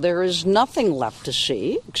 So there is nothing left to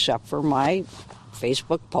see except for my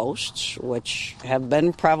Facebook posts, which have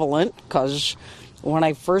been prevalent because when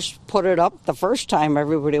I first put it up the first time,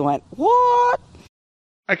 everybody went, "What?"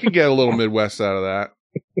 I can get a little Midwest out of that.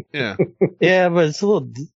 Yeah. Yeah, but it's a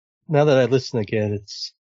little... Now that I listen again,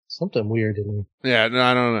 it's something weird in me. Yeah, no,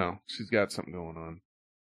 I don't know. She's got something going on.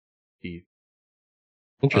 Heath.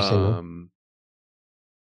 Interesting.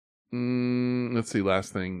 Let's see,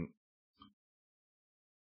 last thing.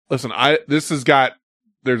 Listen,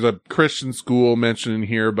 there's a Christian school mentioned in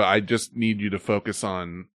here, but I just need you to focus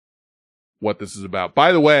on what this is about.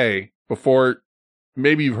 By the way, before,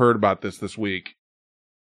 maybe you've heard about this week.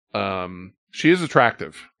 She is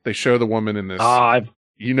attractive. They show the woman in this.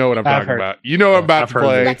 You know what I'm talking about. You know what I'm about to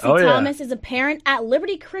play. Lexi Thomas is a parent at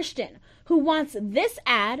Liberty Christian who wants this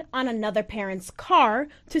ad on another parent's car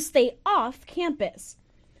to stay off campus.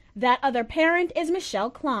 That other parent is Michelle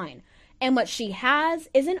Klein, And what she has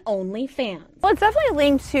is an OnlyFans. Well, it's definitely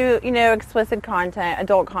linked to, explicit content,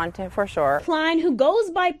 adult content for sure. Klein, who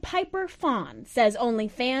goes by Piper Fawn, says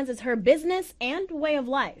OnlyFans is her business and way of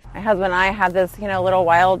life. My husband and I have this, little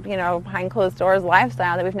wild, behind closed doors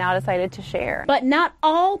lifestyle that we've now decided to share. But not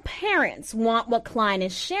all parents want what Klein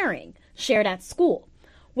is shared at school,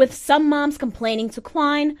 with some moms complaining to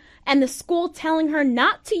Klein and the school telling her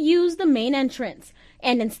not to use the main entrance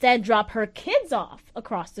and instead drop her kids off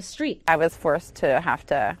across the street. I was forced to have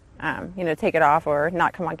to, take it off or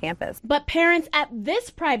not come on campus. But parents at this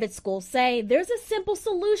private school say there's a simple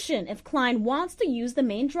solution if Klein wants to use the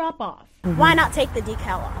main drop-off. Mm-hmm. Why not take the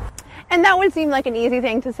decal off? And that would seem like an easy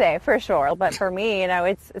thing to say, for sure. But for me,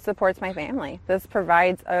 it supports my family. This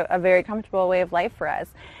provides a very comfortable way of life for us.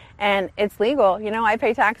 And it's legal. I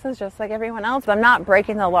pay taxes just like everyone else. I'm not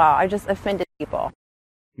breaking the law. I just offended people.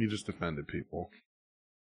 You just offended people.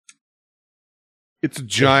 It's a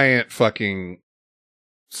giant fucking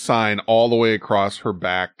sign all the way across her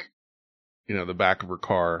back, the back of her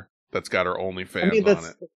car that's got her OnlyFans on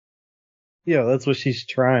it. Yeah, that's what she's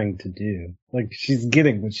trying to do. Like, she's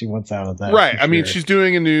getting what she wants out of that. Right. I mean, she's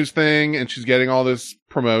doing a news thing and she's getting all this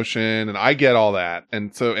promotion and I get all that.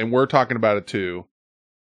 And we're talking about it too.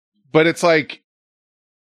 But it's like,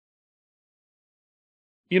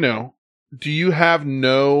 do you have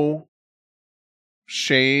no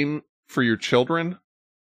shame for your children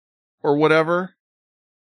or whatever?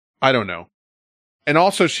 I don't know. And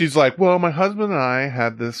also she's like, well, my husband and I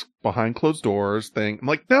had this behind closed doors thing. I'm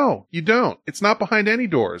like, no, you don't. It's not behind any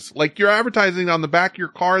doors. Like, you're advertising on the back of your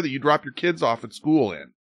car that you drop your kids off at school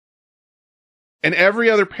in. And every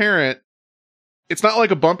other parent, it's not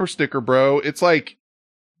like a bumper sticker, bro. It's like,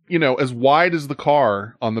 as wide as the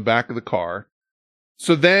car on the back of the car.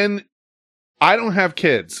 So then I don't have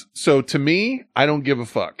kids. So to me, I don't give a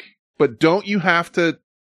fuck. But don't you have to,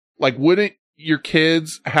 wouldn't your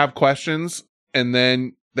kids have questions and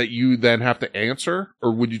then that you then have to answer?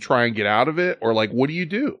 Or would you try and get out of it? Or what do you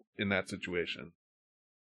do in that situation?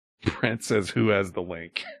 Brent says, who has the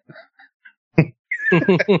link?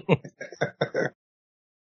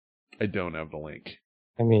 I don't have the link.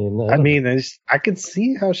 I could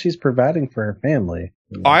see how she's providing for her family.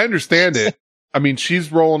 I understand it. I mean,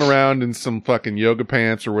 she's rolling around in some fucking yoga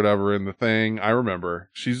pants or whatever in the thing. I remember.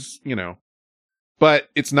 She's, but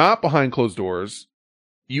it's not behind closed doors.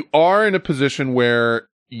 You are in a position where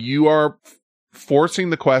you are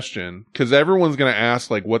forcing the question because everyone's going to ask,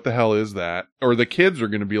 what the hell is that? Or the kids are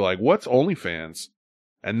going to be like, what's OnlyFans?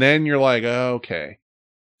 And then you're like, oh, okay.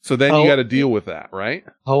 So then you got to deal with that, right?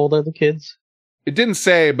 How old are the kids? It didn't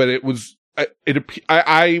say, but it was,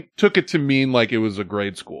 I took it to mean like it was a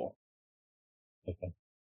grade school. Okay.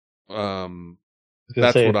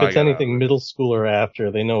 That's say, what if I it's got anything middle school or after,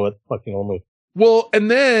 they know what fucking only. Well, and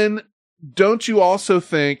then don't you also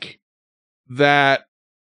think that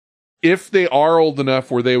if they are old enough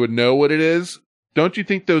where they would know what it is, don't you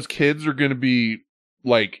think those kids are going to be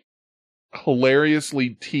hilariously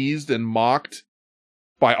teased and mocked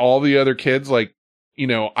by all the other kids? I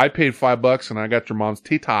paid $5 and I got your mom's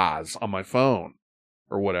titas on my phone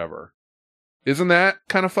or whatever. Isn't that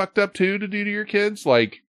kind of fucked up too to do to your kids?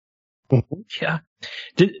 Yeah.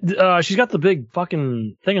 She's got the big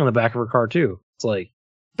fucking thing on the back of her car too. It's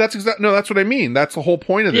that's what I mean. That's the whole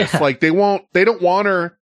point of this. Yeah. They don't want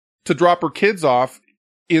her to drop her kids off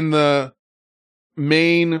in the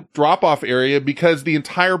main drop-off area because the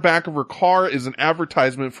entire back of her car is an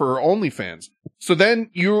advertisement for her OnlyFans. So then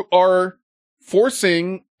you are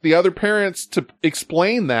forcing the other parents to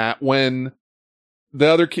explain that when the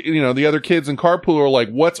other kids in carpool are like,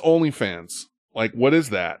 what's OnlyFans? What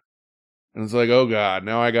is that? And it's like, oh God,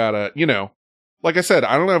 now I gotta, like I said,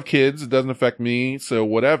 I don't have kids. It doesn't affect me. So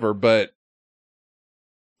whatever, but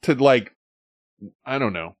to I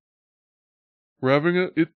don't know. We're having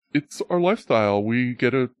it's our lifestyle. We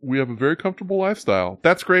have a very comfortable lifestyle.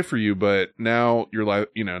 That's great for you, but now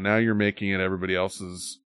now you're making it everybody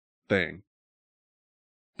else's thing.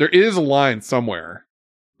 There is a line somewhere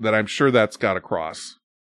that I'm sure that's got to cross,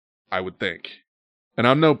 I would think. And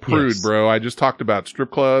I'm no prude, Yes. bro. I just talked about strip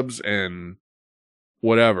clubs and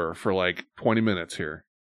whatever for 20 minutes here.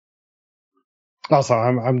 Also,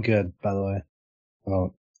 I'm good, by the way.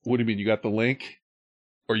 Oh. What do you mean? You got the link?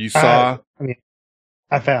 Or you saw?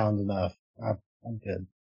 I found enough. I'm good.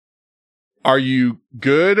 Are you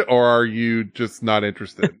good or are you just not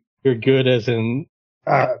interested? You're good as in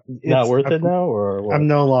not worth it now, or what? I'm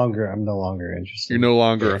no longer interested. You're no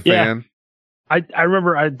longer a fan? I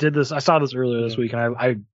remember I did this. I saw this earlier this week, and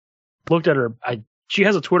I looked at her. She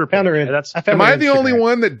has a Twitter page. Am I the only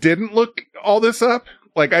one that didn't look all this up?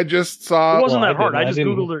 Like, I just saw. It wasn't that hard. I just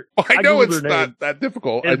Googled her. I know Googled it's her not name. that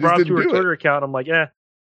difficult. It I just brought up to didn't her do Twitter it. account. I'm like,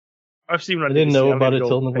 I've seen what I didn't know about it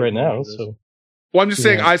till right now. So, well, I'm just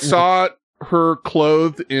saying, I saw her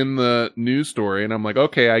clothed in the news story, and I'm like,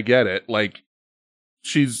 okay, I get it. Like,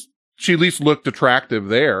 she at least looked attractive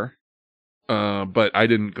there, but I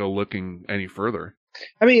didn't go looking any further.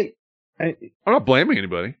 I mean, I'm not blaming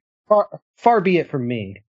anybody. Far be it from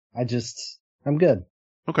me. I'm good.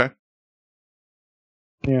 Okay.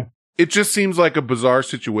 Yeah. It just seems like a bizarre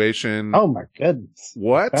situation. Oh my goodness.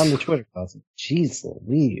 What? Found the Twitter closet. Jeez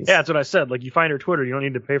Louise. Yeah, that's what I said. Like, you find her Twitter, you don't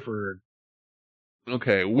need to pay for her.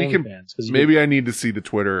 Okay, Maybe I need to see the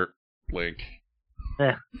Twitter link.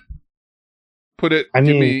 Yeah. Put it.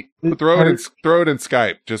 Throw it in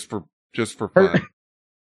Skype just for fun.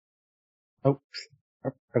 Oh,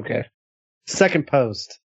 okay. Second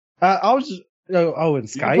post. I'll just. Oh, in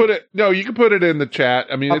Skype. You can put it in the chat.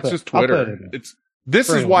 I mean, it's just Twitter. This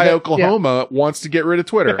is why Oklahoma wants to get rid of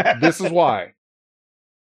Twitter. This is why.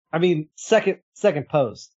 I mean, second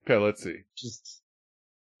post. Okay, let's see. Just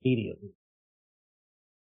immediately.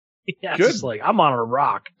 Yeah, it's just like, I'm on a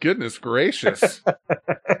rock. Goodness gracious.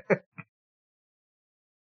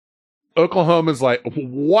 Oklahoma's like,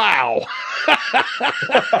 wow.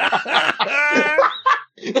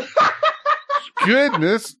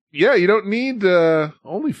 Goodness. Yeah, you don't need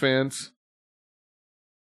OnlyFans.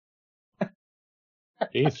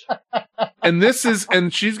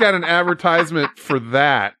 And she's got an advertisement for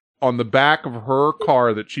that on the back of her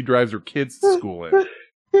car that she drives her kids to school in.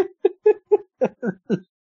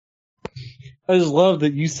 I just love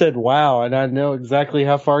that you said wow, and I know exactly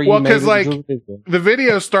how far you Well, made because, it like, into the video. the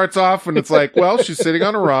video starts off and it's like, well, she's sitting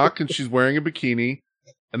on a rock and she's wearing a bikini.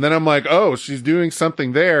 And then I'm like, oh, she's doing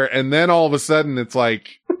something there. And then all of a sudden it's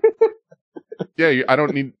like,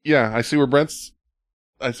 I see where Brent's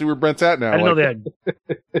at now. I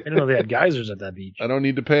didn't know they had geysers at that beach. I don't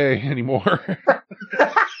need to pay anymore.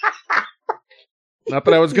 Not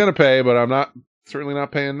that I was going to pay, but I'm certainly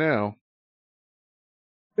not paying now.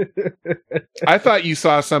 I thought you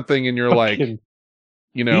saw something and you're like,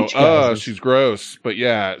 she's gross, but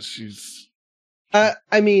yeah, she's.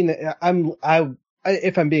 I mean,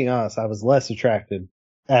 if I'm being honest, I was less attracted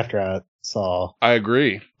after I saw. I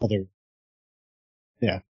agree.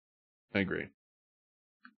 Yeah, I agree.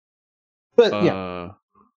 But yeah, I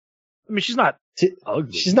mean, she's not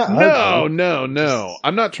ugly. She's not ugly. No.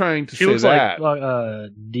 I'm not trying to say looks that.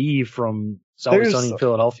 Like Dee from Always Sunny in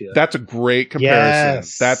Philadelphia. That's a great comparison.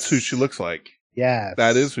 Yes. That's who she looks like. Yeah,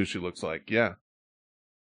 that is who she looks like. Yeah,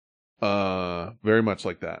 very much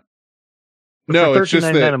like that. But no, for it's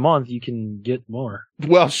just that a month you can get more.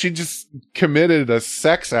 Well, she just committed a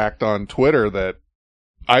sex act on Twitter that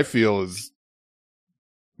I feel is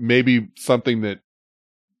maybe something that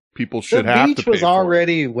people should have to pay for. The beach was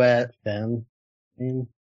already wet then. I mean,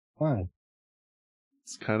 why?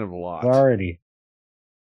 It's kind of a lot. Already.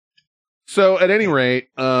 So, at any rate,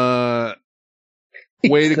 way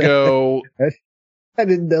to go. I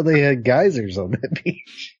didn't know they had geysers on that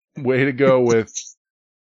beach. Way to go with,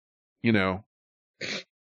 your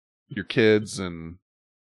kids and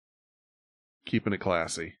keeping it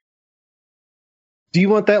classy. Do you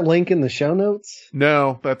want that link in the show notes?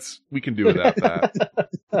 No, we can do without that.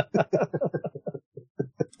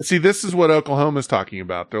 See, this is what Oklahoma's talking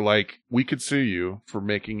about. They're like, we could sue you for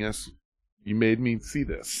you made me see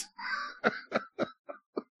this.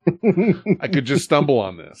 I could just stumble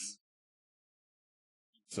on this.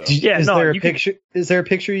 So. Is there a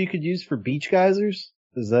picture you could use for beach geysers?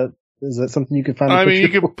 Is that something you could find? I mean, you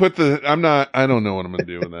could put I don't know what I'm going to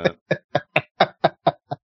do with that.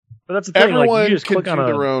 But that's the thing. Everyone you just can click do on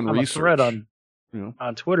their own a research. thread on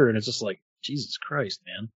Twitter, and it's just like, Jesus Christ,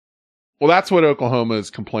 man. Well, that's what Oklahoma's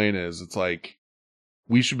complaint is. It's like,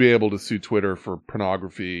 we should be able to sue Twitter for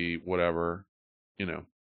pornography, whatever,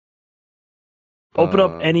 Open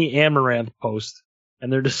up any Amaranth post,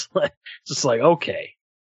 and they're just like, okay.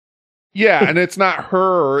 Yeah, and it's not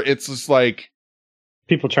her. It's just like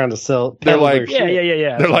people trying to sell. They're like,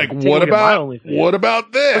 yeah. They're like, what about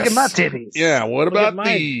this? Look at my titties. Yeah, what about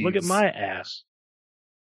these? Look at my ass.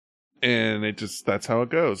 And that's how it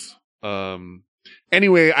goes.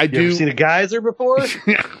 Anyway, you ever seen a geyser before?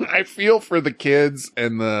 I feel for the kids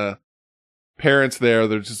and the parents there.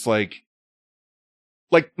 They're just like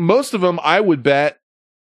most of them, I would bet,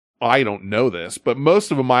 I don't know this, but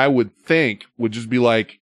most of them I would think would just be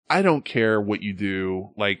like, I don't care what you do.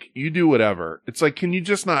 Like, you do whatever. It's like, can you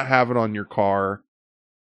just not have it on your car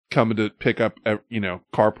coming to pick up,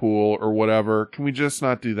 carpool or whatever? Can we just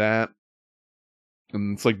not do that?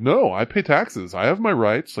 And it's like, no, I pay taxes. I have my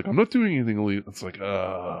rights. Like, I'm not doing anything illegal. It's like,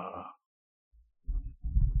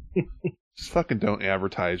 Just fucking don't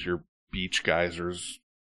advertise your beach geysers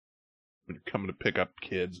when you're coming to pick up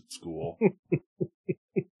kids at school.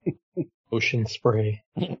 Ocean spray.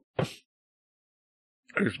 I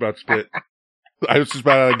was about to spit. I was just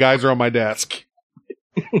about to have a geyser on my desk.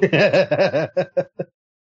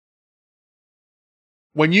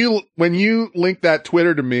 When you link that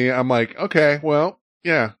Twitter to me, I'm like, okay, well,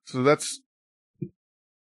 yeah. So that's,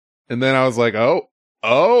 and then I was like,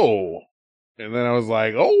 oh, and then I was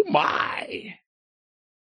like, oh my.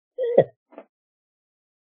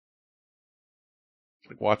 It's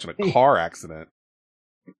like watching a car accident.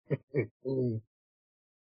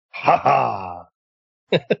 Ha ha.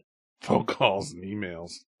 Phone calls and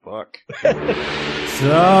emails. Fuck. Time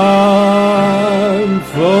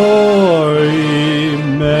for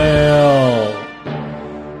email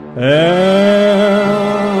and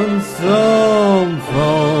some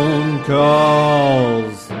phone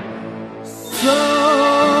calls.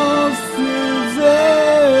 Sauces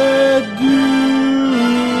and douche.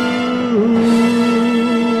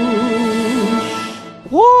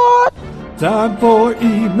 What? Time for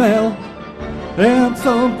email and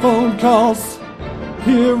some phone calls.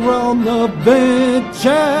 Here on the Vent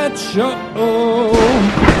Chat Show.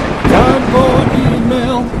 Time for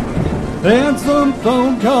email and some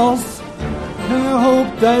phone calls. I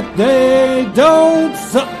hope that they don't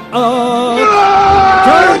suck.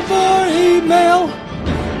 Time for email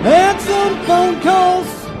and some phone calls.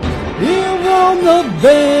 Here on the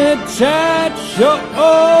Vent Chat Show.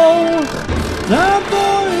 Time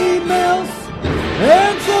for emails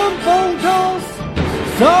and some phone calls.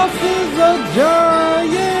 Sauce is a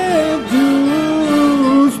giant douchebag.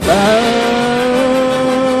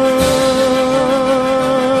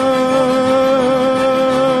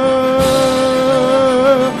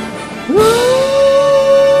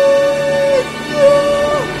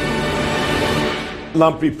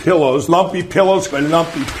 Lumpy pillows for lumpy pillows.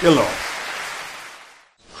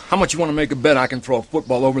 How much you want to make a bet I can throw a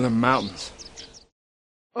football over the mountains?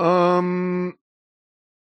 Milliamp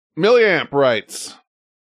writes,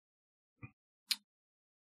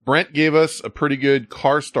 Brent gave us a pretty good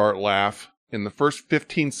car start laugh in the first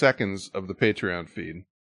 15 seconds of the Patreon feed.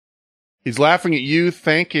 He's laughing at you,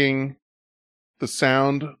 thanking the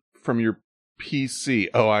sound from your PC.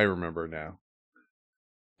 Oh, I remember now.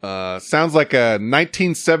 Sounds like a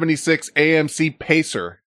 1976 AMC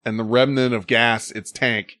Pacer and the remnant of gas its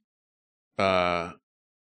tank.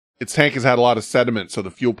 Its tank has had a lot of sediment, so the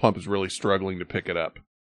fuel pump is really struggling to pick it up.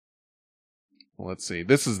 Well, let's see.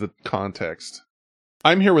 This is the context.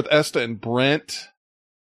 I'm here with Esta and Brent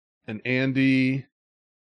and Andy.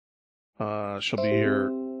 She'll be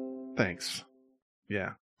here. Thanks.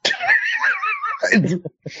 Yeah.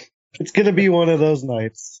 It's going to be one of those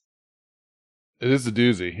nights. It is a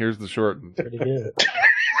doozy. Here's the short. Pretty good.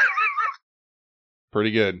 Pretty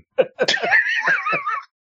good.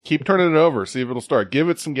 Keep turning it over. See if it'll start. Give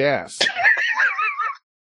it some gas.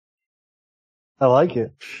 I like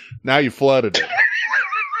it. Now you flooded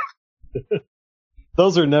it.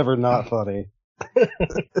 Those are never not funny.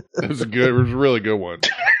 It was a really good one.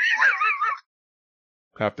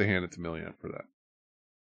 Have to hand it to Millian for that.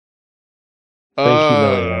 Thank you,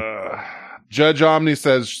 Millian. Judge Omni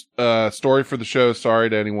says, story for the show. Sorry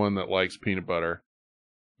to anyone that likes peanut butter.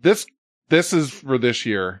 This is for this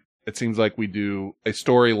year. It seems like we do a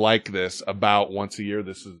story like this about once a year.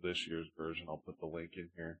 This is this year's version. I'll put the link in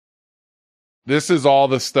here. This is all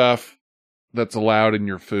the stuff that's allowed in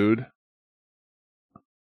your food.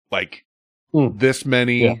 Like this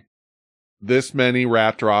many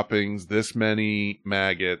rat droppings, this many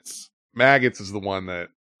maggots. Maggots is the one that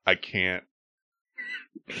I can't.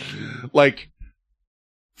 Like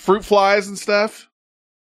fruit flies and stuff.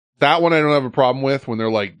 That one I don't have a problem with when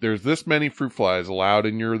they're like, there's this many fruit flies allowed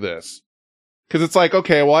in your this. Cause it's like,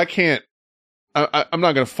 okay, well I can't, I'm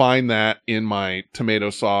not going to find that in my tomato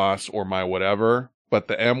sauce or my whatever, but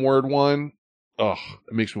the M word one, it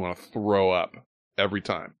makes me want to throw up every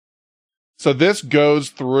time. So this goes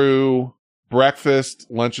through breakfast,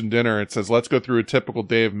 lunch, and dinner. It says, let's go through a typical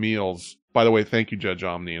day of meals. By the way, thank you, Judge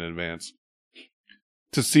Omni, in advance.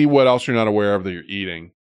 To see what else you're not aware of that you're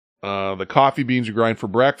eating. The coffee beans you grind for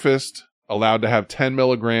breakfast, allowed to have 10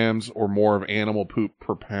 milligrams or more of animal poop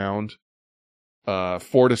per pound. 4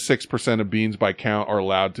 to 6% of beans by count are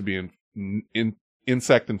allowed to be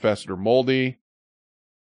insect infested or moldy.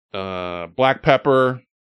 Black pepper,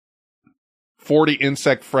 40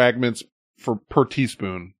 insect fragments per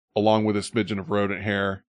teaspoon, along with a smidgen of rodent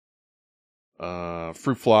hair.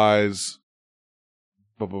 Fruit flies.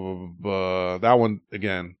 That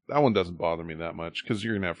one doesn't bother me that much because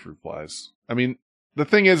you're going to have fruit flies. I mean, The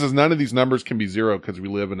thing is none of these numbers can be zero because we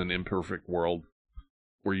live in an imperfect world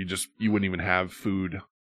where you wouldn't even have food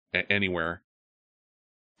anywhere.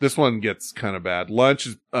 This one gets kind of bad. Lunch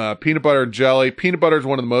is peanut butter and jelly. Peanut butter is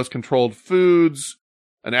one of the most controlled foods.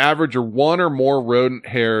 An average of 1 or more rodent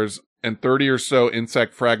hairs and 30 or so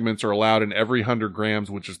insect fragments are allowed in every 100 grams,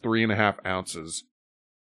 which is 3.5 ounces.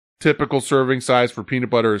 Typical serving size for peanut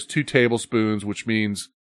butter is 2 tablespoons, which means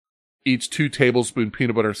each 2 tablespoon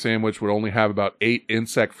peanut butter sandwich would only have about 8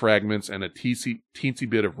 insect fragments and a teensy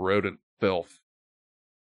bit of rodent filth.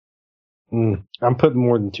 I'm putting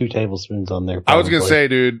more than 2 tablespoons on there. Probably. I was going to say,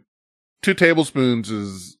 dude, 2 tablespoons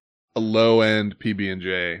is a low end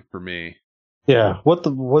PB&J for me. Yeah.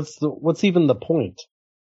 What's even the point?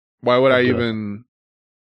 Why would I even?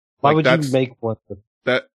 Why would you make one with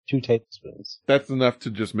that 2 tablespoons? That's enough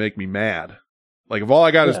to just make me mad. Like if all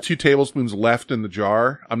I got is 2 tablespoons left in the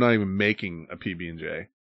jar, I'm not even making a PB&J.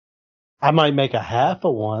 I might make a half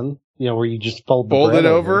of one, where you just fold it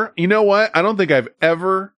over. You know what? I don't think I've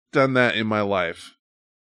ever done that in my life.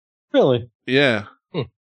 Really? Yeah.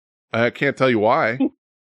 I can't tell you why.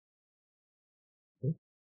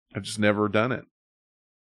 I've just never done it.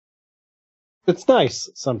 It's nice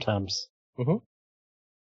sometimes. Mm-hmm.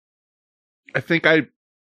 I think I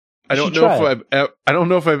don't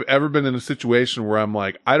know if I've ever been in a situation where I'm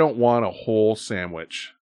like, I don't want a whole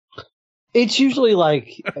sandwich. It's usually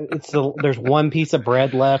like there's one piece of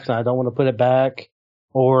bread left and I don't want to put it back,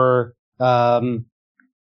 or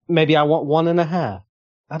maybe I want 1.5.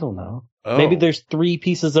 I don't know. Oh. Maybe there's 3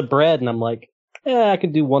 pieces of bread and I'm like, I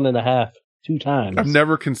could do 1.5 2 times. I've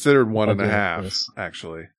never considered 1.5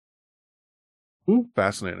 actually.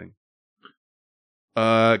 Fascinating.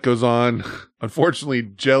 It goes on. Unfortunately,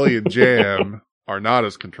 jelly and jam are not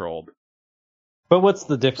as controlled. But what's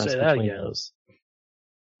the difference between those?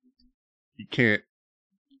 You can't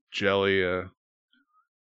jelly.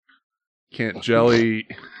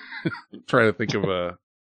 Try to think of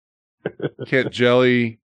can't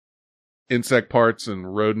jelly insect parts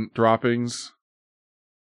and rodent droppings.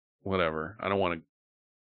 Whatever. I don't want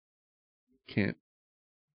to. Can't.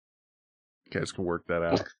 You guys can work that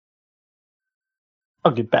out.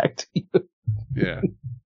 I'll get back to you. Yeah.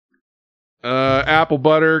 Apple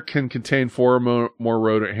butter can contain 4 or more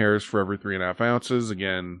rodent hairs for every 3.5 ounces.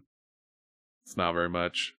 Again, it's not very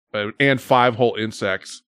much. And 5 whole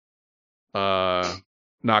insects.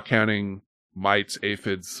 Not counting mites,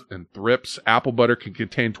 aphids, and thrips. Apple butter can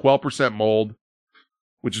contain 12% mold,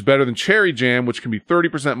 which is better than cherry jam, which can be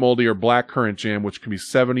 30% moldy, or blackcurrant jam, which can be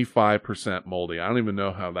 75% moldy. I don't even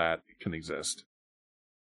know how that can exist.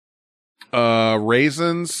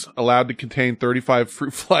 Raisins allowed to contain 35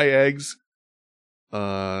 fruit fly eggs, 10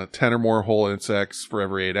 or more whole insects for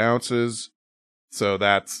every 8 ounces. So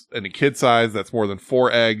that's, in a kid size, that's more than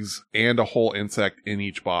 4 eggs and a whole insect in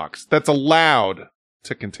each box. That's allowed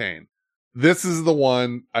to contain. This is the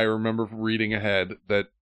one I remember reading ahead that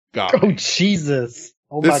got me. Oh, Jesus.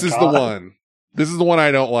 Oh, this is the one. This is the one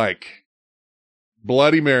I don't like.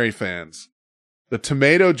 Bloody Mary fans. The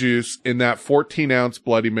tomato juice in that 14-ounce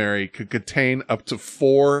Bloody Mary could contain up to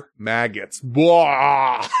 4 maggots.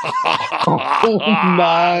 Oh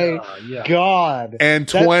my God. And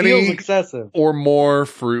 20 or more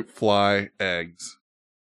fruit fly eggs.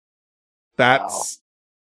 That's...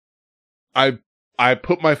 Wow. I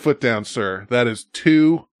put my foot down, sir. That is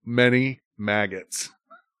too many maggots.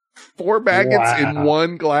 4 maggots in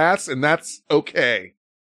one glass, and that's okay.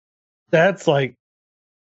 That's like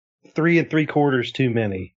 3 3/4 too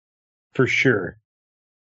many, for sure.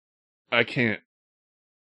 I can't.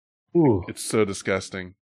 Ooh. It's so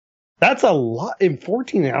disgusting. That's a lot in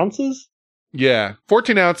 14 ounces? Yeah.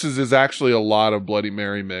 14 ounces is actually a lot of Bloody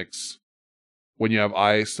Mary mix when you have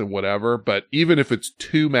ice and whatever, but even if it's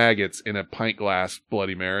 2 maggots in a pint glass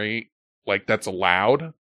Bloody Mary, like that's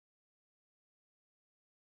allowed.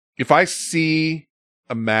 If I see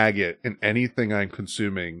a maggot in anything I'm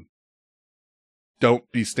consuming,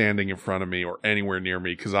 don't be standing in front of me or anywhere near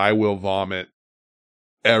me, because I will vomit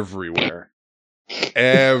everywhere.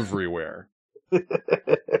 Everywhere.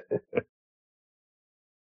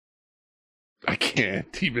 I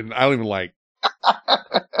can't even, I don't even like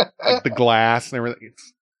the glass and everything.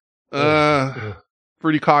 It's,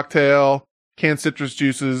 fruity cocktail, canned citrus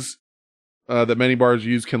juices that many bars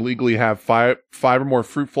use can legally have 5 or more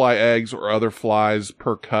fruit fly eggs or other flies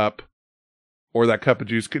per cup. Or that cup of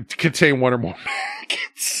juice could contain 1 or more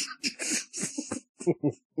maggots.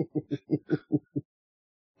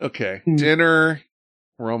 Okay. Dinner.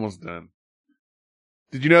 We're almost done.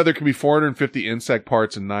 Did you know there can be 450 insect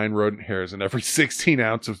parts and 9 rodent hairs in every 16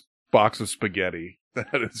 ounce of box of spaghetti?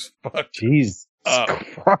 That is fucked. Jeez.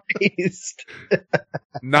 Christ.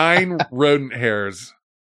 9 rodent hairs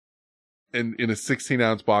in a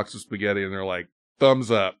 16-ounce box of spaghetti, and they're like, thumbs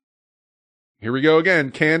up. Here we go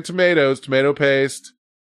again. Canned tomatoes, tomato paste.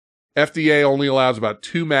 FDA only allows about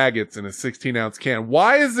 2 maggots in a 16-ounce can.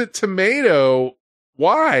 Why is it tomato?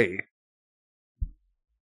 Why?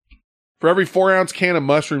 For every 4-ounce can of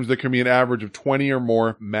mushrooms, there can be an average of 20 or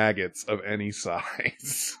more maggots of any size.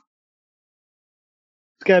 It's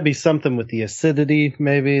got to be something with the acidity,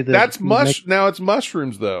 maybe. That's Now it's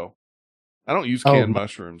mushrooms, though. I don't use canned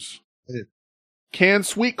mushrooms. Canned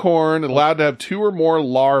sweet corn, allowed to have 2 or more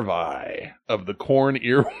larvae of the corn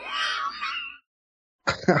earworm.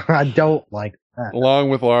 I don't like that. Along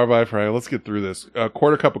with larvae fry. Let's get through this. A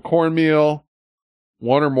quarter cup of cornmeal,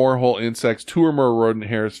 1 or more whole insects, 2 or more rodent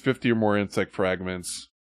hairs, 50 or more insect fragments,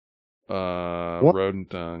 rodent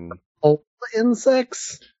dung. Whole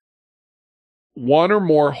insects? 1 or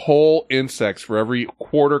more whole insects for every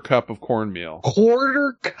quarter cup of cornmeal.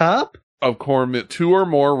 Quarter cup? Of cornmeal, 2 or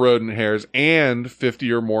more rodent hairs, and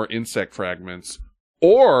 50 or more insect fragments.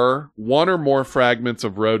 Or 1 or more fragments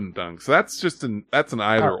of rodent dung. So that's just that's an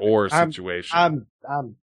either or situation. I'm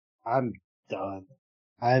done.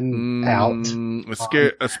 I'm out.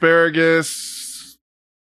 Asparagus.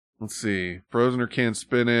 Let's see. Frozen or canned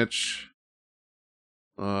spinach.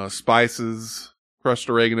 Spices. Crushed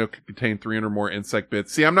oregano could contain 300 or more insect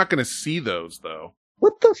bits. See, I'm not going to see those though.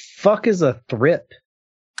 What the fuck is a thrip?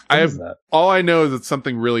 All I know is it's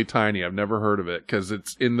something really tiny. I've never heard of it because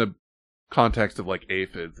it's in the context of like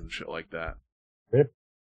aphids and shit like that. Yep.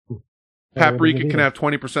 Paprika can have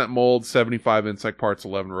 20% mold, 75 insect parts,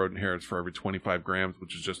 11 rodent hairs for every 25 grams,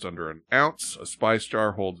 which is just under an ounce. A spice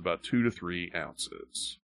jar holds about 2 to 3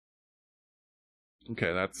 ounces.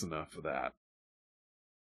 Okay, that's enough of that.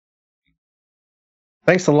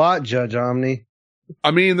 Thanks a lot, Judge Omni.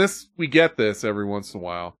 I mean, we get this every once in a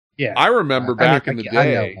while. Yeah. I remember back in the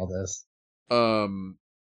day. I know all this.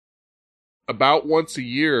 About once a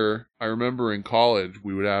year, I remember in college,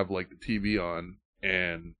 we would have like the TV on,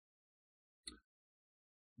 and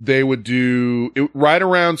they would do it right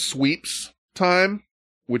around sweeps time,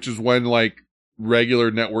 which is when like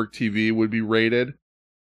regular network TV would be rated.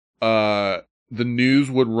 The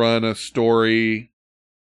news would run a story,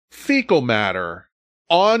 fecal matter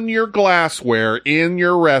on your glassware in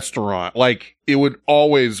your restaurant. Like it would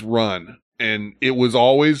always run, and it was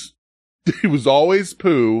always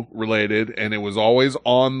poo related, and it was always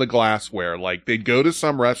on the glassware. Like they'd go to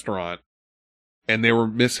some restaurant and they were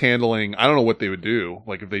mishandling. I don't know what they would do,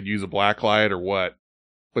 like if they'd use a black light or what,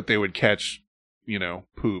 but they would catch,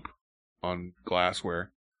 poop on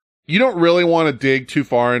glassware. You don't really want to dig too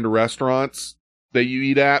far into restaurants that you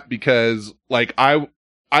eat at, because like I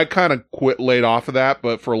kind of laid off of that,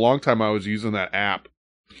 but for a long time I was using that app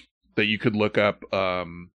that you could look up,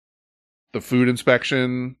 the food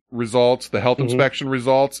inspection results, the health inspection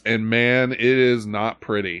results, and man, it is not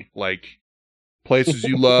pretty. Like, places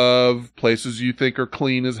you love, places you think are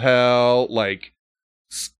clean as hell, like,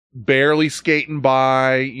 barely skating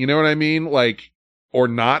by, you know what I mean? Like, or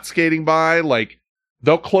not skating by, like,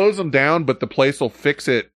 they'll close them down, but the place will fix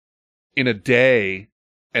it in a day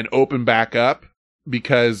and open back up,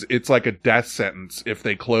 because it's like a death sentence if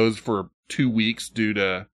they close for 2 weeks due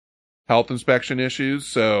to health inspection issues.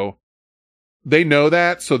 So, they know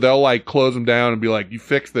that, so they'll like close them down and be like, you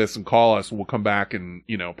fix this and call us and we'll come back and,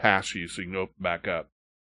 pass you so you can open back up.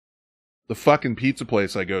 The fucking pizza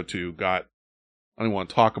place I go to I don't want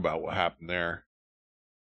to talk about what happened there.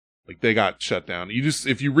 Like they got shut down.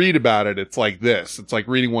 If you read about it, it's like this. It's like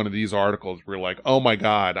reading one of these articles where you're like, oh my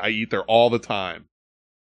God, I eat there all the time.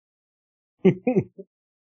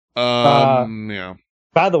 Yeah.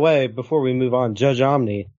 By the way, before we move on, Judge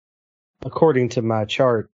Omni, according to my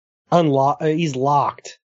chart, he's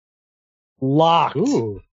locked.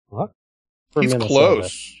 Ooh, what? He's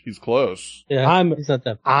close. He's close. Yeah, I'm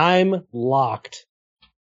locked.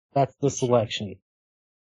 That's the selection.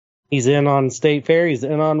 He's in on State Fair. He's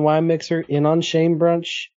in on Wine Mixer. In on Shame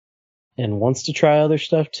Brunch, and wants to try other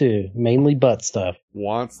stuff too, mainly butt stuff.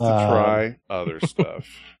 Wants to try other stuff.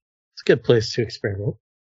 It's a good place to experiment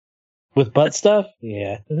with butt stuff.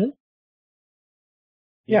 Yeah. Mm-hmm.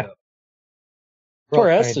 Yeah. For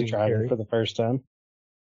us to try it for the first time.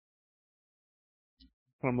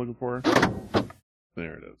 What I'm looking for.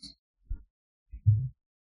 There it is.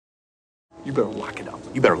 You better lock it up.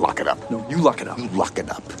 You better lock it up. No, you lock it up. You lock it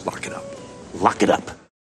up. Lock it up. Lock it up.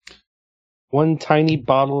 One tiny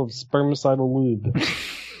bottle of spermicidal lube.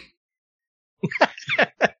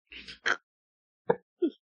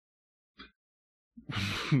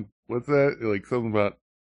 What's that? Like something about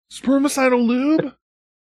spermicidal lube?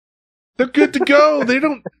 They're good to go.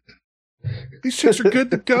 These chicks are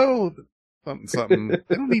good to go. Something. They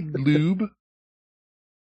don't need lube.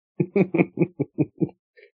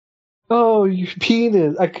 Oh, your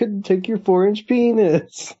penis. I couldn't take your 4-inch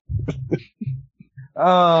penis.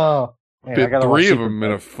 Oh. Man, Bit 3 of them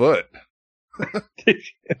in a foot.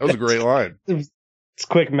 That was a great line. It's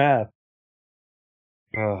quick math.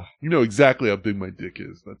 You know exactly how big my dick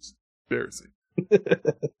is. That's embarrassing.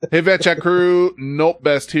 Hey, Vet Chat crew. Nope,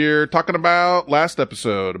 Best here. Talking about last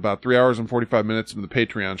episode, about 3 hours and 45 minutes into the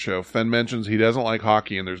Patreon show. Fenn mentions he doesn't like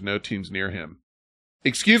hockey and there's no teams near him.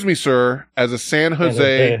 Excuse me, sir. As a San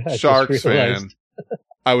Jose Sharks fan,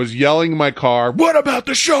 I was yelling in my car, "What about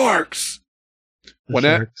the Sharks?" When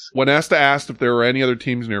Esta asked if there were any other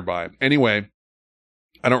teams nearby. Anyway,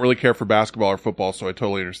 I don't really care for basketball or football, so I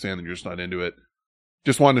totally understand that you're just not into it.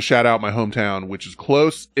 Just wanted to shout out my hometown, which is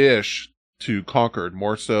close-ish to Concord,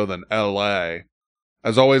 more so than LA.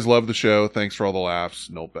 As always, love the show. Thanks for all the laughs.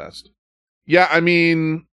 No best. Yeah, I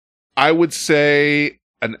mean, I would say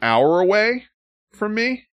an hour away from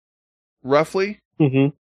me, roughly.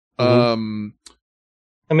 Mm-hmm.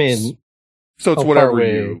 I mean, so it's whatever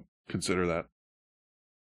you consider that.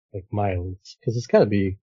 Like miles, because it's got to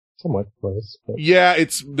be somewhat close. But. Yeah,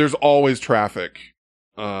 there's always traffic.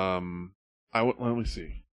 Let me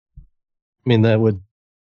see. I mean, that would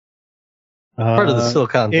part of the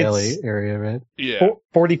Silicon Valley area, right? Yeah,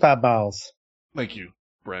 45 miles. Thank you,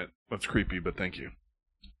 Brent. That's creepy, but thank you.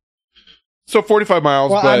 So 45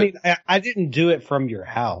 miles. Well, but... I mean, I didn't do it from your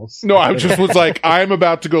house. No, I just was like, I'm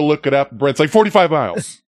about to go look it up. Brent's like 45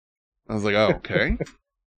 miles. I was like, oh, okay.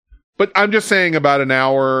 But I'm just saying about an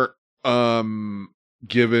hour,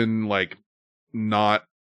 given like not,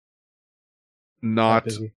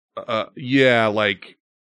 yeah, like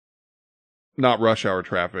not rush hour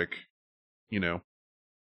traffic, you know.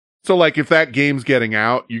 So like if that game's getting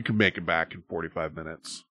out, you can make it back in 45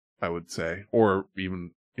 minutes, I would say, or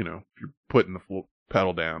even, you know, if you're putting the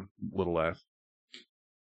pedal down a little less.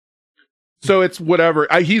 So it's whatever.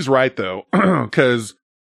 He's right though, because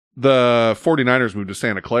the 49ers moved to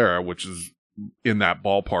Santa Clara, which is in that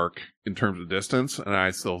ballpark in terms of distance, and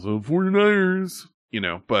I still say 49ers, you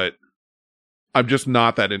know, but I'm just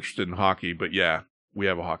not that interested in hockey. But yeah, we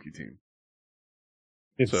have a hockey team.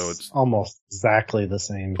 It's almost exactly the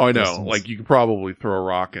same. Oh, I know. Distance. Like you could probably throw a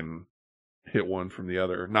rock and hit one from the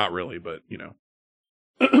other. Not really, but you know.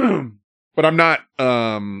 But I'm not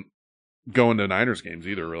going to Niners games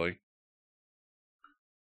either, really,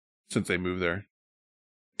 since they moved there.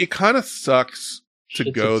 It kind of sucks to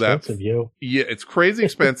go that. Yeah, it's crazy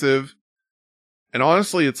expensive. And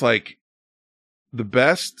honestly, it's like the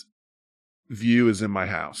best view is in my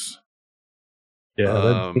house.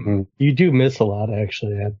 Yeah, you do miss a lot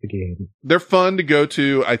actually at the game. They're fun to go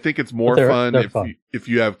to. I think it's more fun if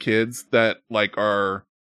you have kids that like are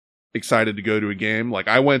excited to go to a game. Like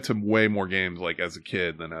I went to way more games like as a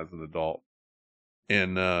kid than as an adult.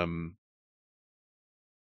 And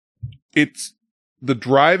it's the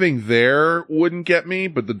driving there wouldn't get me,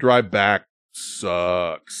 but the drive back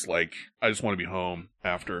sucks. Like I just want to be home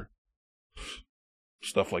after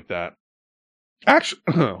stuff like that. Actually,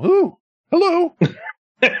 hello.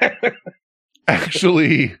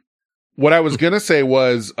 Actually, what I was going to say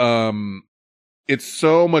was, it's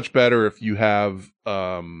so much better if you have,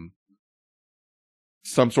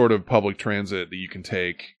 some sort of public transit that you can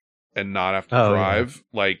take and not have to drive.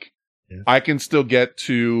 Yeah. Like, I can still get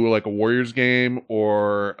to like a Warriors game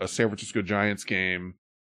or a San Francisco Giants game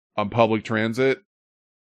on public transit,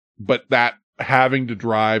 but that having to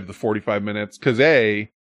drive the 45 minutes, cause you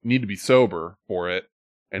need to be sober for it.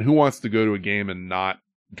 And who wants to go to a game and not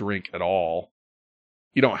drink at all?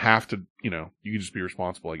 You don't have to, you know, you can just be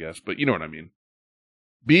responsible, I guess, but you know what I mean.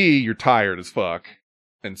 B, you're tired as fuck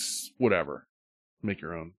and whatever. Make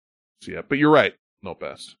your own. So yeah, but you're right. No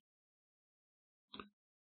best.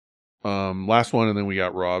 Last one, and then we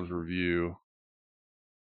got Rob's review.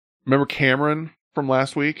 Remember Cameron from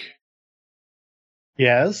last week?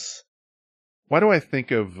 Yes. Why do I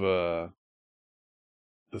think of the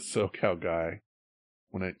SoCal guy?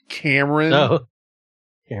 Cameron? Oh.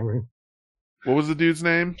 Cameron. What was the dude's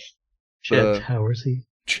name? Chad Towersy.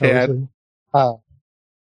 Chad.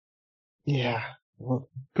 Yeah.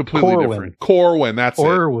 Completely different. Corwin, that's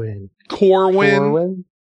Corwin. It. Corwin.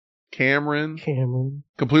 Cameron.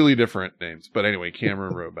 Completely different names. But anyway,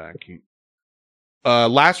 Cameron wrote back.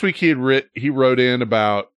 Last week he wrote in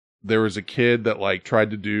about there was a kid that like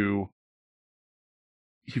tried to do,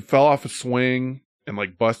 he fell off a swing and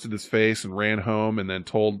like busted his face and ran home and then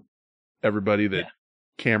told everybody that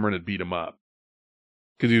Cameron had beat him up.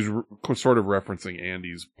 Cause he was sort of referencing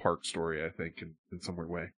Andy's park story, I think, in some weird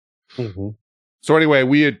way. Mm-hmm. So anyway,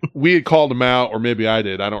 we had called him out, or maybe I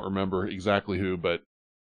did. I don't remember exactly who, but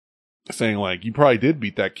saying like, you probably did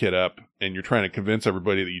beat that kid up, and you're trying to convince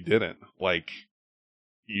everybody that you didn't. Like,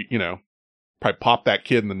 you know, probably popped that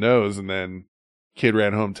kid in the nose, and then kid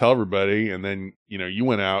ran home, tell everybody, and then, you know, you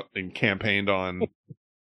went out and campaigned on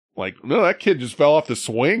like, no, that kid just fell off the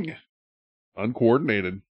swing.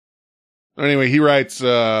 Uncoordinated. Anyway, he writes,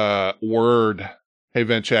 word. Hey,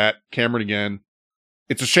 Vent Chat, Cameron again.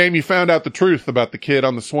 It's a shame you found out the truth about the kid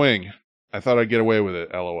on the swing. I thought I'd get away with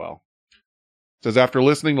it, LOL. Says, after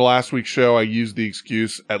listening to last week's show, I used the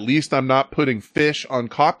excuse, at least I'm not putting fish on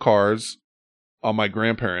cop cars on my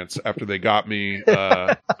grandparents after they got me,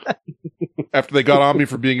 after they got on me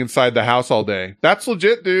for being inside the house all day. That's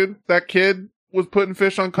legit, dude. That kid was putting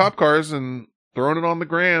fish on cop cars and throwing it on the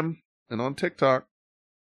gram and on TikTok.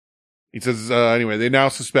 He says, anyway, they now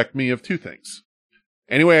suspect me of two things.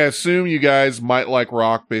 Anyway, I assume you guys might like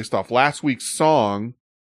rock based off last week's song.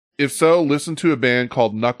 If so, listen to a band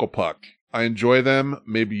called Knuckle Puck. I enjoy them.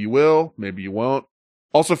 Maybe you will, maybe you won't.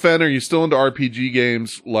 Also, Fen, are you still into RPG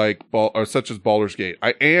games like or such as Baldur's Gate?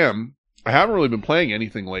 I am. I haven't really been playing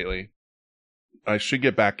anything lately. I should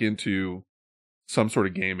get back into some sort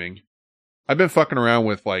of gaming. I've been fucking around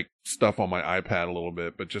with like stuff on my iPad a little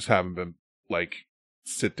bit, but just haven't been like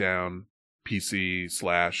sit down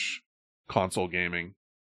PC/console gaming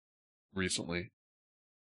recently.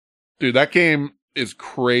 Dude, that game is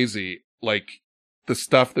crazy. Like the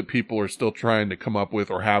stuff that people are still trying to come up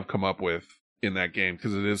with or have come up with in that game,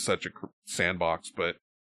 because it is such a sandbox. But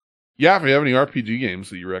yeah, if you have any RPG games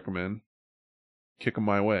that you recommend, kick them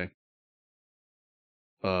my way.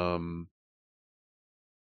 But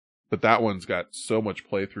that one's got so much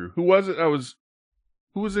playthrough. Who was it?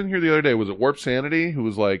 Who was in here the other day? Was it Warp Sanity? Who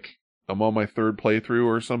was like, I'm on my third playthrough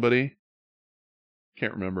or somebody?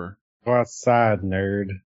 Can't remember. Go outside,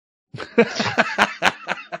 nerd.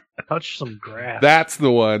 Touch some grass. That's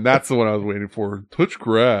the one. That's the one I was waiting for. Touch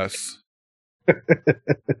grass. That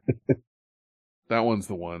one's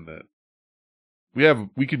the one that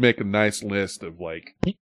we could make a nice list of like.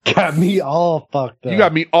 Got me all fucked up. You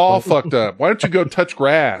got me all fucked up. Why don't you go touch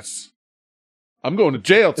grass? I'm going to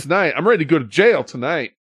jail tonight. I'm ready to go to jail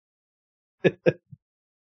tonight.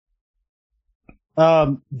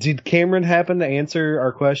 Did Cameron happen to answer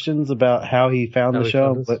our questions about how he found the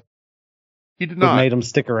show? But he did not. What made him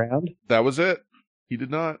stick around? That was it. He did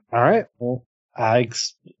not. All right. Well,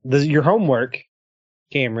 this is your homework,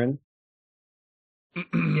 Cameron.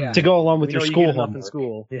 Yeah. To go along with your school homework. homework. In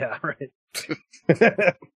school. Yeah, right.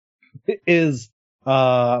 Is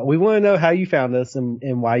we want to know how you found us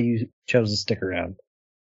and why you chose to stick around.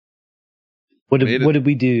 What did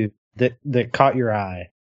we do that caught your eye?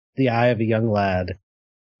 The eye of a young lad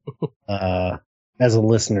as a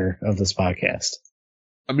listener of this podcast.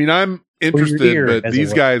 I mean, I'm interested, but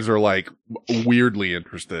these guys are like weirdly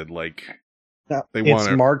interested. Like they want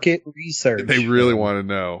it's market research. They really want to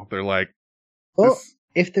know. They're like, well,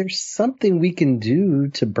 if there's something we can do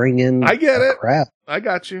to bring in, I get it. Crap, I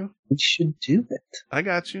got you. We should do it. I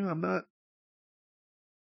got you. I'm not.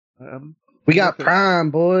 We got Prime,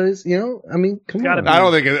 boys. You know, I mean, come on. I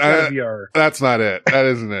don't think that's not it. That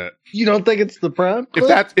isn't it. You don't think it's the Prime?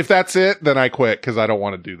 If that's it, then I quit because I don't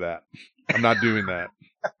want to do that. I'm not doing that.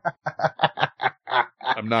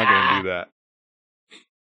 I'm not going to do that.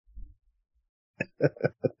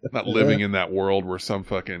 I'm not living in that world where some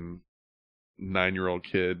fucking 9-year-old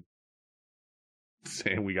kid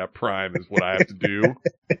saying we got Prime is what I have to do.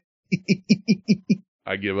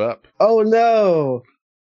 I give up. Oh no.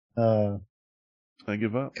 I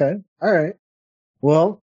give up. Okay. All right.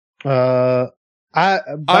 Well, I'm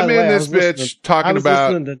in this bitch talking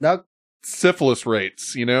about syphilis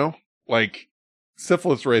rates, you know? Like,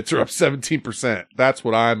 syphilis rates are up 17%. That's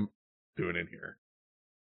what I'm doing in here.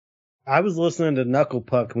 I was listening to Knuckle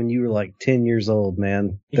Puck when you were like 10 years old,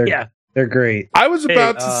 man. They're great. I was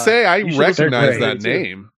about to say, I recognize that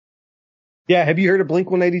name. Yeah, have you heard of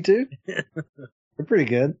Blink-182? They're pretty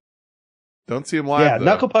good. Don't see them live. Yeah,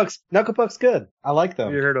 Knuckle Puck's good. I like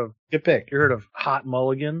them. You heard of good pick? You heard of Hot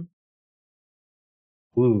Mulligan?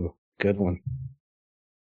 Ooh, good one.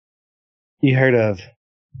 You heard of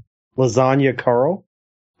Lasagna Carl?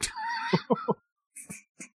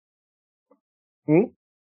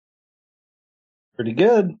 Pretty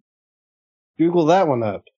good. Google that one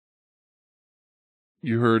up.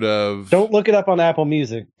 You heard of... Don't look it up on Apple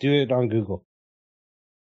Music. Do it on Google.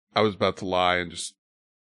 I was about to lie and just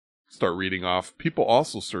start reading off. People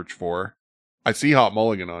also search for... I see Hot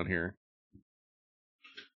Mulligan on here.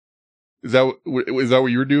 Is that what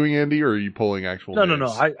you were doing, Andy, or are you pulling actual names?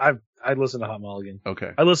 No. I listen to Hot Mulligan.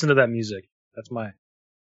 Okay. I listen to that music. That's my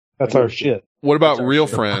That's our shit. What about Real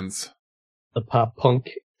Friends? The pop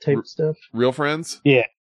punk type stuff. Real Friends? Yeah.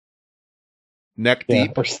 Neck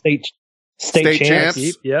Deep? Or State Champs?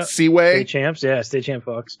 Deep, yeah. Seaway? State Champs, yeah. State Champ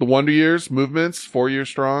Fox. The Wonder Years, Movements, 4 Years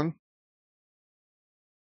Strong.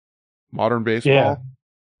 Modern Baseball. Yeah.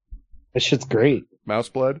 That shit's great. Mouse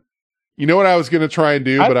Blood. You know what I was going to try and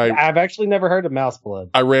do, but I've actually never heard of Mouse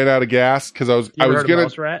Blood. I ran out of gas because I was going to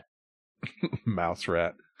Mouse Rat. Mouse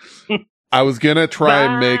Rat. I was going to try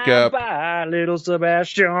and make up. Bye, little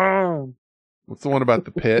Sebastian. What's the one about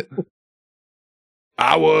the pit?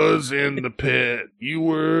 I was in the pit. You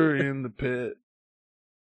were in the pit.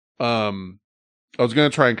 I was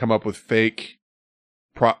going to try and come up with fake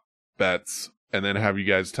prop bets and then have you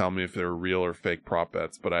guys tell me if they were real or fake prop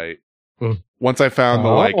bets. But once I found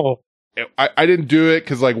I didn't do it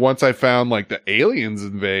because like once I found like the aliens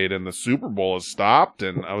invade and the Super Bowl has stopped,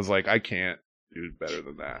 and I was like, I can't do better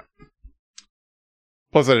than that.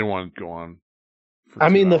 Plus, I didn't want to go on. I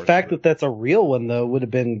mean, the fact that that's a real one though would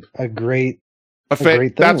have been a great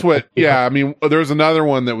thing. That's what. Yeah, I mean, there was another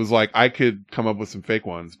one that was like I could come up with some fake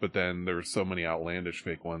ones, but then there were so many outlandish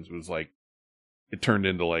fake ones. It was like it turned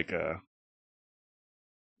into like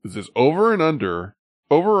is this over or under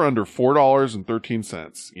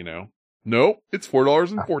 $4.13? You know. Nope, it's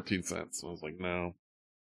 $4.14. I was like, no.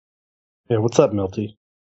 Yeah, what's up, Milty?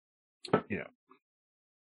 Yeah.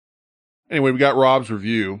 Anyway, we got Rob's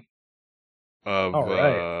review of. All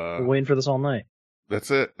right. We're waiting for this all night.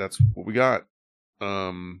 That's it. That's what we got.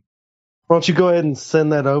 Why don't you go ahead and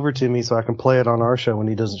send that over to me so I can play it on our show when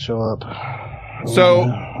he doesn't show up? So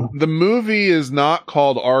the movie is not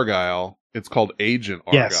called Argyle. It's called Agent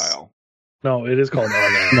Argyle. Yes. No, it is called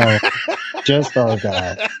Argyle. No, just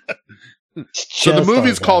Argyle. So the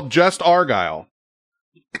movie's called Just Argyle.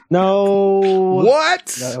 No.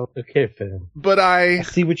 What? No. Okay, Finn. But I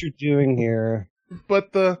see what you're doing here.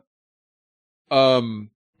 But yeah.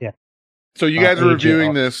 So you guys are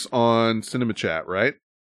reviewing this on Cinema Chat, right?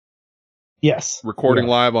 Yes. Recording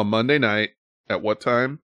live on Monday night at what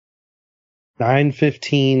time?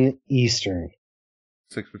 9:15 Eastern.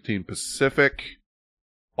 6:15 Pacific.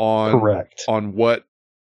 Correct. On what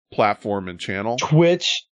platform and channel?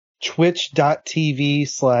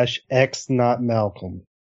 Twitch.tv/xnotmalcolm.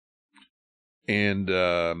 And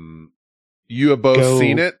you have both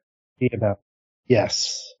seen it?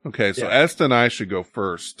 Yes. Okay, so Esther and I should go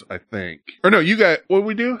first, I think. Or no, you guys, what do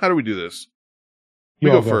we do? How do we do this? We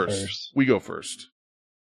go first. We go first.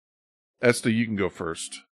 Esther, you can go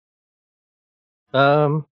first.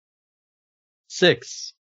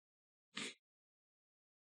 6.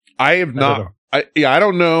 I have not. I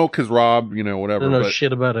don't know because Rob, whatever. I don't know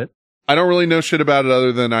shit about it. I don't really know shit about it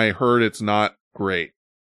other than I heard it's not great.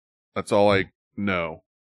 That's all I know.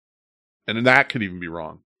 And that could even be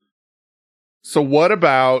wrong. So what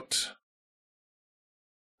about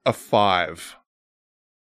a 5?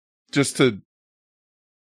 Just to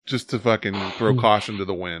fucking throw caution to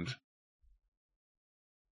the wind.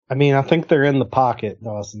 I mean, I think they're in the pocket,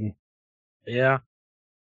 Dawson. Yeah.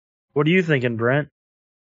 What are you thinking, Brent?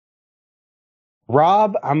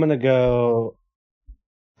 Rob, I'll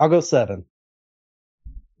go 7.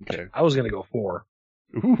 Okay. I was going to go 4.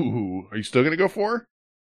 Ooh, are you still going to go 4?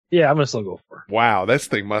 Yeah, I'm going to still go 4. Wow, this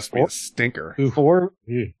thing must be a stinker. 4,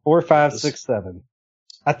 5, 6, 7.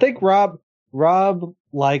 I think Rob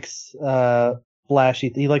likes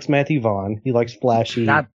flashy. He likes Matthew Vaughn. He likes flashy,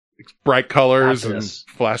 bright colors and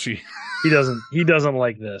flashy. He doesn't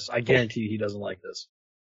like this. I guarantee you he doesn't like this.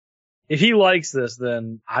 If he likes this,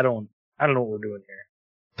 then I don't know what we're doing here.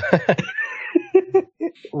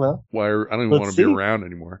 Well, I don't even want to be around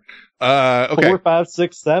anymore. Okay. 4, 5,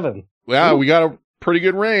 6, 7. Yeah, we got a pretty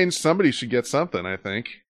good range. Somebody should get something, I think.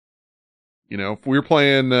 If we were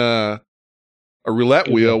playing a roulette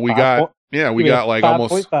wheel, we got like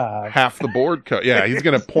almost half the board cut. Yeah, he's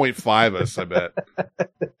going to 0.5 us, I bet.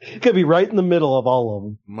 Could be right in the middle of all of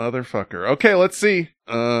them. Motherfucker. Okay, let's see.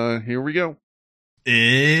 Here we go.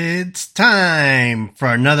 It's time for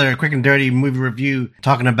another quick and dirty movie review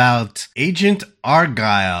talking about Agent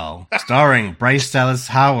Argyle, starring Bryce Dallas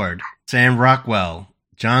Howard, Sam Rockwell,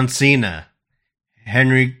 John Cena,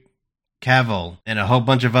 Henry Cavill, and a whole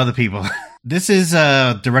bunch of other people. This is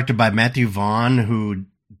directed by Matthew Vaughn, who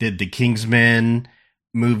did the Kingsman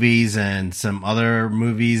movies and some other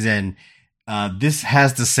movies, and this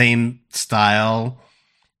has the same style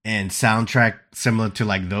and soundtrack similar to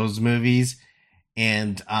like those movies.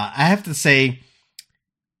 And I have to say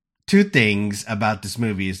 2 things about this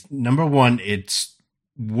movie. Is number 1, it's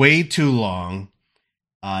way too long.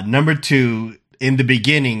 Number 2, in the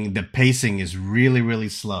beginning, the pacing is really, really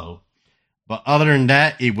slow. But other than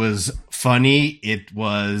that, it was funny. It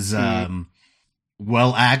was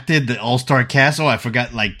well acted. The all-star cast. Oh, I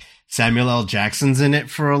forgot, like, Samuel L. Jackson's in it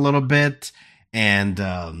for a little bit. And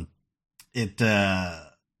it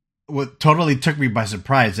what totally took me by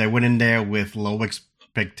surprise. I went in there with low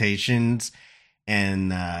expectations,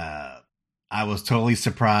 and I was totally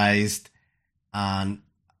surprised on,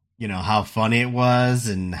 you know, how funny it was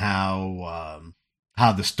and how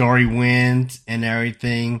the story went and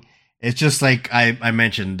everything. It's just like I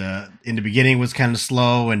mentioned, in the beginning it was kind of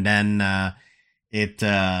slow, and then it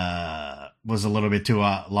was a little bit too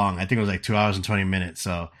long. I think it was like 2 hours and 20 minutes.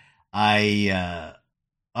 So other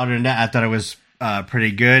than that, I thought it was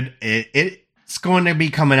pretty good. It's going to be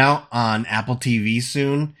coming out on Apple TV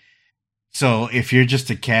soon. So if you're just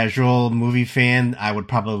a casual movie fan, I would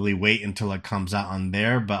probably wait until it comes out on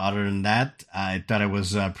there. But other than that, I thought it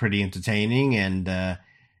was pretty entertaining. And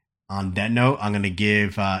on that note, I'm going to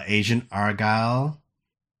give Agent Argyle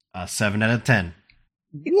a 7 out of 10.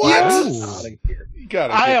 What?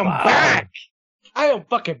 I am back. I am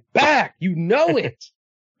fucking back. You know it.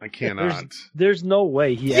 I cannot. There's no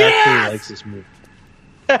way he actually likes this movie.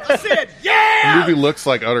 I said, yeah! The movie looks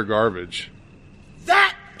like utter garbage.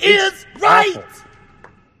 That is right! Awful.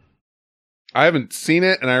 I haven't seen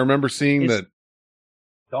it, and I remember seeing that.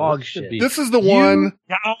 Dog shit. This is the one.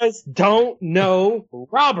 You guys don't know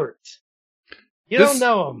Robert. You don't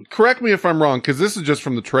know him. Correct me if I'm wrong, because this is just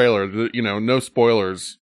from the trailer. You know, no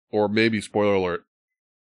spoilers, or maybe spoiler alert.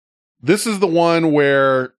 This is the one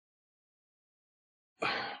where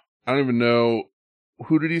I don't even know,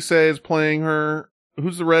 who did he say is playing her?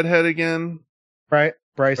 Who's the redhead again? Right,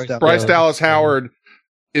 Bryce Dallas Howard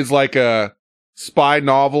is like a spy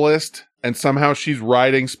novelist, and somehow she's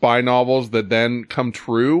writing spy novels that then come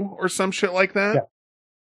true or some shit like that.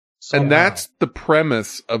 Yeah. And that's the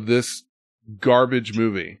premise of this garbage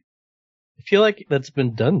movie. I feel like that's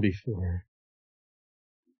been done before.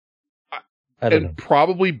 I don't know.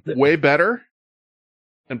 Probably way better.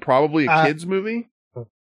 And probably a kid's movie.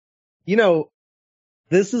 You know,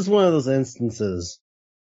 this is one of those instances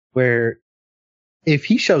where if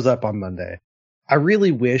he shows up on Monday, I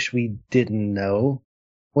really wish we didn't know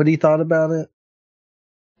what he thought about it.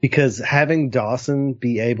 Because having Dawson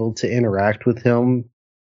be able to interact with him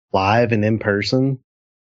live and in person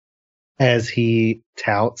as he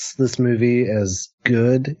touts this movie as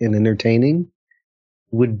good and entertaining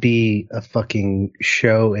would be a fucking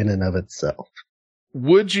show in and of itself.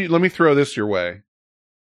 Let me throw this your way.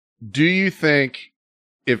 Do you think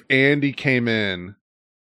if Andy came in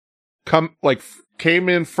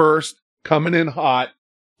first, coming in hot,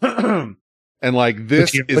 and like,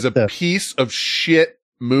 this is a piece of shit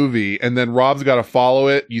movie, and then Rob's got to follow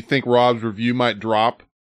it, you think Rob's review might drop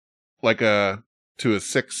like to a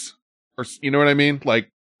 6, or you know what I mean?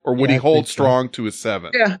 Like, or would he hold strong to a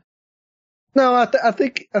 7? Yeah. No, I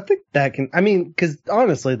think that can. I mean, because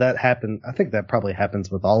honestly, that happened. I think that probably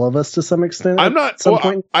happens with all of us to some extent. I'm not.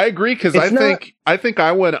 I agree, because I think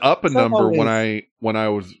I went up a number when I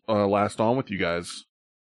was last on with you guys.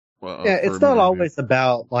 Yeah, it's not always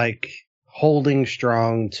about like holding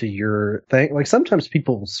strong to your thing. Like, sometimes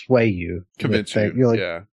people sway you, convince you. You're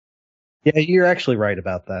like, yeah, you're actually right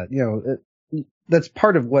about that. You know, that's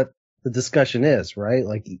part of what the discussion is, right?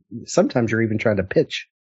 Like, sometimes you're even trying to pitch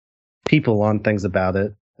people on things about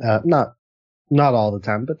it. Not all the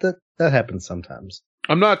time, but that happens sometimes.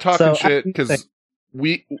 I'm not talking shit, because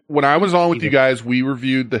when I was on with you guys, we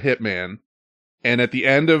reviewed The Hitman, and at the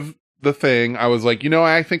end of the thing, I was like,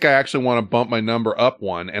 I think I actually want to bump my number up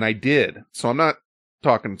 1, and I did. So I'm not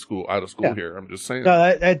talking out of school here. I'm just saying.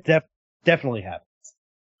 No, that definitely happens.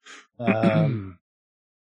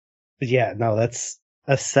 But yeah, no, that's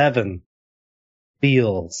a 7.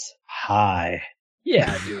 Feels high.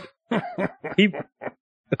 Yeah, dude.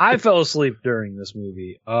 I fell asleep during this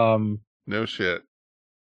movie. No shit.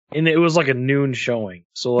 And it was like a noon showing.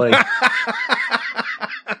 So like,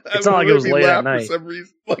 it's not like it was late at night. For some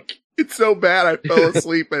reason. Like, it's so bad I fell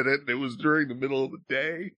asleep in it, and it was during the middle of the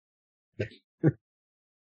day.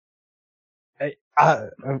 I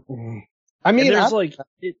mean,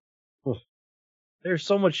 there's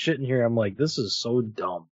so much shit in here. I'm like, this is so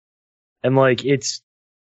dumb. And like, it's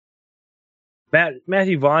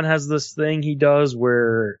Matthew Vaughn has this thing he does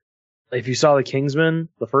where, if you saw The Kingsman,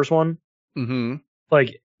 the first one,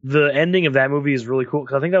 like, the ending of that movie is really cool,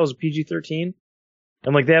 because I think that was PG-13,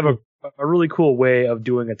 and like, they have a really cool way of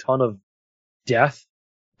doing a ton of death,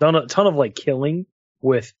 a ton of like killing,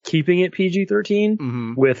 with keeping it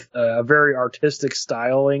PG-13, with a very artistic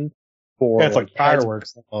styling for it's like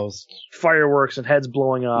fireworks, fireworks and heads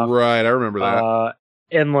blowing off. Right, I remember that.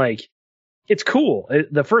 And like, it's cool.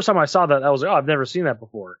 The first time I saw that, I was like, oh, I've never seen that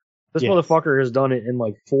before. This motherfucker has done it in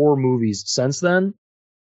like 4 movies since then.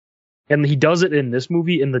 And he does it in this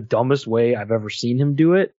movie in the dumbest way I've ever seen him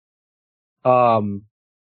do it.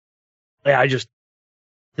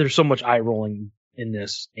 There's so much eye rolling in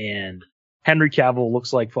this, and Henry Cavill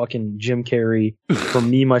looks like fucking Jim Carrey from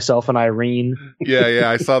Me, Myself, and Irene. Yeah,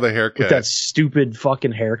 I saw the haircut. With that stupid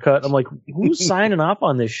fucking haircut. I'm like, who's signing off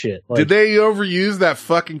on this shit? Like, did they overuse that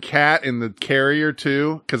fucking cat in the carrier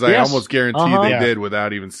too? Because I almost guarantee they did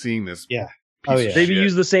without even seeing this. Yeah. They've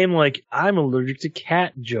used the same, like, I'm allergic to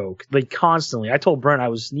cat joke, like, constantly. I told Brent I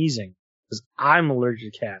was sneezing because I'm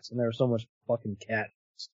allergic to cats, and there was so much fucking cat.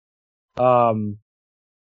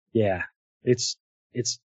 Yeah, it's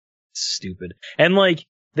stupid. And like,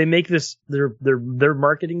 they make this, their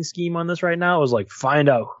marketing scheme on this right now is like, find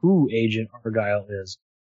out who Agent Argyle is.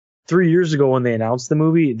 3 years ago when they announced the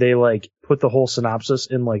movie, they like put the whole synopsis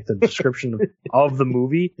in like the description of the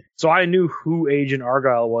movie. So I knew who Agent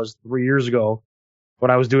Argyle was 3 years ago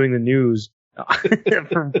when I was doing the news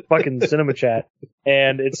for fucking Cinema Chat.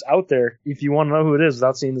 And it's out there if you want to know who it is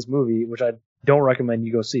without seeing this movie, which I don't recommend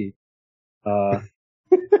you go see.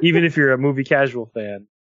 Even if you're a movie casual fan,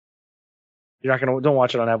 don't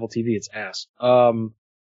watch it on Apple TV. It's ass. For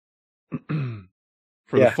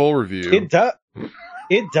the full review,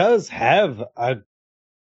 it does have a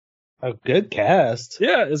good cast.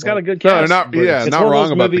 Yeah, it's got a good cast. No, not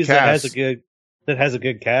wrong about the cast. That has a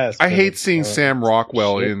good cast. I hate seeing Sam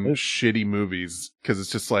Rockwell in shitty movies because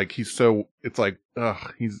it's just like I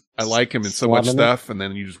like him in so much stuff, and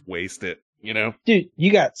then you just waste it. You know, dude,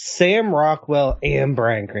 you got Sam Rockwell and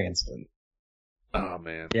Bryan Cranston. Oh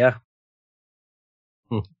man, yeah.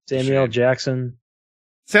 Samuel Jackson.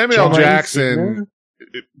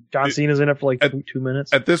 John Cena's in it for like 2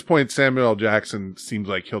 minutes. At this point, Samuel L. Jackson seems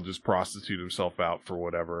like he'll just prostitute himself out for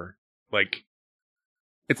whatever. Like,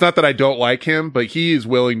 it's not that I don't like him, but he is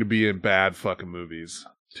willing to be in bad fucking movies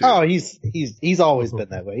too. Oh, he's always been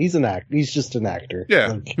that way. He's an actor. He's just an actor.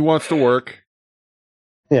 Yeah, he wants to work.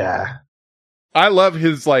 Yeah. I love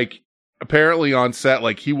his, like, apparently on set,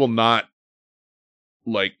 like, he will not,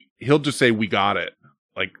 like, he'll just say, we got it.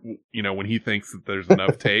 Like, you know, when he thinks that there's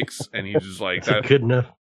enough takes, and he's just like, that's good enough.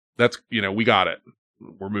 That's, you know, we got it.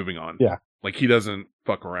 We're moving on. Yeah. Like, he doesn't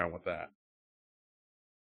fuck around with that.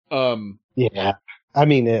 Yeah. I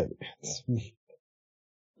mean, it's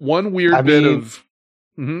one weird bit of,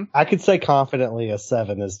 I could say confidently a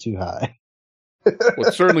 7 is too high. Well,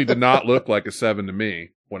 it certainly did not look like a 7 to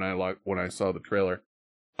me when I saw the trailer.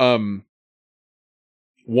 One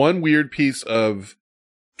weird piece of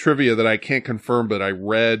trivia that I can't confirm, but I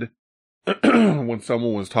read when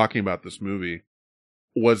someone was talking about this movie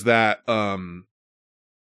was that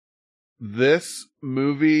this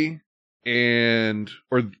movie the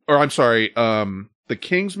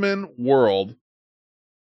Kingsman world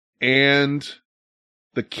and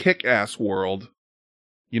the Kick-Ass world,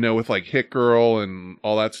 you know, with like Hit Girl and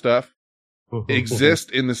all that stuff,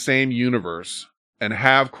 exist in the same universe and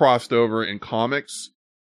have crossed over in comics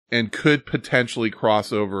and could potentially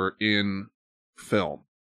cross over in film.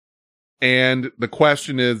 And the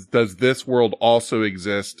question is, does this world also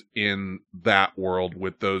exist in that world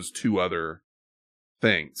with those 2 other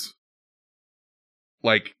things?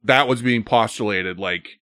 Like, that was being postulated,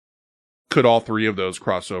 like, could all 3 of those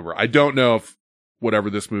cross over? I don't know if whatever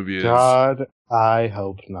this movie is. God, I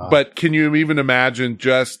hope not. But can you even imagine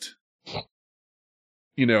just,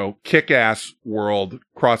 you know, Kick-Ass world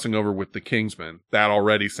crossing over with the Kingsman? That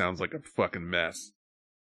already sounds like a fucking mess.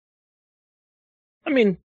 I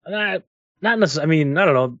mean, not necessarily. I mean, I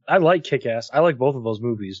don't know. I like Kick-Ass. I like both of those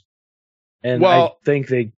movies, and I think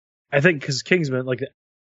because Kingsman, like,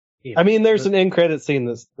 I mean, there's an end credit scene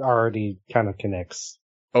that already kind of connects.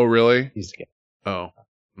 Oh, really? These games. Oh,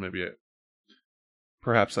 maybe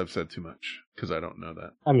perhaps I've said too much because I don't know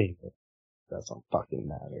that. I mean, it doesn't fucking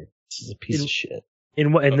matter. This is a piece of shit.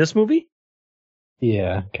 In this movie?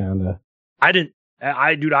 Yeah, kind of.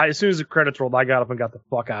 As soon as the credits rolled, I got up and got the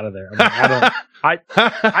fuck out of there. I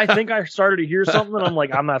think I started to hear something, and I'm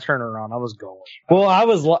like, I'm not turning around. I was going. Well, I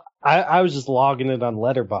was just logging it on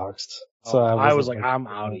Letterboxd, so I was like, I'm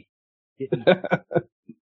out of here.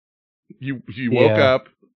 You woke up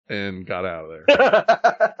and got out of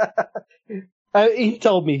there. He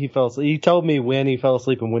told me he fell asleep. He told me when he fell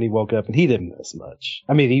asleep and when he woke up, and he didn't miss much.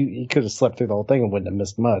 I mean, he could have slept through the whole thing and wouldn't have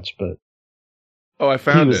missed much, but. Oh, I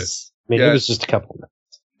found it. I mean, it was just a couple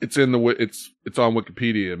minutes. It's it's on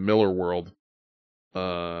Wikipedia, Miller World.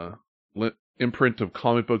 Imprint of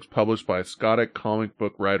comic books published by Scottish comic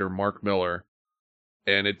book writer Mark Miller.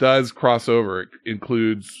 And it does cross over. It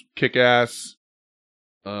includes Kick-Ass,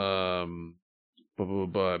 blah, blah,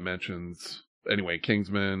 blah, it mentions, anyway,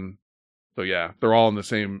 Kingsman. So yeah, they're all in the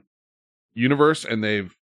same universe, and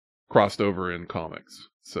they've crossed over in comics.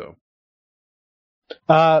 So,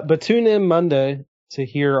 but tune in Monday to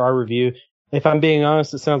hear our review. If I'm being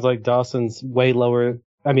honest, it sounds like Dawson's way lower.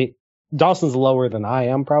 I mean, Dawson's lower than I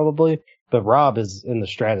am probably, but Rob is in the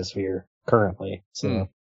stratosphere currently. So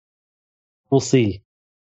we'll see.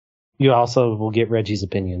 You also will get Reggie's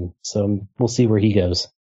opinion, so we'll see where he goes.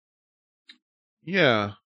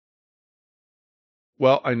 Yeah.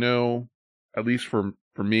 Well, I know, at least for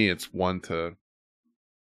me, it's one to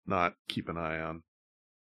not keep an eye on.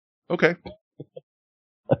 Okay.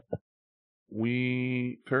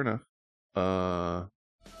 Fair enough.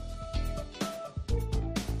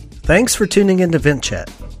 Thanks for tuning in to Vent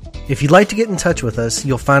Chat. If you'd like to get in touch with us,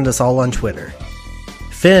 you'll find us all on Twitter.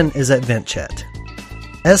 Finn is at Vent Chat.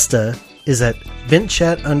 Esta is at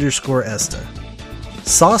VentChat_Esta.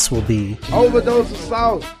 Sauce will be Overdose of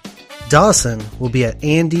sauce. Dawson will be at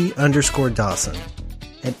Andy_Dawson.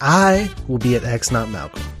 And I will be at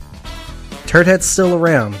XNotMalcolm. Turdhat's still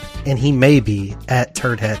around, and he may be at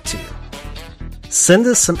Turdhat too. Send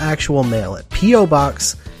us some actual mail at P.O.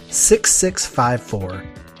 Box 6654,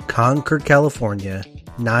 Concord, California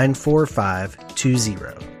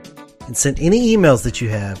 94520. And send any emails that you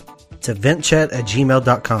have to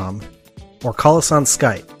ventchat@gmail.com or call us on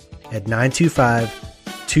Skype at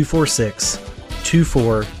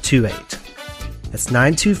 925-246-2428. That's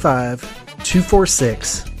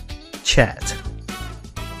 925-246-CHAT,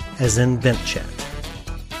 as in Vent Chat.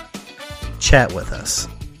 Chat with us.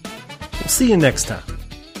 We'll see you next time.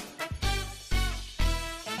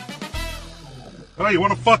 Oh, you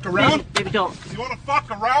want to fuck around? Maybe don't. You want to fuck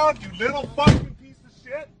around, you little fucking piece of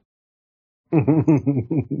shit?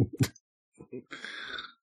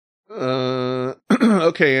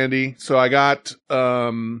 Okay, Andy. So I got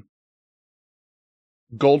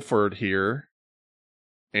Goldford here,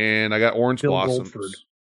 and I got Orange Bill Blossoms. Goldford.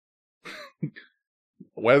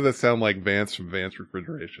 Why does that sound like Vance from Vance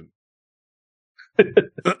Refrigeration? Bill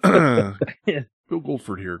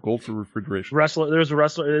Goldford here. Goldford Refrigeration. There's a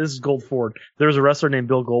wrestler. This is Goldford. There's a wrestler named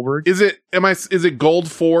Bill Goldberg. Is it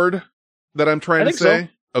Goldford that I'm trying to say? So.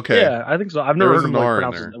 Okay. Yeah, I think so. I've never heard him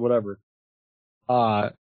pronounce it. Whatever.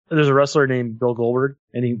 There's a wrestler named Bill Goldberg,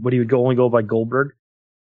 and he would only go by Goldberg.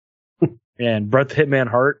 And Bret the Hitman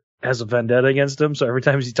Hart has a vendetta against him, so every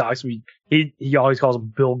time he talks to me, he always calls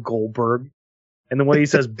him Bill Goldberg. And then when he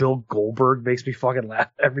says Bill Goldberg, makes me fucking laugh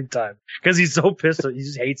every time because he's so pissed.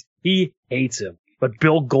 He hates him. But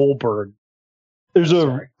Bill Goldberg. There's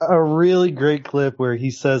a really great clip where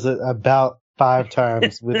he says it about 5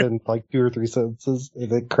 times within like 2 or 3 sentences,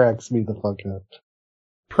 and it cracks me the fuck up.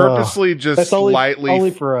 Purposely just slightly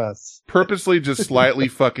only for us. Purposely just slightly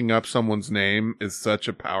fucking up someone's name is such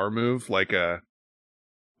a power move. Like a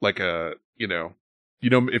if you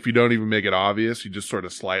don't even make it obvious, you just sort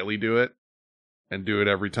of slightly do it and do it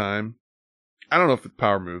every time. I don't know if it's a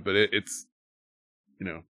power move, but it's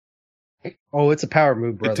Oh, it's a power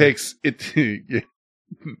move, brother. It takes it. Yeah.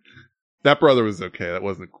 That brother was okay. That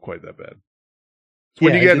wasn't quite that bad. It's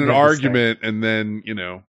when you get in an argument and then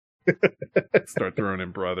start throwing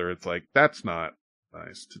in brother. It's like, that's not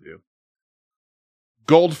nice to do.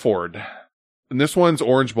 Goldford. And this one's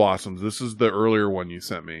Orange Blossoms. This is the earlier one you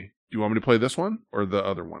sent me. Do you want me to play this one or the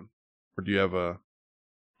other one? Or do you have a...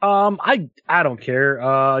 I don't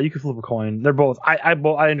care. You can flip a coin. They're both, I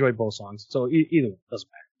enjoy both songs. So either one doesn't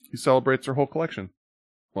matter. He celebrates their whole collection.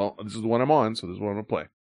 Well, this is the one I'm on, so this is what I'm going to play.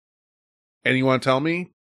 And you want to tell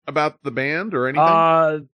me about the band or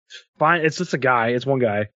anything? Fine. It's just a guy. It's one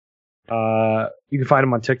guy. You can find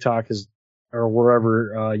him on TikTok or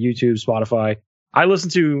wherever, YouTube, Spotify. I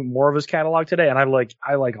listened to more of his catalog today, and I like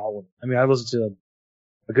all of it. I mean, I listened to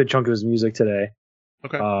a good chunk of his music today.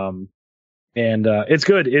 Okay. And it's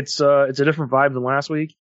good. It's a different vibe than last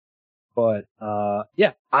week, but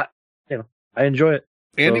yeah, I enjoy it.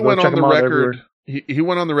 Andy So went check on the him out record. everywhere. He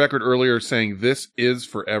went on the record earlier saying this is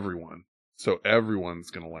for everyone, so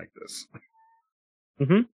everyone's gonna like this.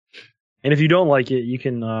 Mm-hmm. And if you don't like it, you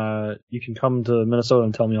can come to Minnesota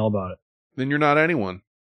and tell me all about it. Then you're not anyone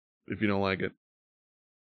if you don't like it,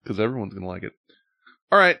 because everyone's gonna like it.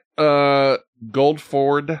 All right,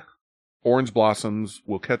 Goldford, Orange Blossoms.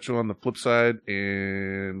 We'll catch you on the flip side,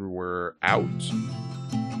 and we're out.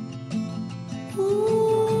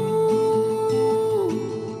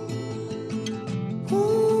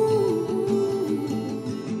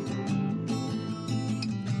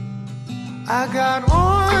 I got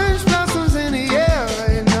orange blossoms in the air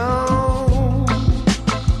right now.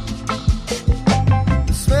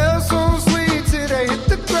 It smells so sweet till they hit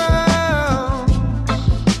the ground.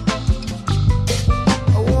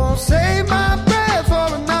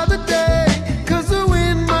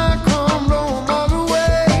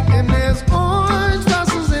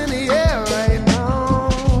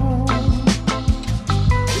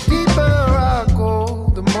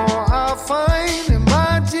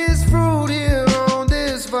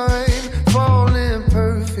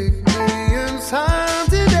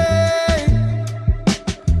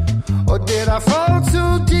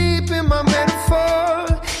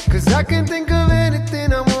 can't think of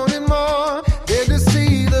anything I wanted more than to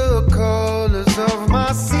see the colors of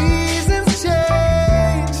my seasons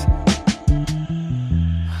change.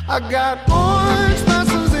 I got orange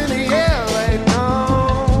blossoms in the air right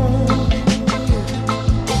now.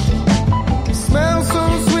 It smells so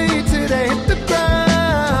sweet till they hit the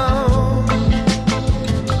ground.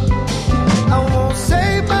 I won't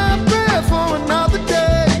save my breath for another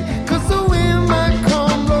day, 'cause the wind might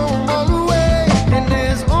come blow 'em all away. And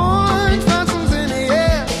there's orange blossoms in the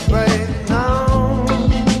air right now.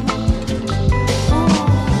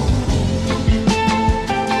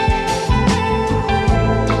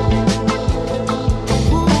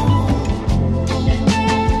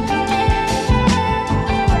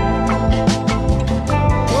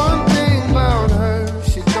 One thing about her,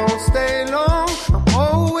 she don't stay long. I'm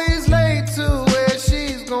always late to where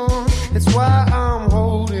she's gone. It's why I'm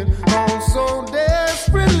holding on so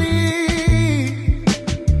desperately.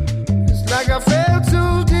 It's like I fell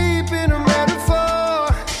too deep in a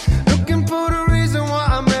metaphor, looking for the reason why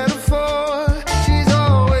I met her for. She's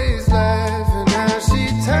always laughing as she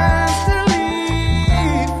turns to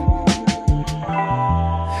leave.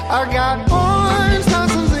 I got orange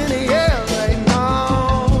blossoms in the air right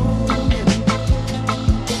now.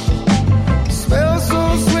 Smells so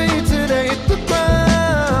sweet till they hit the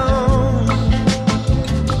ground.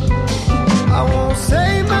 I won't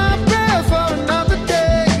save my breath for another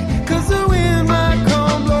day, 'cause the wind might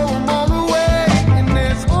come blow 'em all away. And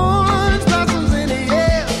there's orange blossoms in the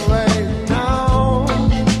air right now.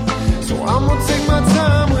 So I'm gonna take my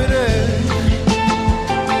time with it.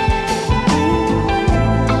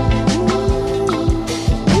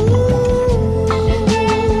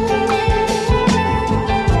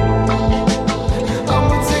 I'm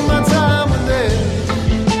gonna take my time with it.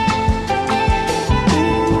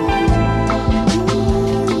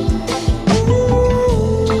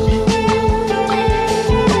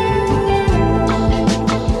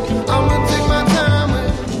 I'm gonna take my time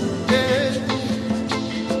with it.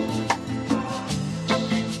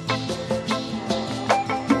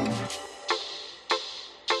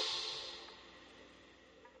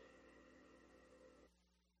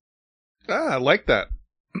 I like that.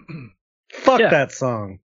 Fuck that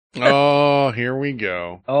song. Oh, here we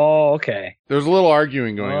go. Oh, okay. There's a little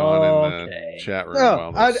arguing going on in the chat room.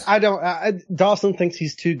 No, while this- I don't. Dawson thinks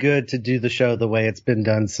he's too good to do the show the way it's been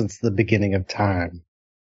done since the beginning of time.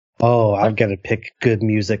 Oh, I've got to pick good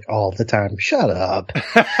music all the time. Shut up.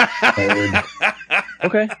 Nerd.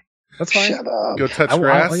 Okay, that's fine. Shut up. Go touch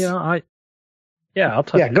grass. I'll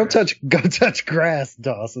touch. Yeah, go touch grass,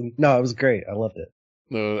 Dawson. No, it was great. I loved it.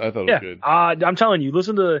 No, I thought it Yeah, was good. I'm telling you,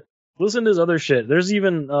 listen to his other shit. There's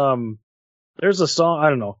even there's a song, I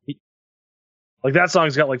don't know, like that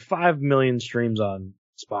song's got like 5 million streams on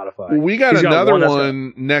Spotify. Well, we got He's another that's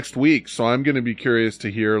one next week, so I'm going to be curious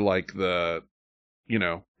to hear like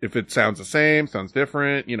if it sounds the same, sounds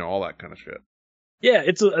different, all that kind of shit. Yeah,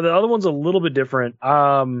 the other one's a little bit different.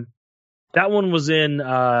 That one was in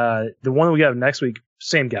the one that we have next week.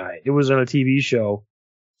 Same guy. It was on a TV show,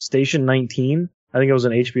 Station 19. I think it was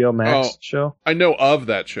an HBO Max show. I know of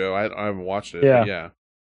that show. I haven't watched it. Yeah. Yeah.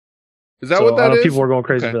 Is that what that is? People were going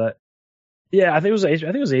crazy for that. Yeah, I think it was an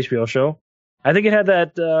HBO show. I think it had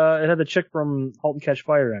that it had the chick from *Halt and Catch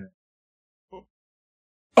Fire* in it.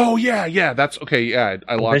 Oh yeah. That's okay. Yeah,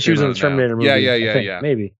 I locked And she was in in on the it now. Terminator movie. Yeah.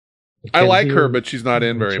 Maybe. I like her, but she's not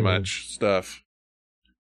in very much stuff.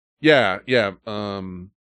 Yeah. God,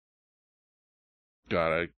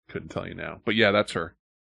 I couldn't tell you now, but yeah, that's her.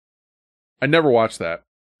 I never watched that.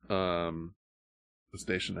 The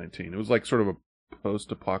Station 19. It was like sort of a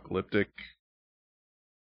post-apocalyptic.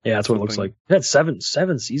 Yeah, that's what it looks like. It had seven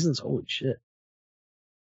seasons. Holy shit.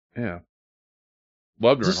 Yeah.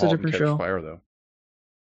 Loved her in Is this a *Halt and different Catch show? Fire*, though.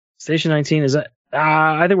 Station 19 is that?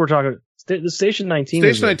 I think we're talking. The Station 19.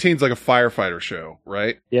 Station 19 is like a firefighter show,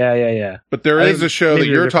 right? Yeah. But there is a show that maybe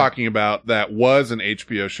you're they're different. talking about that was an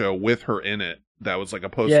HBO show with her in it. That was like a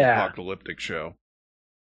post-apocalyptic show.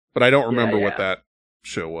 But I don't remember what that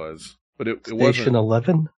show was. But it wasn't. Station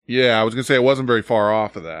 11? Yeah, I was going to say it wasn't very far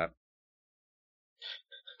off of that.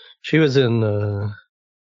 She was in,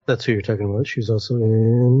 that's who you're talking about. She was also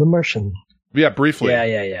in The Martian. Yeah, briefly.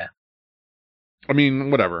 Yeah. I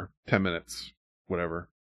mean, whatever. 10 minutes. Whatever.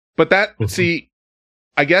 But that, see,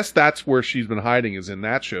 I guess that's where she's been hiding, is in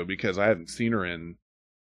that show, because I hadn't seen her in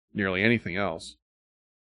nearly anything else.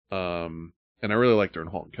 And I really liked her in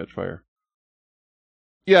 *Halt and Catch Fire*.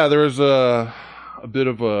 Yeah, there was a bit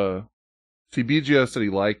of a... See, BGO said he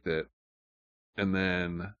liked it. And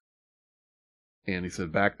then Andy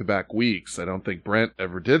said back-to-back weeks. I don't think Brent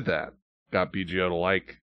ever did that. Got BGO to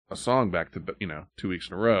like a song back to, 2 weeks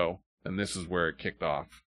in a row. And this is where it kicked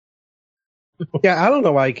off. Yeah, I don't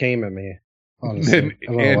know why he came at me. Honestly.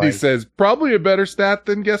 And Andy says, probably a better stat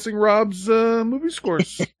than guessing Rob's movie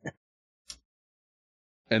scores.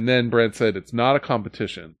 And then Brent said, it's not a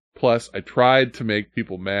competition. Plus, I tried to make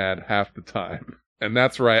people mad half the time. And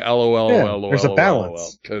that's right. LOL, there's a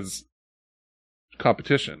balance. Because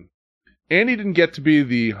competition. Andy didn't get to be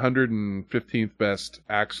the 115th best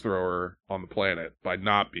axe thrower on the planet by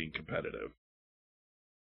not being competitive.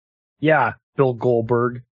 Yeah, Bill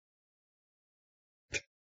Goldberg.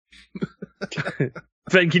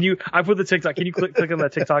 Ben, I put the TikTok, can you click on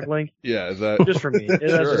that TikTok link? Yeah, is that just for me?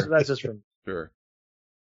 Sure. That's just for me. Sure.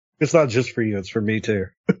 It's not just for you, it's for me too.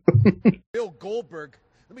 Bill Goldberg,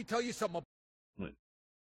 let me tell you something.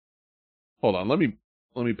 Hold on, let me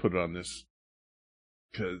put it on this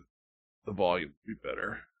because the volume would be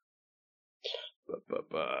better.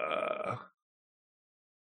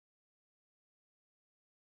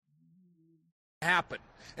 Happen.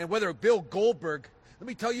 And whether Bill Goldberg, let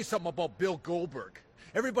me tell you something about Bill Goldberg.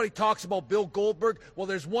 Everybody talks about Bill Goldberg. Well,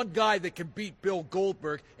 there's one guy that can beat Bill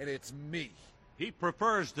Goldberg, and it's me. He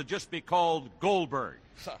prefers to just be called Goldberg.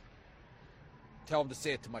 Tell him to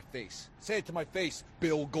say it to my face. Say it to my face,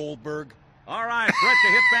 Bill Goldberg. All right, Brett, to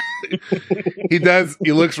hit back. He does.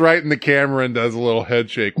 He looks right in the camera and does a little head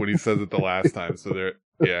shake when he says it the last time. So there,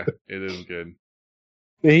 yeah, it is good.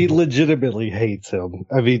 He legitimately hates him.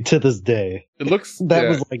 I mean, to this day. It looks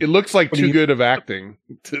it looks like too good of acting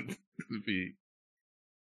to be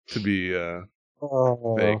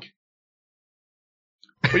fake.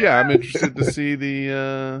 But yeah, I'm interested to see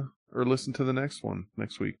or listen to the next one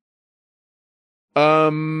next week.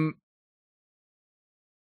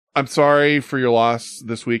 I'm sorry for your loss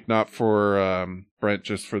this week, not for Brent,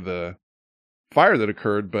 just for the fire that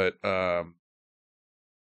occurred, but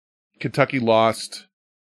Kentucky lost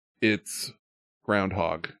its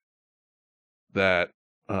groundhog that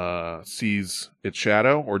sees its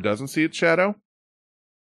shadow or doesn't see its shadow.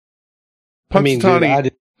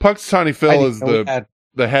 Punxsutawney Phil is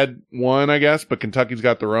the head one, I guess, but Kentucky's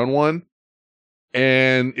got their own one.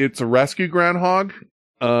 And it's a rescue groundhog,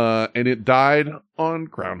 and it died on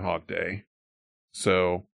Groundhog Day.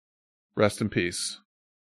 So, rest in peace.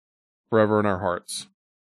 Forever in our hearts.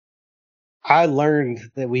 I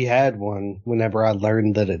learned that we had one whenever I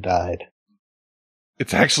learned that it died.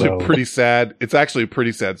 It's actually pretty sad. It's actually a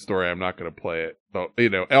pretty sad story. I'm not going to play it. But,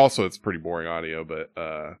 also it's pretty boring audio, but,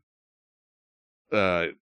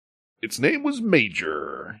 its name was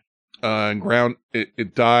Major. And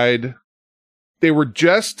it died. They were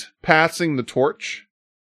just passing the torch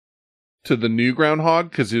to the new groundhog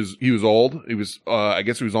because he was old. He was, I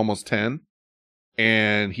guess he was almost 10,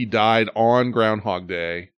 and he died on Groundhog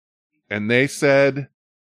Day. And they said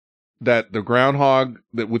that the groundhog,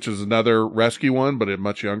 which is another rescue one, but a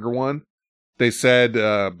much younger one, they said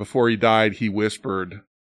before he died, he whispered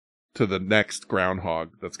to the next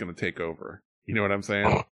groundhog that's going to take over. You know what I'm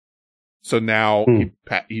saying? So now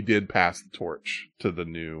he did pass the torch to the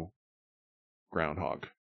new groundhog.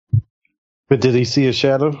 But did he see a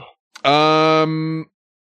shadow?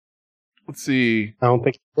 Let's see. I don't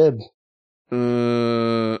think he did.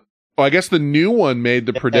 I guess the new one made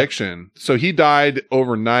the prediction. So he died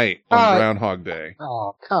overnight on Groundhog Day.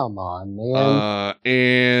 Oh, come on, man.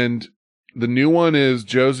 And the new one is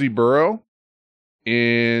Josie Burrow.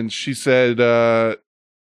 And she said,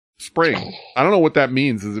 spring. I don't know what that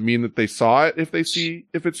means. Does it mean that they saw it if it's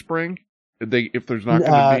spring? If there's not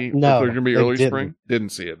going to be, if there's going to be early spring? Didn't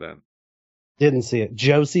see it then. Didn't see it.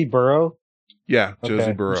 Josie Burrow? Yeah,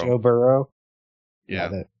 Josie Burrow. Joe Burrow?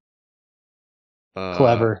 Yeah.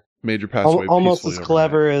 Clever. Major passed away almost as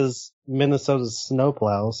clever as Minnesota's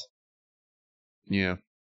snowplows. Yeah.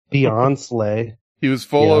 Beyond Slay. He was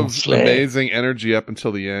full of amazing energy up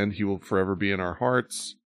until the end. He will forever be in our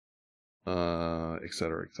hearts. Et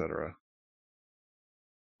cetera, et cetera.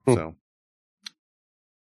 So.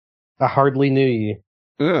 I hardly knew you.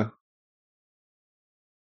 Yeah.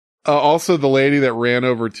 Also, the lady that ran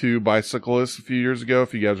over two bicyclists a few years ago,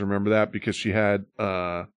 if you guys remember that, because she had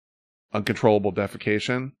uncontrollable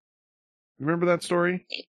defecation. Remember that story?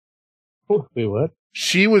 Wait, what?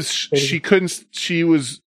 She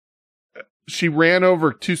ran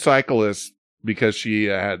over two cyclists because she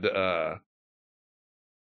had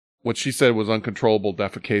what she said was uncontrollable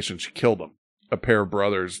defecation. She killed them. A pair of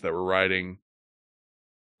brothers that were riding.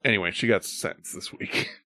 Anyway, she got sentenced this week.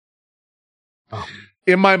 Oh.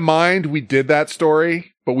 In my mind, we did that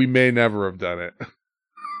story, but we may never have done it.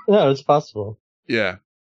 No, it's possible. Yeah.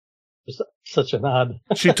 It's such an odd.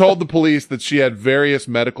 She told the police that she had various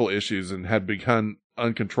medical issues and had begun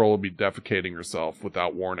uncontrollably defecating herself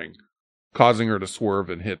without warning. causing her to swerve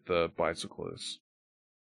and hit the bicyclist.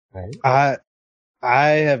 I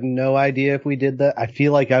have no idea if we did that. I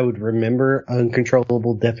feel like I would remember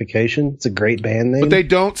Uncontrollable Defecation. It's a great band name. But they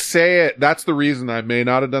don't say it. That's the reason I may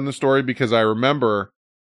not have done the story, because I remember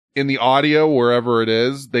in the audio, wherever it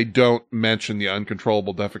is, they don't mention the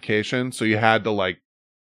uncontrollable defecation. So you had to like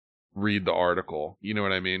read the article. You know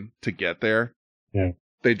what I mean? To get there. Yeah.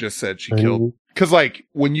 They just said she killed. Cause like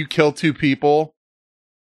when you kill two people,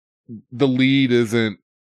 the lead isn't,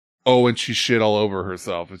 oh, and she shit all over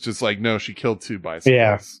herself. It's just like, no, she killed two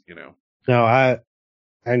bicyclists, you know? No, I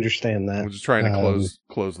understand that. I'm just trying to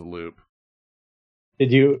close the loop.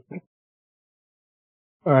 Did you,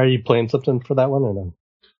 are you playing something for that one or no?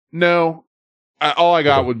 No, all I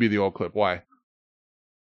got would be the old clip. Why?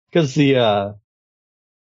 Because the,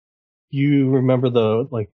 you remember the,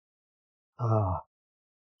 like,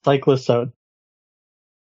 cyclist out, it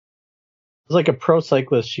was like a pro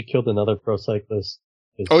cyclist. She killed another pro cyclist.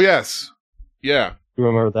 Oh, yes. Yeah. You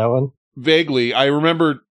remember that one? Vaguely. I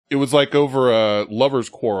remember it was like over a lover's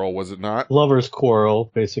quarrel, was it not? Lover's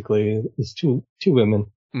quarrel, basically. It's two women.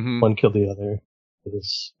 Mm-hmm. One killed the other.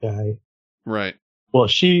 This guy. Right. Well,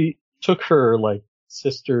 she took her, like,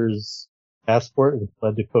 sister's passport and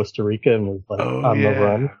fled to Costa Rica and was, like, on the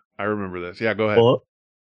run. I remember this. Yeah, go ahead. Well,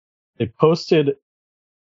 they posted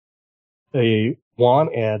a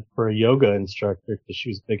want ad for a yoga instructor because she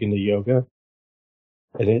was big into yoga.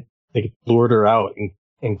 And they lured her out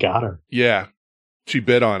and got her. Yeah. She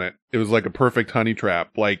bit on it. It was like a perfect honey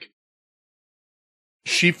trap. Like,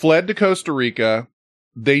 she fled to Costa Rica.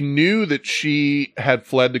 They knew that she had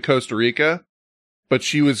fled to Costa Rica, but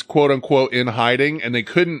she was quote unquote in hiding, and they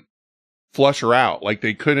couldn't flush her out. Like,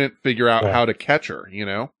 they couldn't figure out how to catch her, you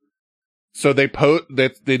know? So they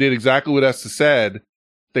did exactly what Esther said.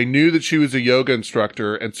 They knew that she was a yoga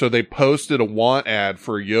instructor, and so they posted a want ad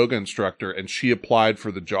for a yoga instructor, and she applied for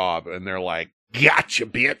the job, and they're like, gotcha,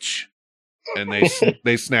 bitch. And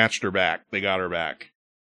they snatched her back. They got her back.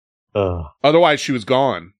 Otherwise, she was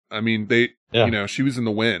gone. I mean, you know, she was in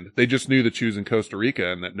the wind. They just knew that she was in Costa Rica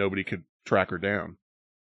and that nobody could track her down.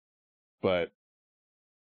 But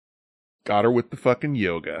got her with the fucking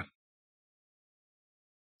yoga.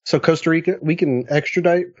 So Costa Rica, we can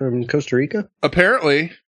extradite from Costa Rica?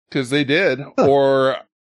 Apparently, because they did. Huh. Or,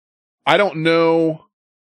 I don't know.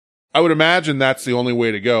 I would imagine that's the only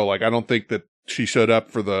way to go. Like, I don't think that she showed up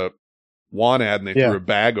for the want ad and they threw a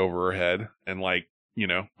bag over her head and, like, you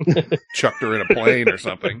know, chucked her in a plane or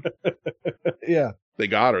something. Yeah. They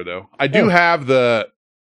got her, though. I do have the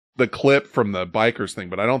clip from the bikers thing,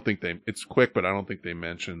 but I don't think it's quick, but I don't think they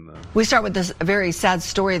mention the... We start with this very sad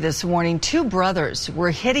story this morning. Two brothers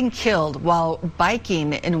were hit and killed while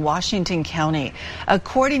biking in Washington County.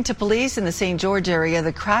 According to police in the St. George area,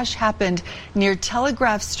 the crash happened near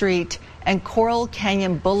Telegraph Street and Coral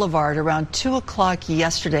Canyon Boulevard around 2 o'clock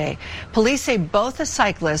yesterday. Police say both the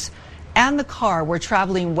cyclists and the car were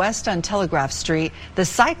traveling west on Telegraph Street. The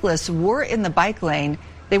cyclists were in the bike lane.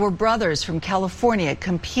 They were brothers from California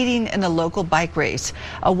competing in a local bike race.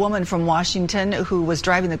 A woman from Washington who was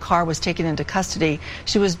driving the car was taken into custody.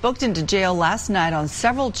 She was booked into jail last night on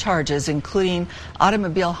several charges, including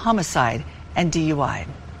automobile homicide and DUI.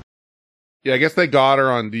 Yeah, I guess they got her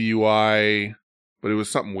on DUI, but it was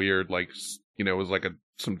something weird. Like, you know, it was like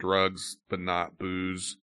some drugs, but not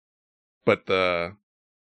booze. But the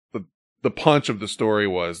punch of the story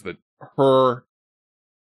was that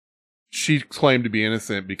she claimed to be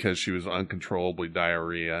innocent because she was uncontrollably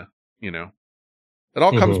diarrhea, you know. It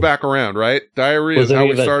all comes back around, right? Diarrhea is how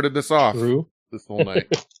we started this off this whole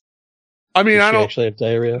night. I mean, I don't actually have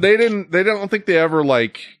diarrhea. They don't think they ever,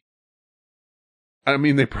 like, I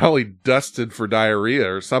mean, they probably dusted for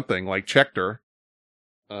diarrhea or something, like checked her,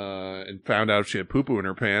 and found out she had poo-poo in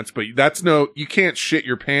her pants. But you can't shit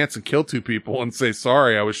your pants and kill two people and say,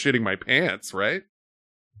 sorry, I was shitting my pants, right?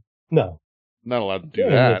 No. Not allowed to do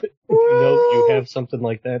that. If you know you have something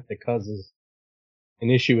like that causes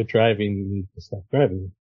an issue with driving, you need to stop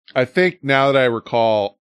driving. I think now that I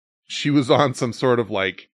recall, she was on some sort of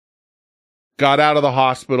like, got out of the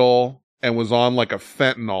hospital and was on like a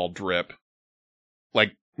fentanyl drip.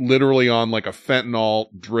 Like literally on like a fentanyl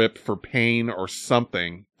drip for pain or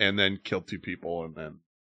something, and then killed two people and then.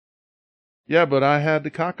 Yeah, but I had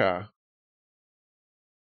the caca.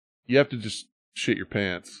 You have to just shit your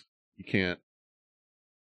pants. You can't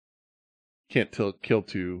kill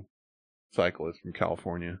two cyclists from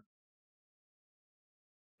California.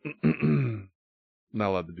 Not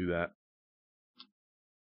allowed to do that.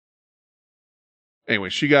 Anyway,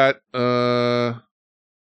 she got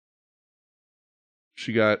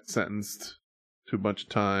sentenced to a bunch of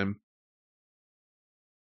time.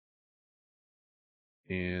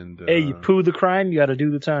 And Hey, you poo the crime, you got to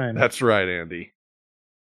do the time. That's right, Andy.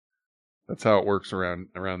 That's how it works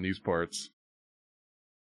around these parts.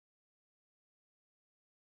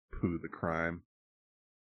 Poo the crime.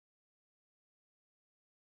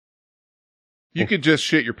 You could just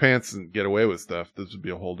shit your pants and get away with stuff. This would be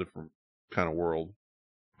a whole different kind of world.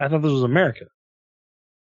 I thought this was America.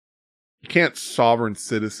 You can't sovereign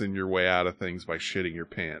citizen your way out of things by shitting your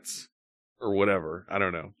pants. Or whatever. I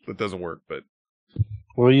don't know. That doesn't work, but...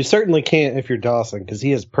 Well, you certainly can't if you're Dawson, because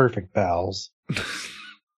he has perfect bowels.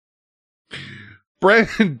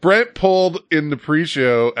 Brent pulled in the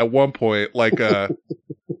pre-show at one point like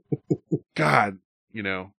God, you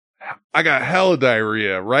know, I got hella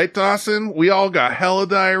diarrhea, right, Dawson? We all got hella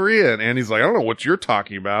diarrhea. And Andy's like, I don't know what you're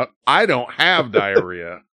talking about. I don't have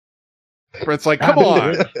diarrhea. Brent's like, come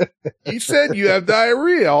on. You said you have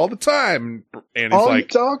diarrhea all the time. And he's all like, you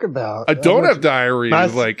talk about. I don't have diarrhea.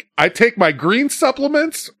 He's like, I take my green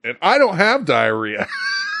supplements and I don't have diarrhea.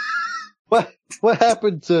 What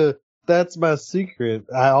happened to that's my secret?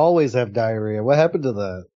 I always have diarrhea. What happened to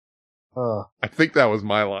that? I think that was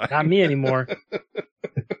my line. Not me anymore.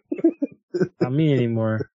 Not me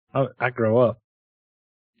anymore. I grow up.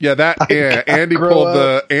 Yeah, Andy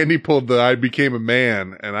pulled the I became a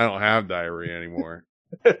man and I don't have diarrhea anymore.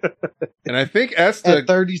 And I think Esta at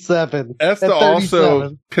 37. Esta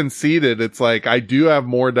also conceded it's like I do have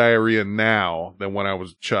more diarrhea now than when I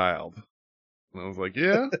was a child. And I was like,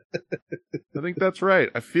 yeah, I think that's right.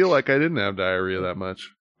 I feel like I didn't have diarrhea that much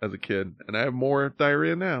as a kid, and I have more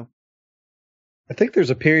diarrhea now. I think there's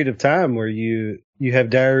a period of time where you have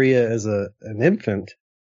diarrhea as an infant,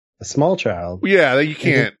 a small child. Yeah, you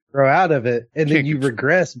can't grow out of it, and then you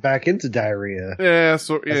regress back into diarrhea. Yeah,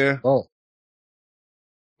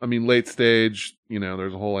 I mean, late stage,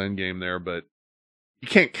 there's a whole end game there, but you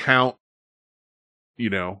can't count,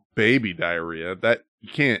 baby diarrhea. That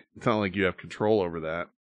you can't. It's not like you have control over that.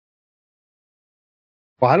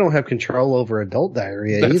 Well, I don't have control over adult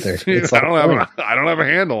diarrhea either. I don't have a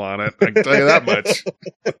handle on it. I can tell you that much.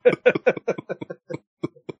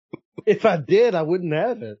 If I did, I wouldn't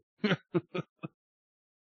have it.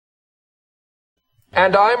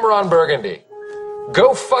 And I'm Ron Burgundy.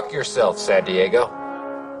 Go fuck yourself, San Diego.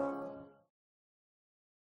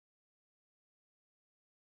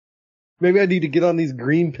 Maybe I need to get on these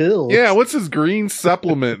green pills. Yeah, what's this green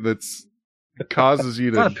supplement that causes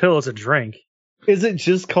you to... It's not a pill, it's a drink. Is it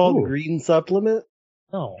just called green supplement?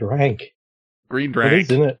 No. Drank. Green drank. What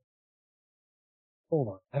is in it? Hold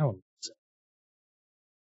on, I don't...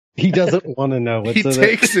 He doesn't want to know what's in it. He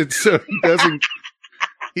takes it so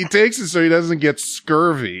he doesn't get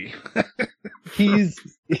scurvy.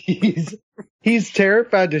 He's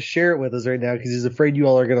terrified to share it with us right now because he's afraid you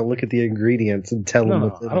all are going to look at the ingredients and tell him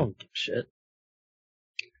what's in it. I don't give a shit.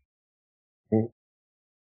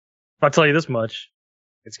 I'll tell you this much.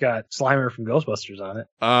 It's got Slimer from Ghostbusters on it.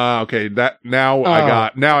 Okay. Now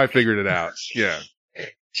I figured it out. Yeah.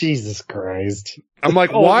 Jesus Christ. I'm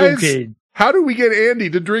like, how do we get Andy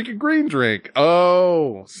to drink a green drink?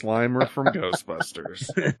 Oh, Slimer from Ghostbusters.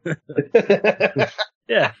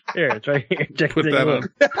 Yeah, here, it's right here. Put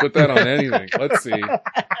that on anything. Let's see.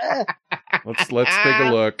 Let's take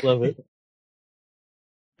a look. Love it.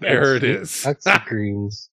 There it is.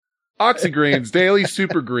 Oxygreens. Oxygreens, Daily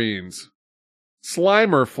Super Greens.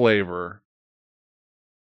 Slimer flavor.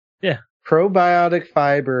 Yeah. Probiotic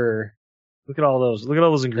fiber. Look at all those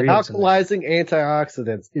ingredients. Alkalizing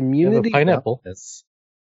antioxidants. Immunity. Pineapple.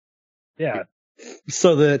 Yeah.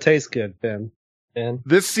 So that it tastes good, Ben.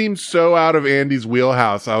 This seems so out of Andy's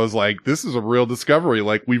wheelhouse. I was like, this is a real discovery.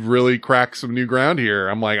 Like, we've really cracked some new ground here.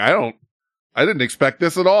 I'm like, I didn't expect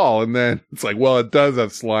this at all. And then it's like, well, it does have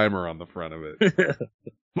Slimer on the front of it.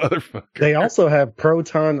 Motherfucker. They also have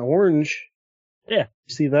Proton Orange. Yeah.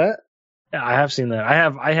 You see that? Yeah, I have seen that. I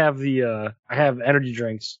have energy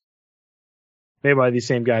drinks made by these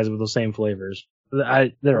same guys with those same flavors.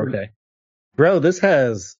 They're okay. Bro, this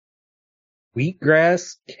has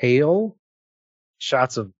wheatgrass, kale,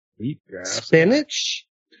 shots of wheatgrass, spinach.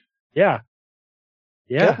 Yeah.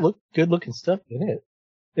 Good looking stuff in it.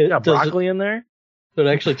 It got broccoli in there. So it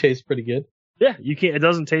actually tastes pretty good. Yeah, you can't. It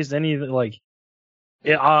doesn't taste anything like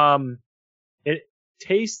it. It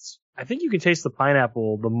tastes. I think you can taste the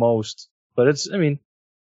pineapple the most, but it's it's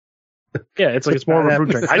more of a fruit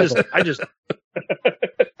drink. I just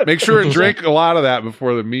make sure and drink a lot of that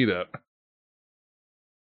before the meetup.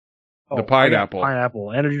 The pineapple.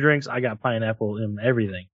 Pineapple. Energy drinks, I got pineapple in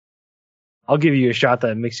everything. I'll give you a shot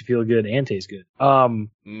that makes you feel good and taste good. How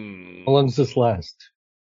long does this last?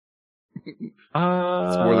 It's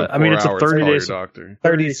more than 4 it's a hours. 30 Call days. your doctor.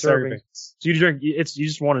 30 servings. So you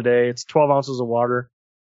just want a day. It's 12 ounces of water.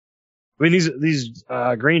 I mean, these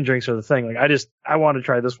green drinks are the thing. Like, I wanted to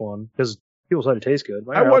try this one because people said it tastes good.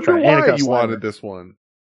 Like, I wonder why you wanted this one.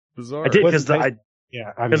 Bizarre. I did because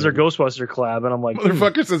yeah, because they're Ghostbuster collab, and I'm like,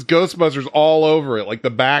 motherfucker says Ghostbusters all over it. Like the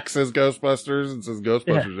back says Ghostbusters and says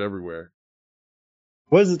Ghostbusters everywhere.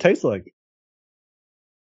 What does it taste like?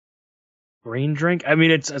 green drink. I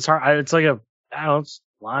mean, it's hard. It's like I don't know, it's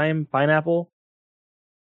lime, pineapple.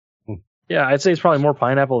 Yeah, I'd say it's probably more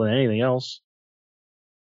pineapple than anything else.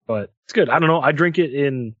 But it's good. I don't know. I drink it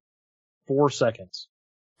in 4 seconds.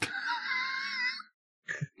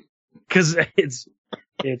 Cause it's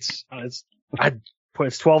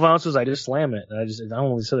 12 ounces. I just slam it. And I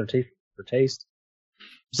don't really sit there for taste.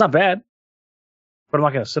 It's not bad, but I'm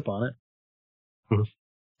not going to sip on it.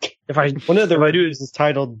 One of the reviews is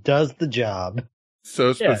titled "Does the Job."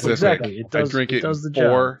 So specific. Yeah, exactly. I drink it does in the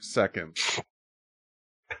 4 job. seconds.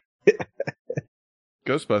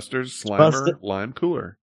 Ghostbusters Slimer Lime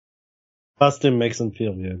Cooler. Bustin makes them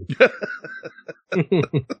feel good.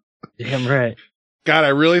 Damn right. God, I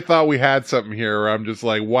really thought we had something here where I'm just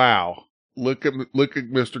like, wow, look at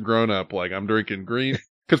Mr. Grown Up. Like, I'm drinking green.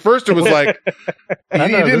 Because first it was like, he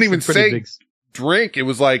didn't even say drink. It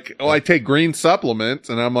was like, oh, I take green supplements.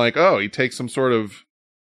 And I'm like, oh, he takes some sort of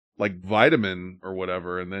like vitamin or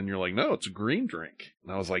whatever. And then you're like, no, it's a green drink.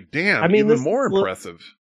 And I was like, damn, I mean, even more impressive.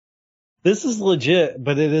 This is legit,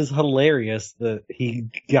 but it is hilarious that he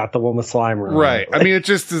got the one with Slimer. Right. I mean, it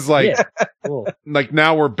just is like, Yeah. Cool. like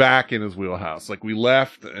now we're back in his wheelhouse. Like we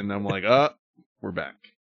left and I'm like, we're back.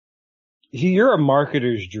 You're a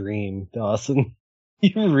marketer's dream, Dawson.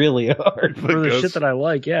 You really are. For the shit that I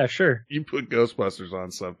like, yeah, sure. You put Ghostbusters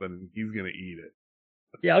on something and he's going to eat it.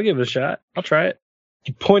 Yeah, I'll give it a shot. I'll try it.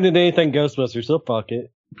 You pointed at anything Ghostbusters, so fuck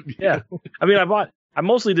it. Yeah. I mean, I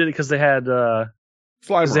mostly did it because they had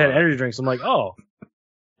energy drinks. I'm like, oh,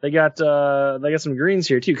 they got some greens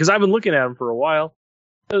here too. Cause I've been looking at them for a while.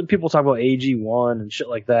 People talk about AG1 and shit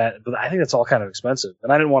like that, but I think that's all kind of expensive.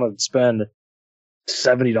 And I didn't want to spend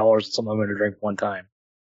 $70 on something I'm going to drink one time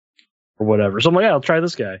or whatever. So I'm like, yeah, I'll try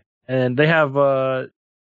this guy. And they have,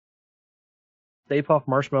 Stay Puft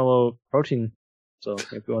Marshmallow protein. So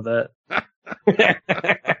if you want that.